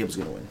Chad Gable's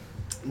going to win.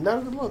 Not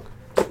a good look.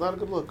 Not a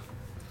good look.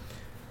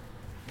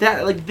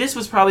 This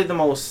was probably the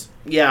most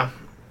yeah,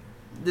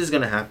 this is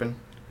gonna happen.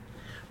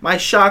 My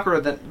shocker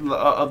of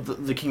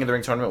the King of the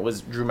Ring tournament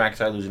was Drew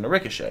McIntyre losing to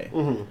Ricochet.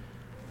 Mm-hmm.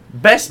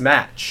 Best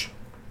match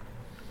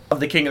of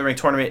the King of the Ring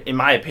tournament, in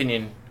my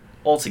opinion,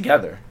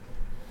 altogether.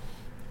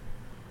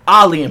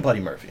 Ali and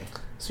Buddy Murphy.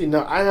 See,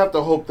 now I have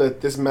to hope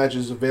that this match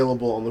is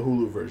available on the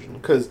Hulu version.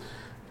 Because,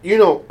 you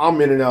know, I'm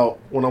in and out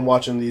when I'm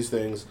watching these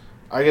things.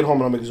 I get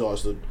home and I'm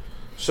exhausted.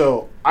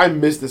 So, I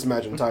missed this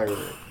match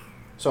entirely.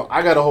 So,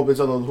 I gotta hope it's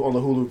on the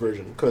Hulu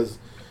version. Because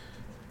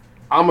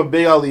I'm a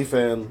big Ali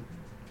fan.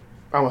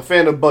 I'm a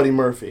fan of Buddy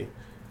Murphy.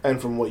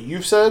 And from what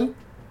you've said,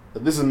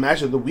 that this is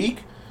match of the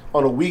week,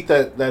 on a week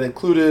that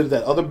included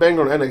that other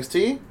banger on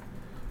NXT,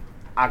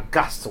 I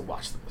got to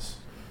watch this.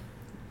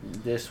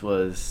 This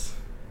was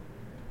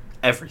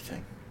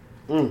everything.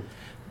 Mm.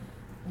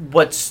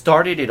 What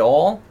started it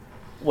all,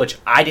 which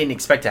I didn't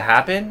expect to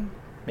happen,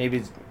 maybe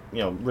it's,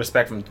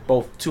 respect from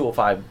both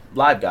 205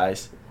 Live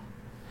guys,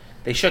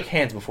 they shook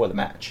hands before the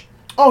match.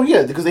 Oh,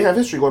 yeah, because they have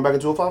history going back in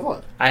 205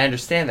 Live. I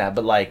understand that,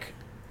 but,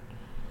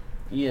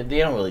 they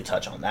don't really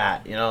touch on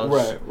that,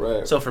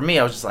 Right. So for me,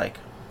 I was just like...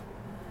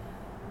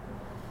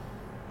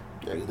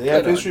 Yeah, they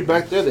have history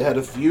back there. They had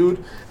a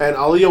feud. And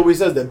Ali always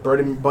says that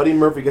Buddy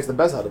Murphy gets the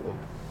best out of him.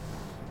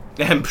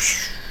 And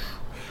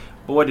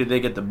boy, did they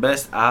get the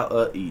best out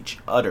of each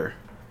other.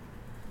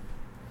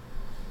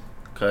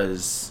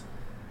 Because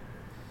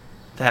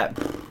that...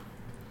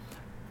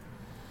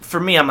 For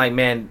me, I'm like,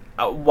 man,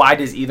 why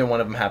does either one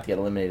of them have to get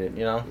eliminated,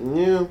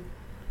 Yeah.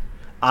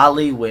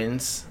 Ali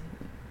wins.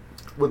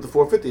 With the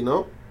 450,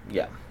 no?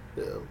 Yeah.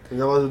 Yeah. He's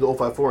not allowed to do the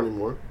 054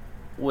 anymore.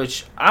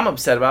 Which I'm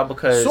upset about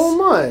because... So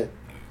am I.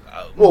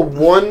 Well,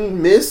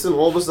 one miss and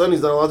all of a sudden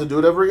he's not allowed to do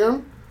it ever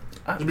again?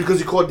 Just because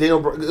he caught Daniel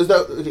Bryan.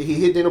 He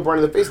hit Daniel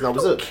Bryan in the face and that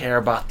was it. I don't care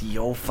about the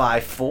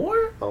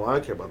 054. Oh, I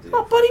don't care about the...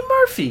 Oh, Buddy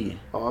Murphy.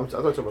 Oh, I thought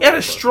you were talking about... He had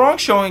a strong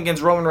showing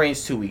against Roman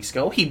Reigns 2 weeks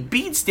ago. He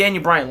beats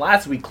Daniel Bryan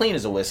last week clean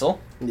as a whistle.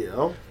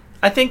 Yeah.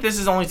 I think this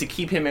is only to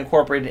keep him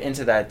incorporated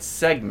into that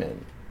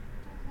segment.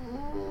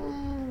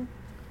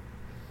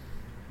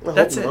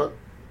 That's it. Not.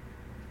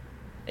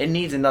 It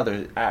needs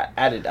another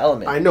added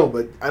element. I know,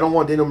 but I don't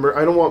want I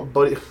don't want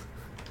Buddy...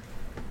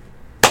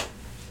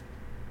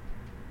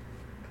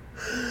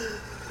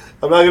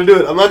 I'm not gonna do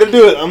it.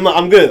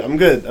 I'm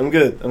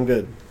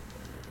good.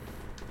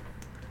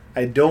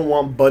 I don't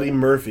want Buddy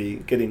Murphy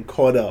getting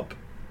caught up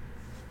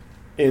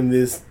in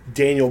this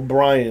Daniel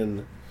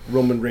Bryan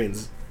Roman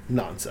Reigns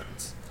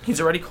nonsense. He's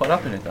already caught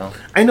up in it though.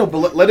 I know,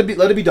 but let it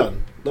be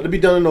done. Let it be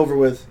done and over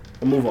with,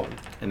 and move on.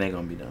 And they're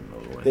gonna be done and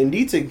over with. They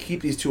need to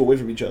keep these two away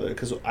from each other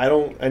because I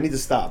need to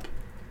stop.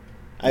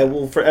 I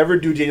will forever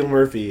do Daniel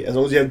Murphy as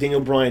long as you have Daniel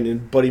Bryan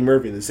and Buddy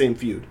Murphy in the same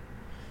feud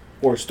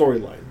or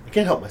storyline. I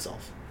can't help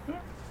myself.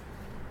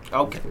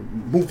 Okay.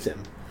 Move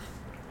them.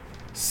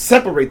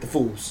 Separate the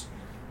fools.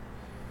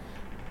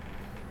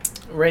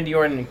 Randy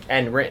Orton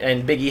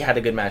and Big E had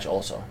a good match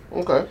also.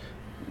 Okay.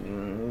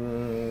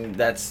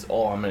 That's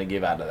all I'm going to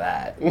give out of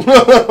that.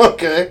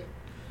 Okay.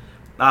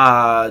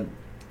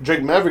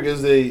 Drake Maverick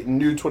is the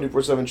new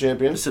 24/7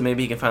 champion. So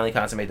maybe he can finally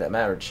consummate that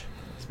marriage.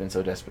 He's been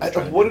so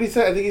desperate. What did he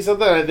say? I think he said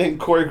that. I think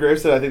Corey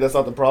Graves said, I think that's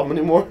not the problem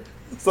anymore.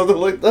 Something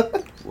like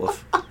that.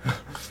 Woof.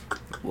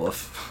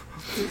 Woof.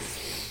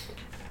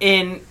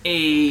 In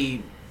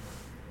a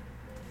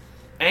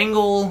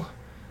angle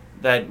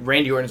that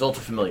Randy Orton is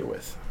ultra familiar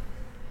with,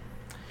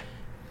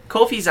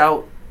 Kofi's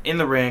out in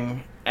the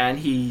ring and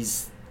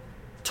he's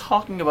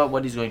talking about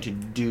what he's going to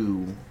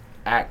do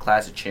at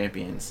Clash of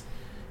Champions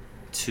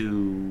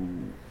to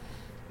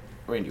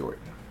Randy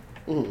Orton.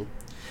 Mm-hmm.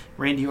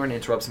 Randy Orton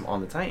interrupts him on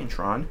the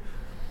Titantron.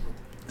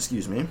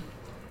 Excuse me.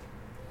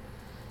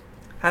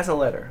 Has a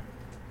letter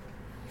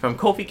from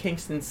Kofi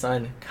Kingston's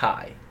son,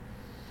 Kai.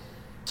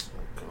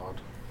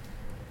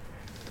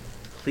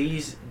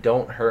 Please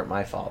don't hurt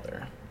my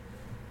father.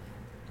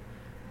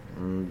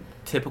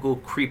 Typical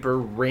creeper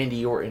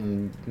Randy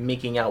Orton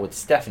making out with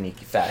Stephanie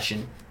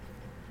fashion.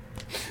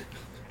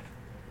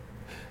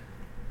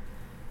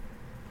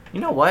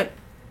 You know what?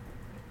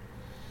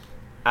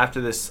 After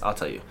this, I'll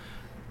tell you.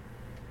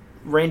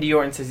 Randy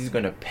Orton says he's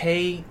going to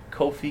pay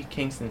Kofi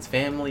Kingston's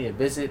family a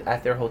visit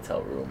at their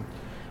hotel room.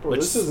 Bro,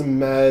 this is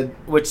mad.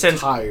 Which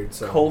sends tired,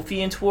 Kofi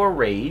into a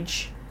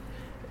rage.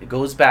 It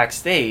goes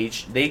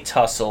backstage. They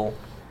tussle.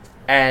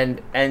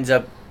 And ends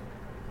up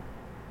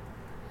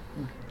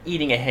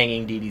eating a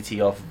hanging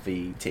DDT off of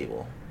the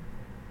table.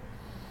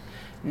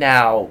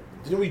 Now...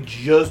 Didn't we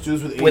just do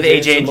this with AJ, with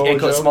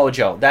AJ and Samoa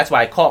Joe? That's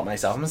why I caught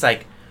myself. I was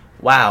like,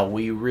 wow,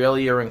 we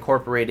really are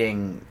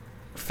incorporating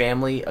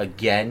family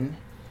again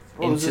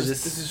into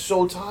this. This is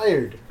so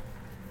tired.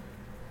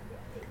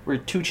 We're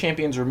 2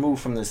 champions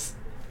removed from this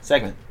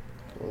segment.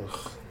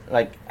 Ugh.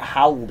 Like,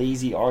 how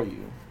lazy are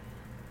you?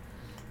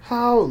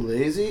 How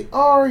lazy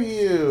are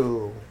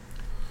you?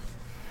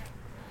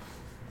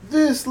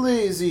 This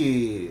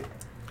lazy.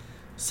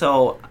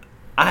 So,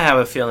 I have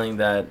a feeling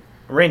that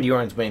Randy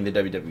Orton's winning the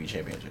WWE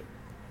Championship.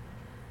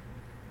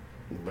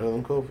 Better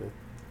than Kofi.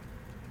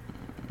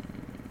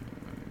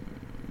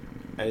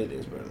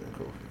 Anything's better than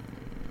Kofi.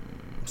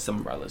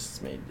 Some of our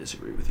listeners may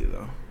disagree with you,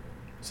 though.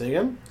 Say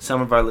again?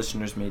 Some of our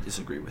listeners may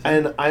disagree with you.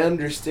 And I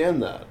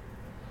understand that.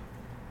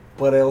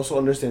 But I also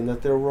understand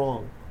that they're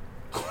wrong.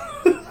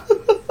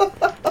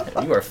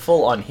 You are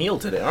full on heel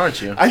today,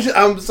 aren't you?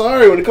 I'm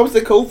sorry. When it comes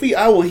to Kofi,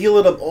 I will heal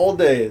it up all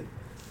day.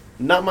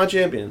 Not my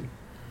champion.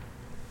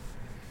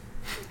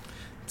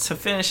 To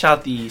finish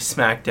out the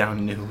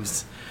SmackDown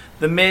news,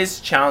 The Miz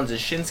challenges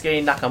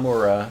Shinsuke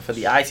Nakamura for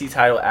the IC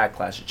title at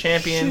Clash of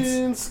Champions.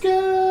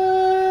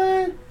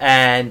 Shinsuke!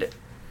 And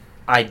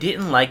I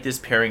didn't like this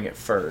pairing at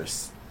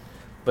first.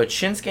 But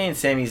Shinsuke and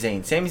Sami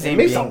Zayn. Sami Zayn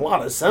makes a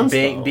lot of sense,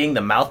 being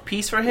the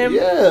mouthpiece for him.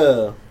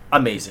 Yeah.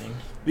 Amazing.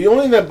 The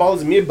only thing that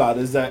bothers me about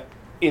it is that,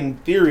 in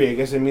theory, I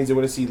guess it means they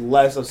want to see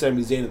less of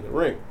Sami Zayn in the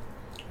ring.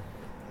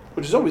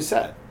 Which is always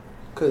sad.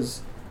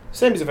 Because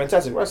Sami's a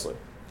fantastic wrestler.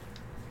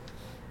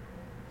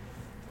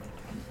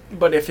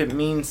 But if it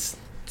means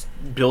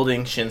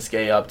building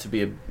Shinsuke up to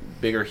be a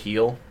bigger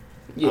heel,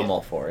 I'm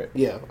all for it.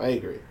 Yeah, I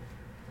agree.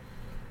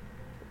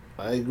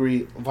 I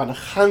agree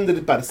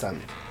 100%.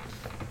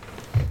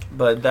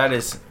 But that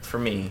is, for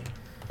me,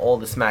 all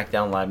the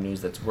SmackDown Live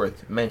news that's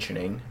worth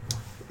mentioning.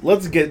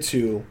 Let's get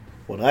to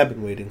what I've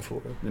been waiting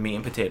for. The meat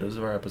and potatoes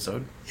of our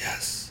episode.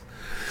 Yes.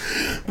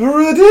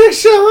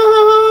 Predictions!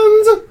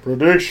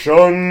 Predictions!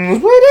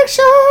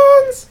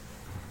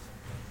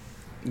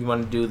 You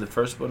want to do the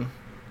first one?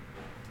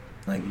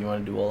 Like, you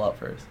want to do all out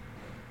first?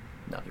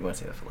 No, you want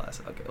to say that for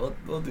last. Okay,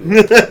 we'll do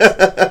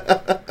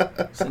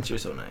it. Since you're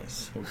so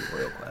nice, we'll do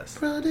Royal Quest.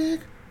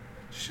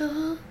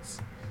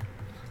 Predictions.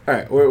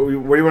 Alright, where do you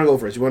want to go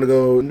first? You want to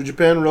go New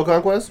Japan, Royal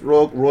Conquest?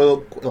 Royal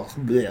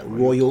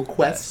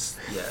Quest?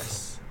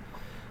 Yes.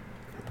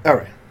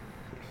 Alright.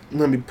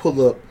 Let me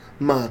pull up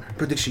my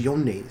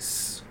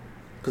predicciones.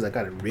 Because I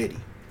got it ready.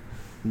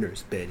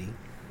 Nurse Betty.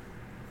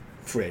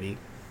 Freddy.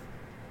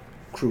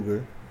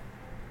 Krueger.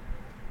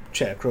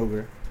 Chad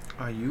Kroger.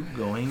 Are you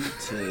going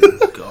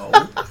to go?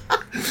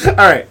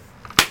 Alright.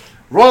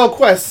 Royal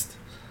Quest.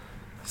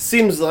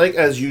 Seems like,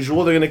 as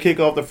usual, they're going to kick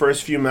off the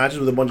first few matches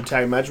with a bunch of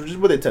tag matches, which is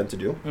what they tend to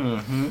do.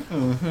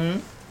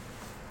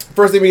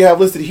 First thing we have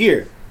listed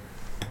here.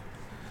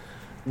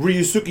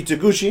 Ryusuke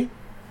Taguchi.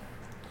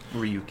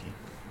 Ryuki.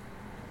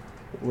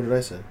 What did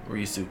I say?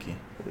 Ryusuke.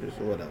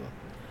 Whatever.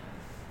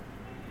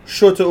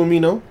 Shota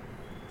Umino.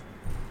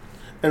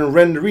 And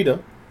Ren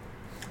Narita.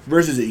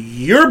 Versus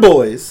your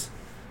boys.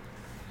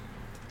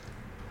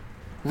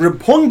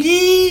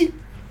 Roppongi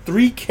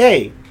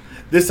 3K.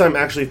 This time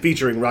actually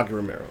featuring Rocky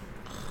Romero.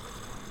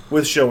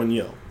 With Sho and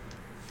Yo.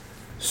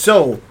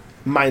 So,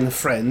 my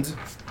friend,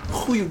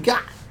 who you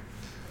got?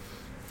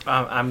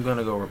 I'm going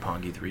to go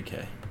Roppongi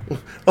 3K.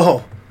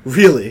 Oh,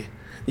 really?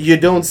 You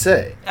don't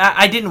say.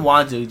 I didn't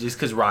want to just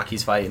because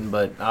Rocky's fighting,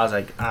 but I was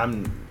like,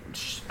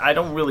 I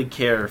don't really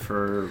care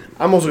for...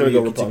 I'm also going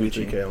to go Roppongi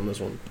 3K on this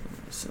one.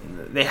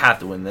 They have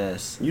to win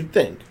this. You'd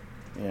think.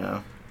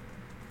 Yeah.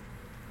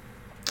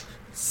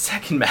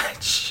 Second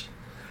match.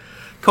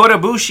 Kota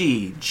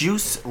Ibushi,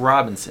 Juice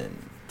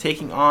Robinson,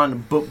 taking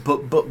on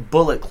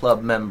Bullet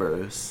Club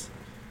members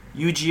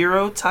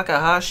Yujiro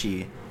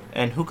Takahashi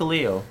and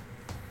Hikuleo.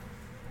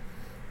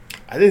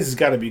 I think this has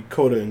got to be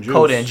Kota and Juice.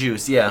 Kota and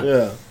Juice, yeah.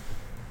 Yeah.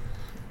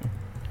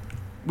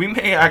 We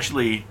may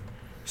actually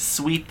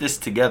sweep this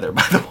together,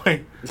 by the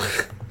way.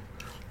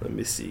 Let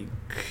me see.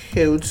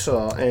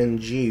 Kota and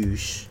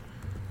Juice.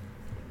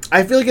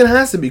 I feel like it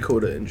has to be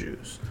Kota and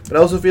Juice. But I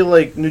also feel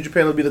like New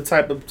Japan will be the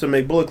type to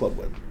make Bullet Club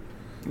win.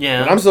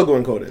 Yeah. But I'm still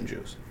going Kota and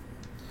Juice.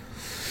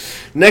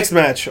 Next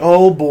match.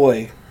 Oh,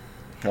 boy.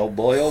 Oh,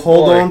 boy, oh,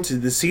 Hold on to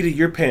the seat of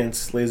your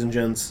pants, ladies and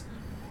gents.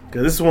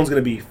 Because this one's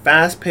going to be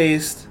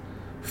fast-paced,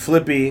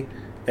 flippy,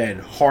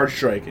 and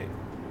hard-striking.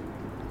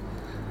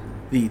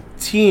 The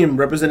team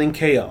representing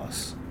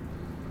Chaos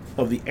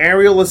of the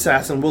aerial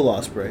assassin Will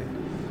Ospreay,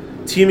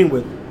 teaming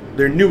with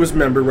their newest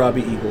member,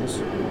 Robbie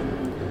Eagles,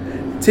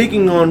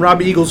 taking on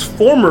Robbie Eagles'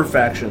 former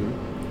faction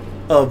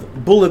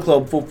of Bullet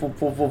Club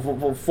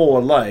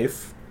for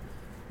Life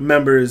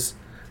members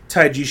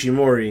Taiji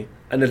Shimori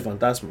and El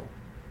Fantasma.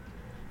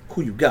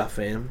 Who you got,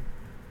 fam?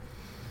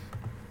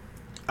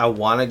 I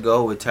want to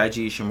go with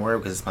Taiji Ishimori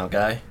because it's my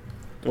guy.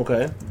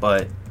 Okay.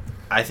 But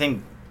I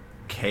think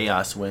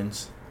Chaos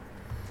wins.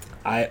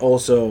 I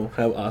also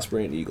have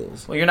Ospreay and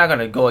Eagles. Well, you're not going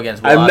to go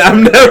against Will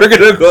I'm never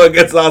going to go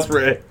against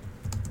Ospreay.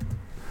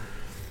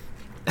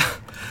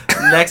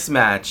 Next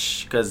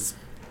match, because,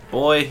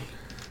 boy,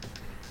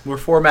 we're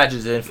 4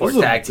 matches in, 4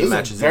 tag team matches in.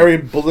 This is a very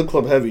Bullet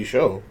Club heavy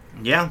show.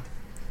 Yeah.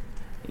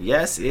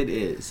 Yes, it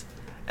is.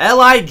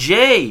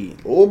 L.I.J.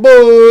 Oh,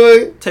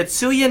 boy.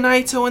 Tetsuya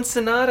Naito and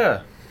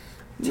Sonata.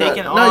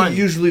 Taking on... Not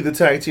usually the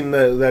tag team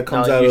that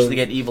comes out usually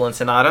get Evil and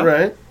Sonata.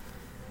 Right.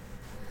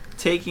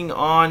 Taking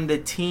on the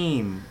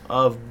team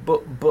of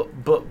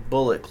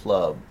Bullet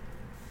Club.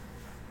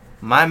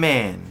 My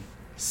man,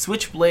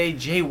 Switchblade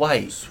Jay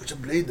White.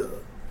 Switchblade.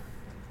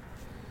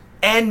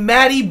 And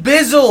Matty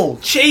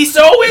Bizzle, Chase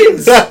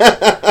Owens.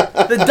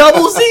 The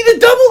double Z, the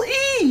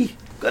double E.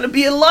 Gonna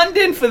be in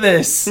London for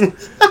this.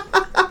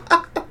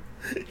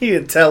 He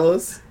didn't tell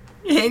us.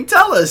 You ain't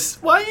tell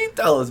us. Why you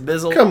tell us,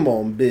 Bizzle? Come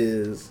on,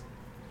 Biz.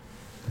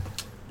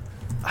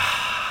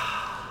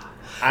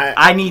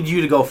 I need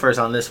you to go first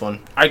on this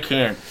one. I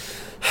can't.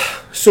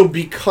 So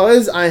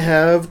because I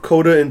have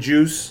Coda and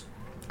Juice,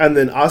 and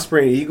then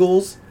Osprey and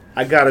Eagles,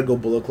 I gotta go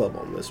Bullet Club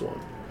on this one.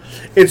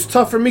 It's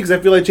tough for me because I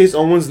feel like Chase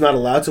Owens not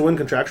allowed to win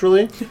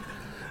contractually.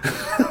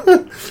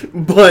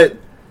 But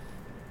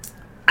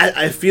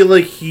I feel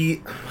like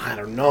I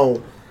don't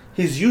know.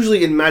 He's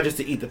usually in matches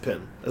to eat the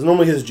pin. That's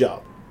normally his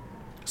job.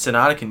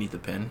 Sonata can eat the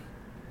pin.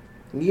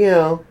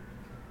 Yeah.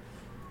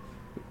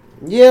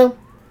 Yeah.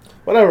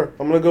 Whatever.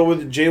 I'm going to go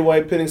with Jay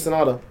White pinning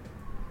Sonata.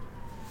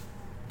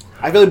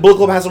 I feel like Bullet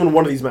Club has to win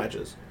one of these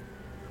matches.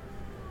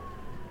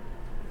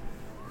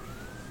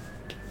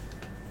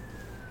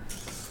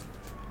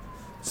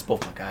 It's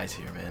both my guys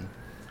here, man.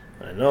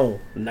 I know.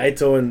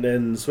 Naito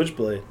and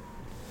Switchblade.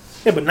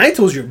 Yeah, but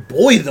Naito's your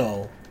boy,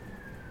 though.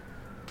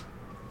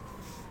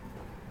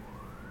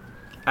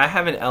 I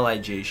have an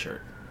LIJ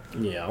shirt.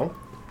 Yeah.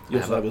 You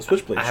also have a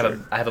Switchblade shirt.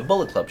 I have a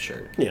Bullet Club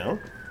shirt. Yeah.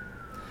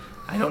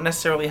 I don't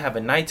necessarily have a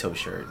Naito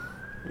shirt.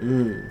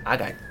 I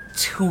got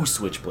 2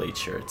 Switchblade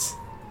shirts.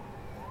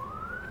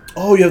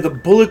 Oh, you have the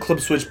Bullet Club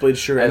Switchblade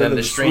shirt. And then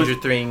the Stranger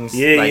Things.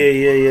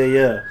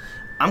 Yeah.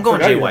 I'm going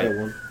Jay White.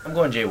 I'm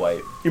going Jay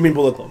White. You mean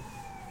Bullet Club?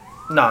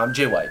 No, I'm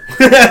Jay White.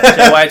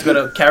 Jay White's going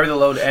to carry the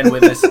load and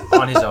witness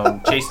on his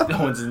own. Chase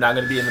Owens is not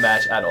going to be in the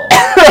match at all.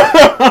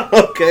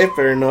 Okay,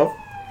 fair enough.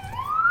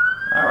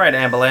 All right,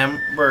 Ambalam.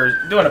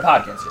 We're doing a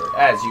podcast here,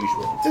 as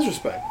usual.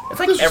 Disrespect. It's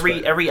like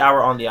every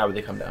hour on the hour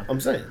they come down.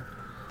 I'm saying.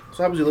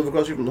 So happens you live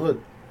across the street from the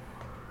hood.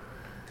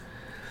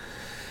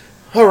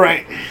 All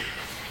right.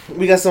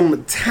 We got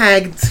some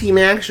tag team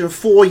action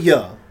for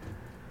ya.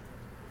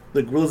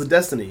 The Guerrillas of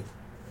Destiny.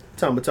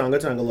 Tama Tonga,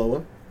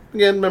 Tangaloa.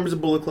 Again, members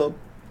of Bullet Club.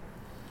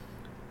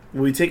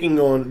 We'll be taking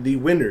on the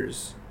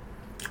winners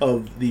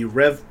of the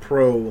Rev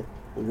Pro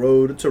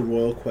Road to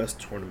Royal Quest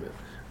tournament.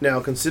 Now,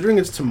 considering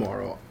it's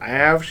tomorrow, I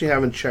actually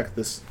haven't checked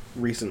this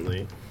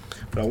recently,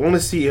 but I want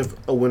to see if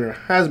a winner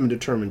has been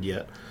determined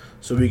yet,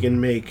 so we can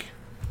make...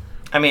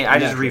 I mean, I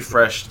just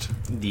refreshed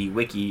the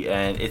wiki,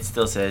 and it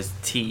still says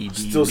TBD.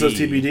 Still says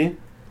TBD?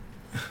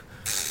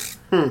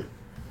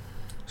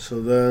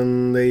 So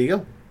then, there you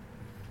go.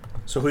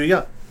 So who you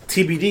got?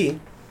 TBD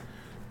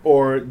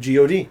or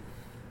GOD?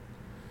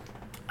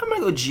 I'm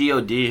going to go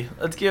GOD.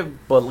 Let's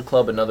give Bullet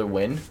Club another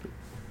win.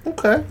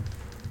 Okay.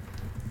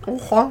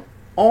 I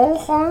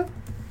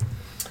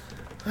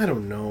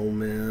don't know,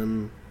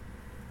 man.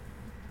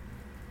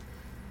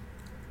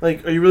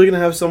 Like, are you really going to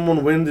have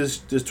someone win this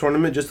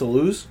tournament just to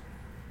lose?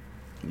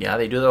 Yeah,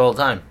 they do that all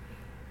the time.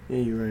 Yeah,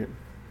 you're right.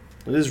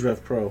 It is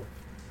Rev Pro.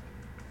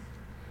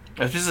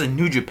 If this is a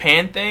New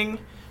Japan thing,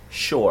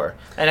 sure.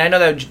 And I know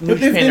that New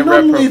Japan They and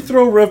Rev normally Pro...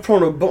 throw Rev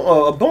Pro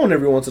a bone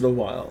every once in a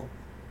while.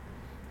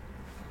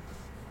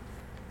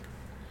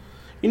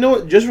 You know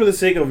what? Just for the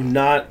sake of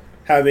not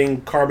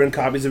having carbon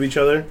copies of each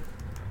other,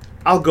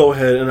 I'll go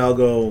ahead and I'll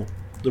go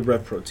the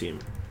Rev Pro team.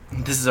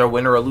 This is our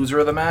winner or loser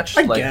of the match?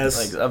 I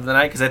guess. Like, of the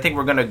night? Because I think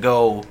we're going to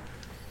go...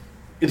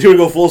 You're going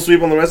to go full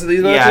sweep on the rest of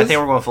these matches? Yeah, I think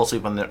we're going full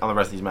sweep on the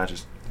rest of these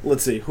matches.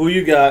 Let's see. Who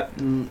you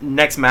got?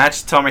 Next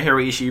match,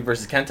 Tomohiro Ishii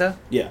versus Kenta.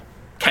 Yeah.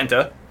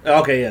 Kenta.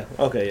 Okay, yeah.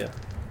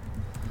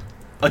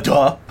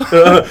 Duh.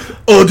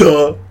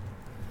 Duh.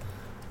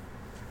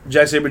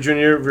 Jack Sabre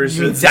Jr.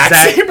 versus... Zack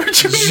Sabre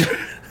Jr.?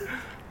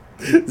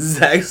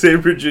 Zack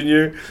Sabre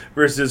Jr.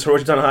 versus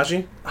Hiroshi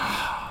Tanahashi?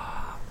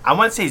 I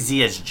want to say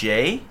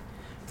ZSJ,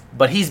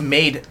 but he's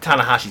made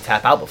Tanahashi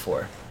tap out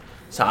before.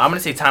 So I'm going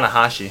to say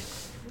Tanahashi.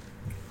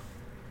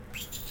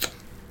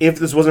 If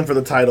this wasn't for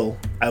the title,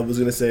 I was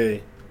going to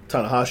say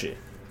Tanahashi.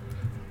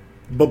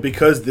 But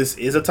because this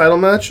is a title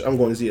match, I'm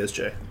going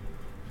ZSJ.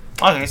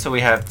 Okay, so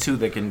we have 2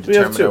 that can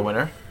determine our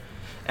winner.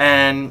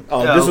 And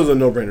this was a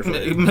no-brainer for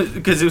me.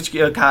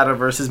 Kazuchika Okada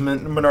versus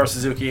Minoru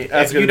Suzuki.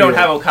 If you don't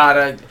have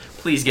Okada,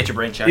 please get your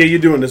brain checked. Yeah, you're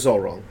doing this all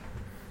wrong.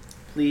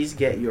 Please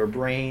get your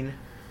brain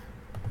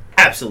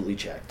absolutely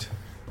checked.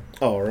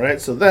 All right,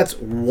 so that's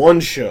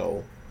one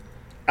show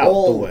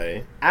out the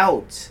way.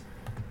 Out.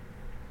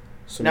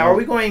 So now, are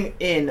we going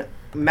in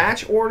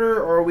match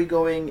order, or are we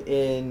going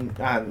in...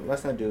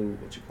 let's not do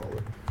what you call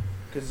it.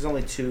 Because there's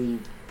only 2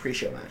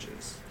 pre-show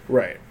matches.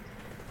 Right.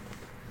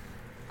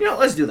 You know,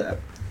 let's do that.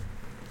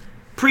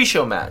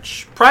 Pre-show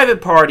match.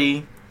 Private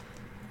Party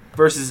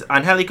versus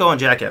Angelico and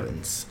Jack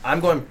Evans. I'm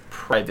going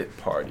Private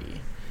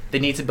Party. They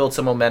need to build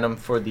some momentum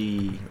for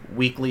the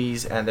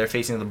weeklies, and they're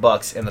facing the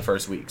Bucks in the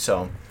first week.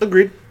 So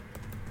agreed.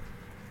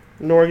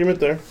 No argument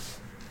there.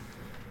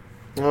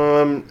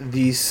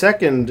 The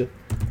second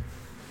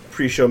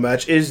pre-show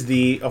match is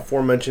the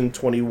aforementioned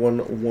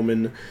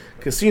 21-woman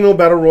Casino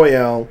Battle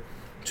Royale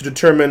to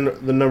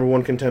determine the number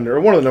 1 contender, or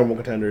one of the number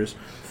 1 contenders,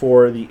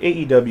 for the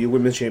AEW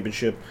Women's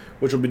Championship,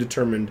 which will be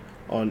determined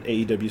on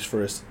AEW's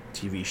first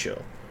TV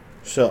show.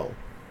 So,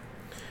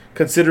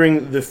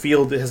 considering the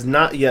field has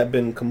not yet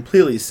been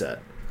completely set,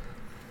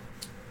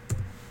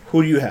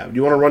 who do you have? Do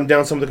you want to run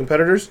down some of the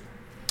competitors?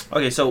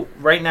 Okay, so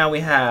right now we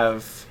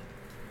have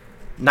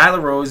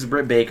Nyla Rose,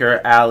 Britt Baker,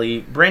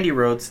 Allie, Brandy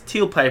Rhodes,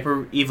 Teal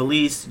Piper,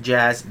 Evilise,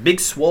 Jazz, Big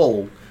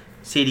Swole,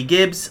 Sadie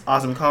Gibbs,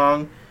 Awesome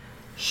Kong,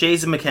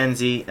 Shays and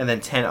McKenzie, and then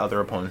 10 other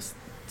opponents.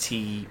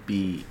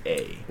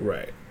 TBA.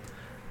 Right.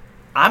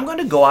 I'm going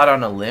to go out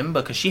on a limb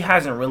because she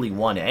hasn't really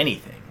won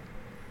anything.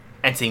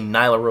 And say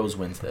Nyla Rose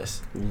wins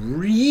this.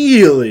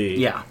 Really?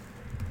 Yeah.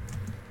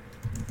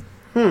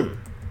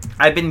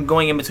 I've been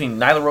going in between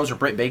Nyla Rose or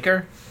Britt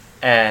Baker,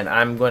 and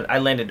I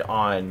landed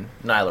on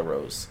Nyla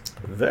Rose.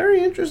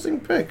 Very interesting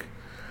pick.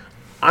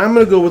 I'm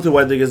going to go with who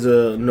I think is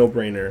a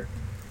no-brainer.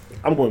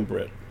 I'm going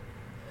Britt.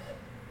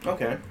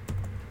 Okay.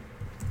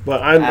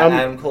 But I'm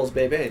Adam Cole's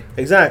baby.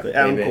 exactly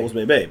Adam Baby. Cole's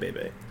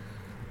baby.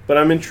 But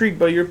I'm intrigued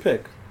by your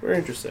pick. Very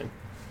interesting.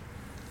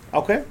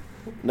 Okay.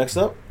 Next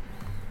up.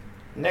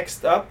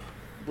 Next up,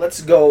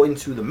 let's go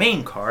into the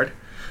main card.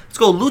 Let's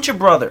go Lucha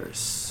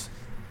Brothers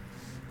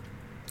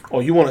Oh,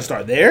 you want to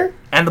start there?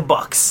 and the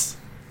Bucks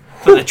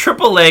for the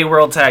AAA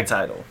World Tag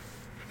Title.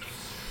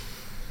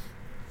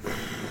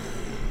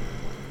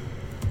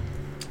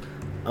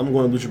 I'm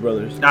going Lucha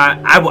Brothers.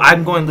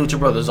 I'm going Lucha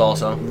Brothers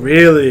also.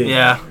 Really?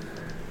 Yeah.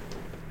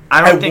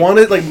 I think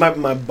wanted, like,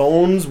 my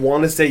bones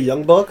want to say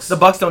Young Bucks. the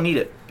Bucks don't need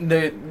it.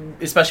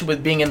 Especially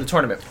with being in the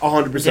tournament.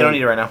 100%. They don't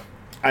need it right now.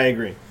 I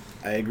agree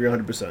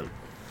 100%.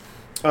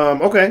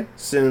 Okay,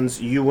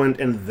 since you went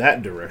in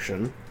that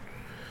direction,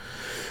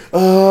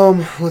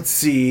 let's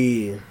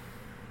see.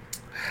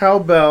 How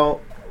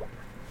about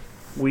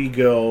we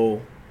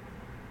go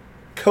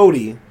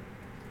Cody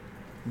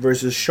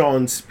versus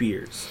Sean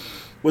Spears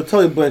with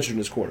Tully Blanchard in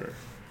his corner?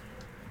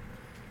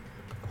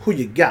 Who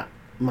you got,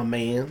 my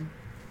man?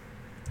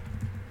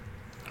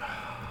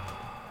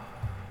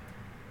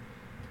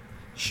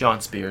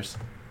 Sean Spears.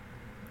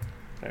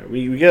 All right,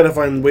 we gotta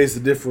find ways to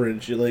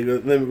differentiate. Like,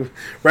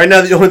 right now,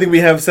 the only thing we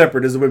have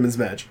separate is the women's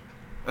match.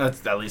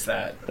 That's at least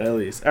that. At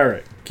least, all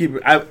right. Keep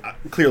it.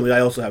 Clearly, I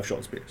also have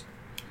Sean Spears.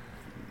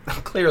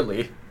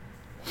 Clearly.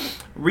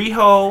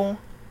 Riho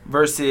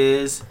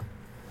versus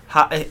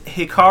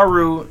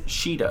Hikaru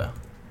Shida.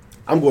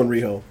 I'm going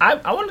Riho.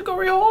 I wanted to go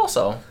Riho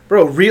also.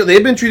 Bro, Rio,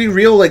 they've been treating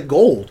Rio like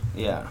gold.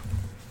 Yeah.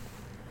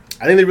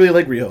 I think they really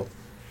like Rio.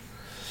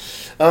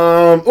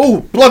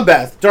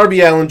 Bloodbath.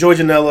 Darby Allin, Joey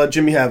Janela,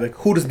 Jimmy Havoc.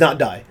 Who does not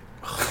die?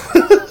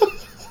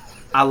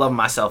 I love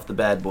myself, the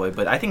bad boy,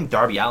 but I think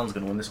Darby Allin's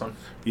going to win this one.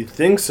 You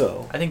think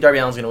so? I think Darby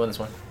Allin's going to win this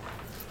one.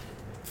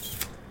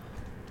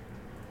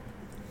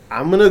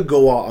 I'm going to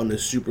go out on a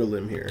super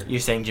limb here.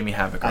 You're saying Jimmy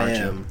Havoc, aren't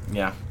you? I am.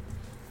 Yeah.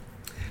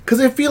 Because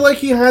I feel like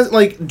he has,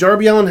 like,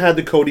 Darby Allin had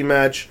the Cody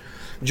match.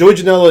 Joey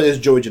Janela is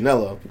Joey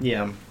Janela.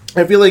 Yeah.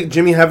 I feel like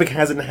Jimmy Havoc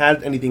hasn't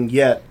had anything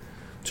yet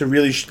to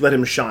really let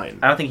him shine.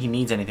 I don't think he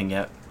needs anything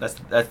yet. That's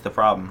the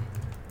problem.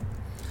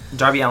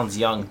 Darby Allin's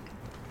young.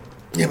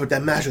 Yeah, but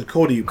that match with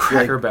Cody...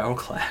 Cracker like, Barrel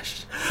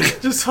Clash.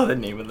 Just saw the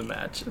name of the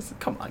match.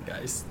 Come on,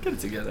 guys. Get it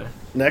together.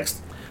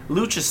 next.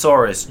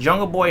 Luchasaurus,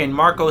 Jungle Boy, and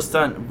Marco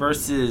Stunt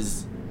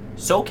versus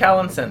SoCal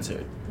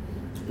Uncensored.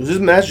 Was this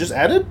match just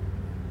added?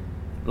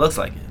 Looks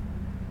like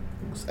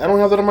it. I don't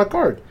have that on my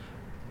card.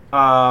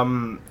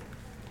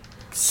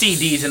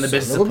 CD's in the Son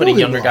business of of a putting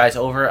bully younger block. guys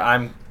over.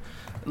 I'm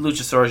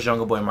Luchasaurus,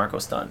 Jungle Boy, and Marco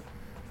Stunt.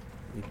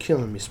 You're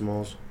killing me,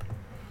 Smalls.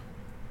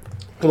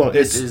 Come on,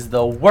 This is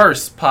the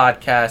worst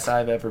podcast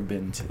I've ever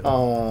been to.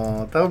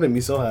 Oh, that would make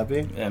me so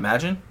happy. Yeah,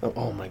 imagine.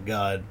 Oh my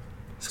god.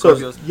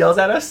 Scorpio yells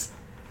at us.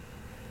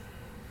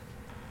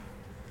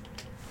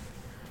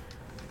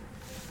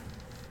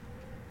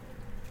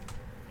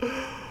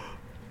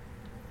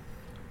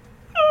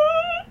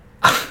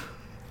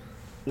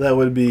 That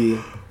would be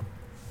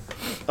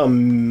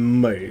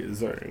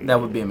amazing.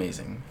 That would be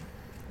amazing.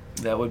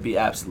 That would be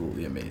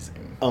absolutely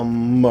amazing.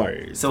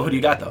 Amazing. So who do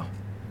you got though?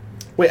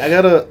 Wait,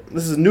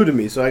 this is new to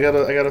me, so I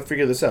gotta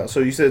figure this out. So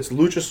you said it's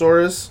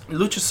Luchasaurus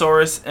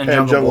Luchasaurus and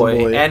And Jungle, Jungle Boy,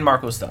 Boy. and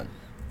Marco Stunt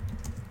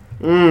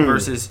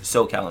versus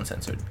SoCal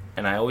Uncensored.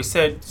 And I always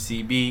said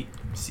CD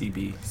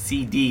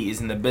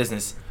is in the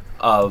business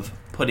of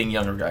putting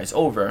younger guys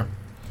over,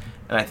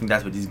 and I think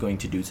that's what he's going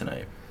to do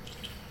tonight,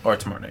 or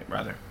tomorrow night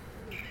rather.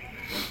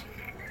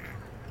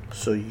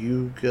 So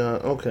you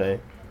got okay.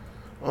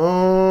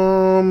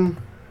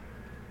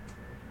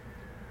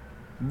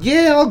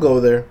 Yeah, I'll go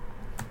there.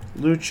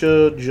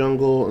 Lucha,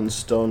 Jungle, and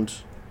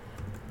Stunt.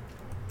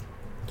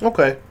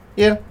 Okay.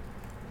 Yeah.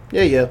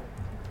 That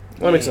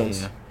makes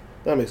sense. Yeah.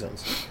 That makes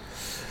sense.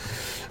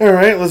 All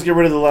right, let's get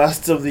rid of the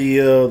last of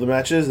the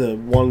matches. The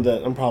one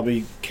that I'm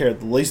probably cared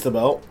the least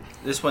about.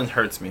 This one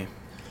hurts me.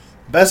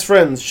 Best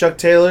friends Chuck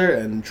Taylor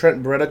and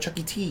Trent Beretta,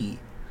 Chucky T,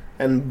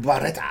 and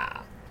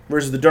Barretta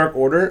versus the Dark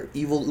Order,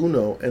 Evil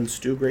Uno, and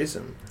Stu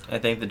Grayson. I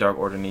think the Dark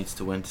Order needs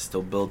to win to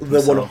still build They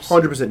themselves,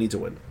 100% need to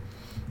win.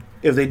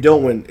 If they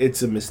don't win,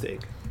 it's a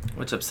mistake.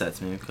 which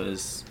upsets me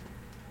because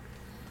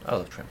I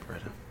love Trent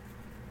Beretta.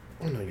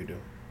 I know you do.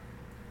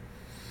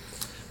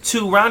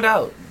 To round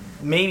out,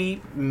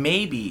 maybe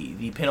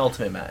the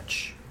penultimate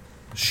match.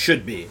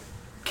 Should be.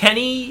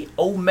 Kenny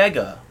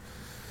Omega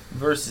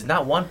versus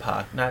not one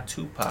Pac, not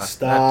two Pac, not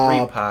Stop.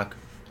 three Pac,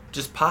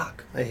 just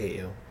Pac. I hate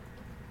you.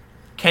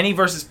 Kenny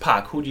versus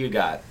Pac. Who do you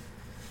got?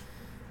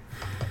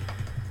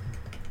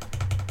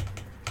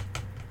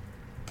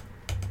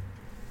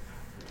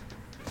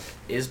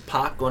 is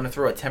Pac going to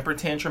throw a temper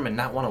tantrum and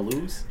not want to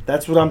lose?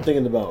 That's what I'm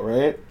thinking about,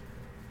 right?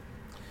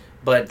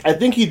 But I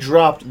think he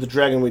dropped the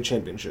Dragonweight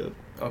Championship.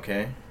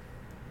 okay.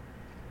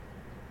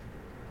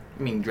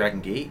 I mean Dragon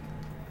Gate?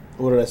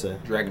 What did I say?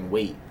 Dragon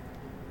Weight.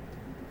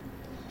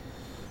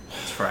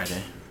 It's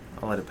Friday.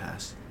 I'll let it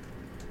pass.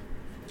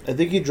 I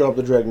think he dropped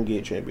the Dragon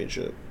Gate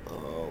Championship.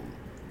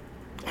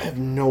 I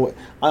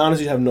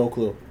honestly have no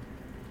clue.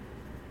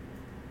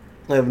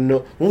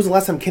 When was the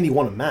last time Kenny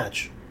won a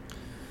match?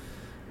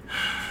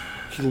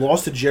 He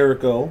lost to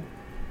Jericho.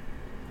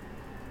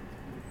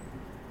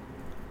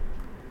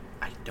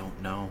 I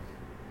don't know.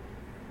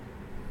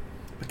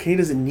 But Kenny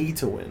doesn't need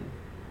to win.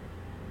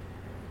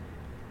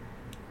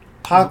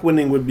 Pac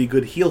winning would be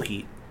good heel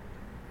heat.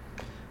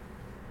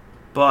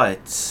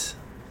 But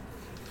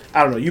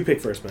I don't know. You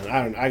pick first,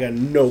 man. I got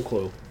no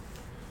clue.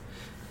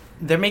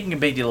 they're making a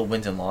big deal of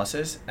wins and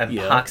losses, and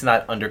Yeah. Pac's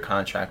not under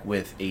contract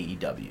with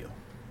AEW.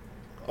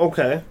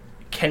 Okay.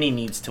 Kenny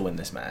needs to win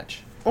this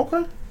match.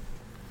 Okay.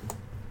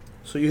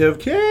 So you have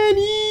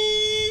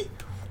Kenny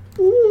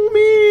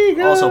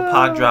Omega. Also,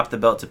 Pac dropped the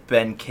belt to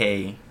Ben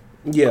K.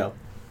 Yeah.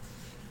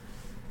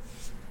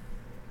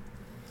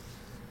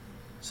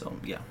 So,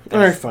 yeah. All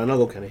right, fine. I'll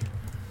go Kenny.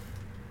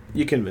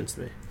 You convinced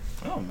me.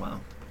 Oh, wow.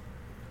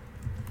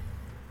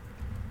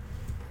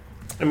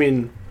 I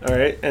mean, all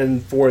right.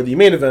 And for the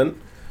main event,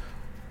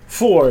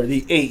 for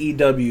the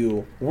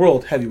AEW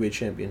World Heavyweight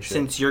Championship.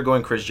 Since you're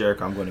going Chris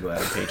Jericho, I'm going to go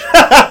Adam Page.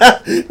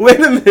 Wait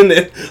a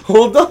minute.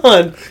 Hold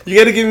on. You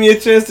got to give me a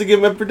chance to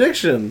give my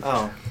prediction.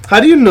 Oh. How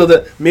do you know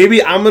that?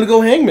 Maybe I'm going to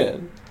go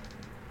Hangman.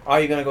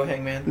 Are you going to go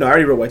Hangman? No, I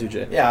already wrote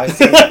Y2J. Yeah, I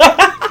see.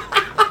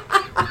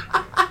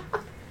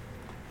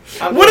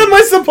 What am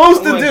I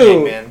supposed to going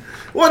do? Hangman.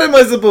 What am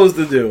I supposed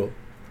to do?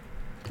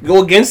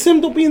 Go against him?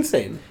 Don't be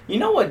insane. You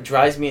know what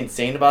drives me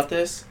insane about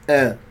this?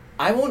 Eh.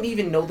 I won't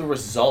even know the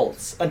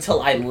results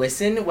until I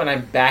listen when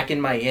I'm back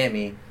in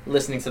Miami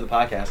listening to the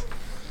podcast.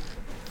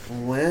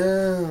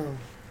 Well.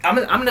 I'm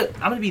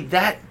gonna be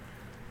that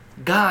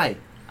guy.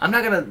 I'm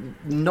not gonna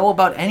know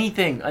about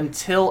anything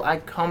until I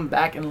come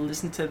back and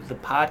listen to the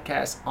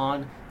podcast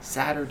on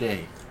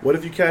Saturday. What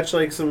if you catch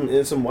like some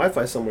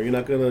Wi-Fi somewhere? You're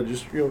not gonna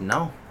just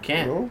No,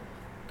 can't. No?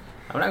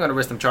 I'm not gonna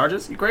risk them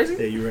charges. You crazy?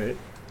 Yeah, you're right.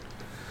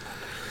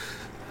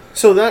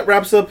 So that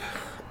wraps up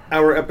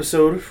our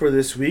episode for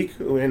this week.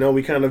 I know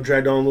we kind of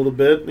dragged on a little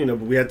bit, but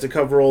we had to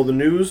cover all the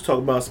news, talk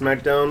about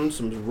SmackDown,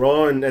 some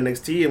Raw and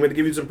NXT, and we had to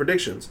give you some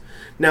predictions.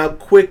 Now,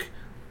 quick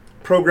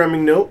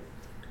programming note.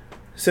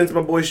 Since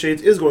my boy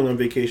Shades is going on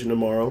vacation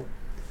tomorrow,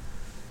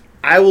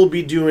 I will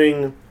be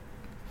doing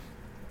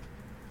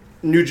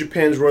New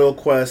Japan's Royal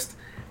Quest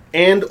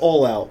and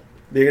All Out.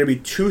 They're going to be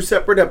two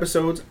separate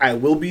episodes. I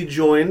will be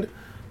joined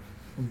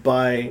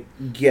by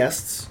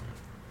guests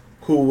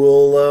who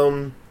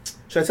will...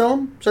 Should I tell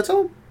them?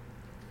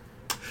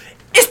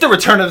 It's the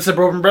return of the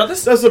Suburban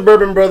Brothers. The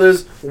Suburban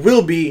Brothers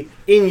will be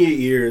in your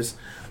ears,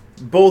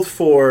 both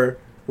for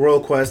Royal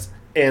Quest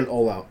and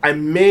All Out.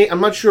 I'm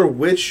not sure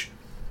which.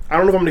 I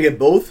don't know if I'm going to get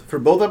both for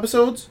both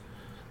episodes,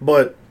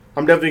 but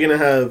I'm definitely going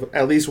to have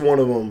at least one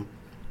of them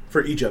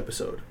for each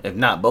episode. If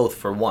not both,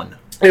 for one.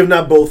 If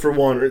not both for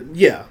one,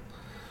 yeah.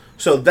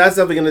 So that's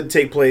definitely going to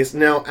take place.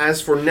 Now,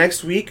 as for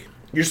next week,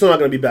 you're still not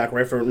going to be back,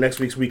 right, for next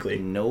week's weekly?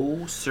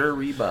 No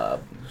sirree,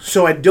 Bob.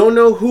 So I don't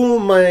know who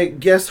my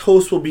guest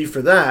host will be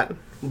for that,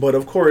 but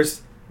of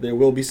course, there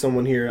will be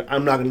someone here.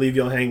 I'm not going to leave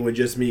y'all hanging with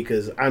just me,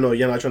 because I know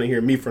you're not trying to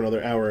hear me for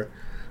another hour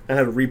and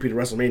have a repeat of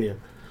WrestleMania.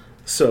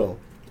 So,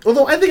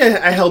 although I think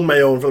I held my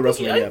own for the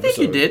WrestleMania episode. I think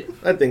you did.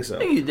 I think so. I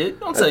think you did.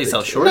 Don't sell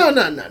yourself short. No.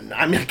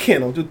 I mean, I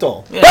can't. I'm too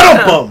tall. Yeah.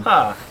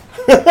 Ba-dum-bum!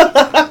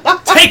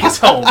 Take us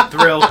home,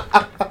 Thrill.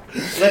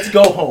 Let's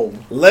go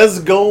home. Let's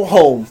go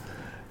home.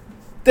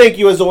 Thank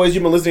you, as always.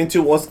 You've been listening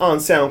to us on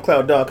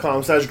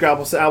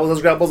SoundCloud.com/Grapples to Apples.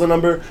 That's Grapples the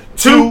number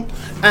 2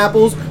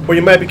 Apples, where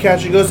you might be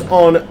catching us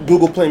on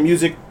Google Play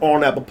Music or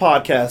on Apple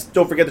Podcasts.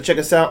 Don't forget to check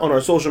us out on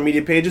our social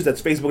media pages.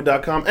 That's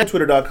Facebook.com and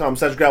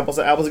Twitter.com/Grapples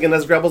to Apples. Again,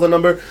 that's Grapples the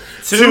number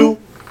 2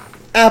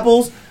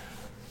 Apples.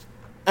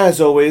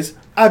 As always,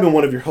 I've been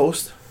one of your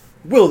hosts,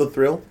 Will the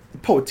Thrill, the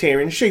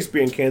Poetarian,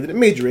 Shakespearean candidate,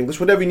 Major English,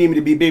 whatever you need me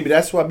to be, baby.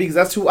 That's who I be, because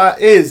that's who I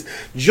is.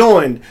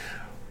 Joined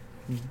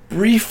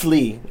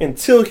briefly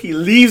until he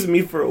leaves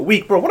me for a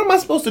week. Bro, what am I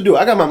supposed to do?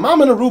 I got my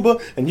mom in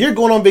Aruba and you're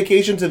going on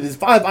vacation to these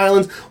 5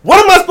 islands.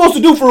 What am I supposed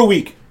to do for a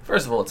week?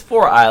 First of all, it's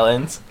 4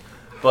 islands,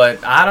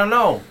 but I don't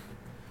know.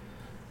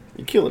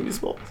 You're killing me,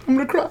 Smalls. I'm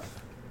gonna cry.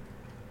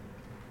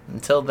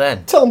 Until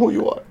then, Tell them who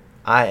you are.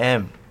 I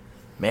am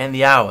Man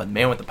the Hour, the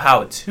man with the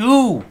power.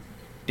 Too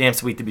damn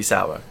sweet to be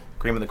sour.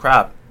 Cream of the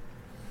crop.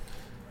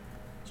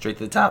 Straight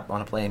to the top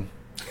on a plane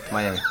to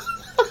Miami.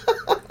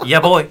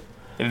 Yeah, boy.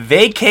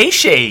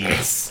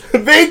 Vacations.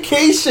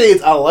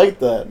 Vacations. I like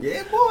that.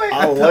 Yeah, boy.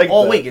 I like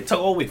all that. week. It took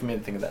all week for me to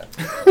think of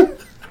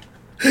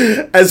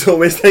that. As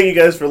always, thank you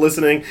guys for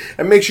listening.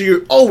 And make sure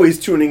you're always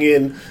tuning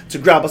in to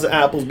Grapples and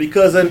Apples,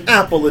 because an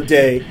apple a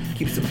day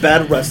keeps the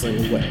bad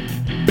wrestling away.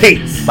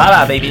 Peace.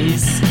 Bye-bye,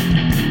 babies.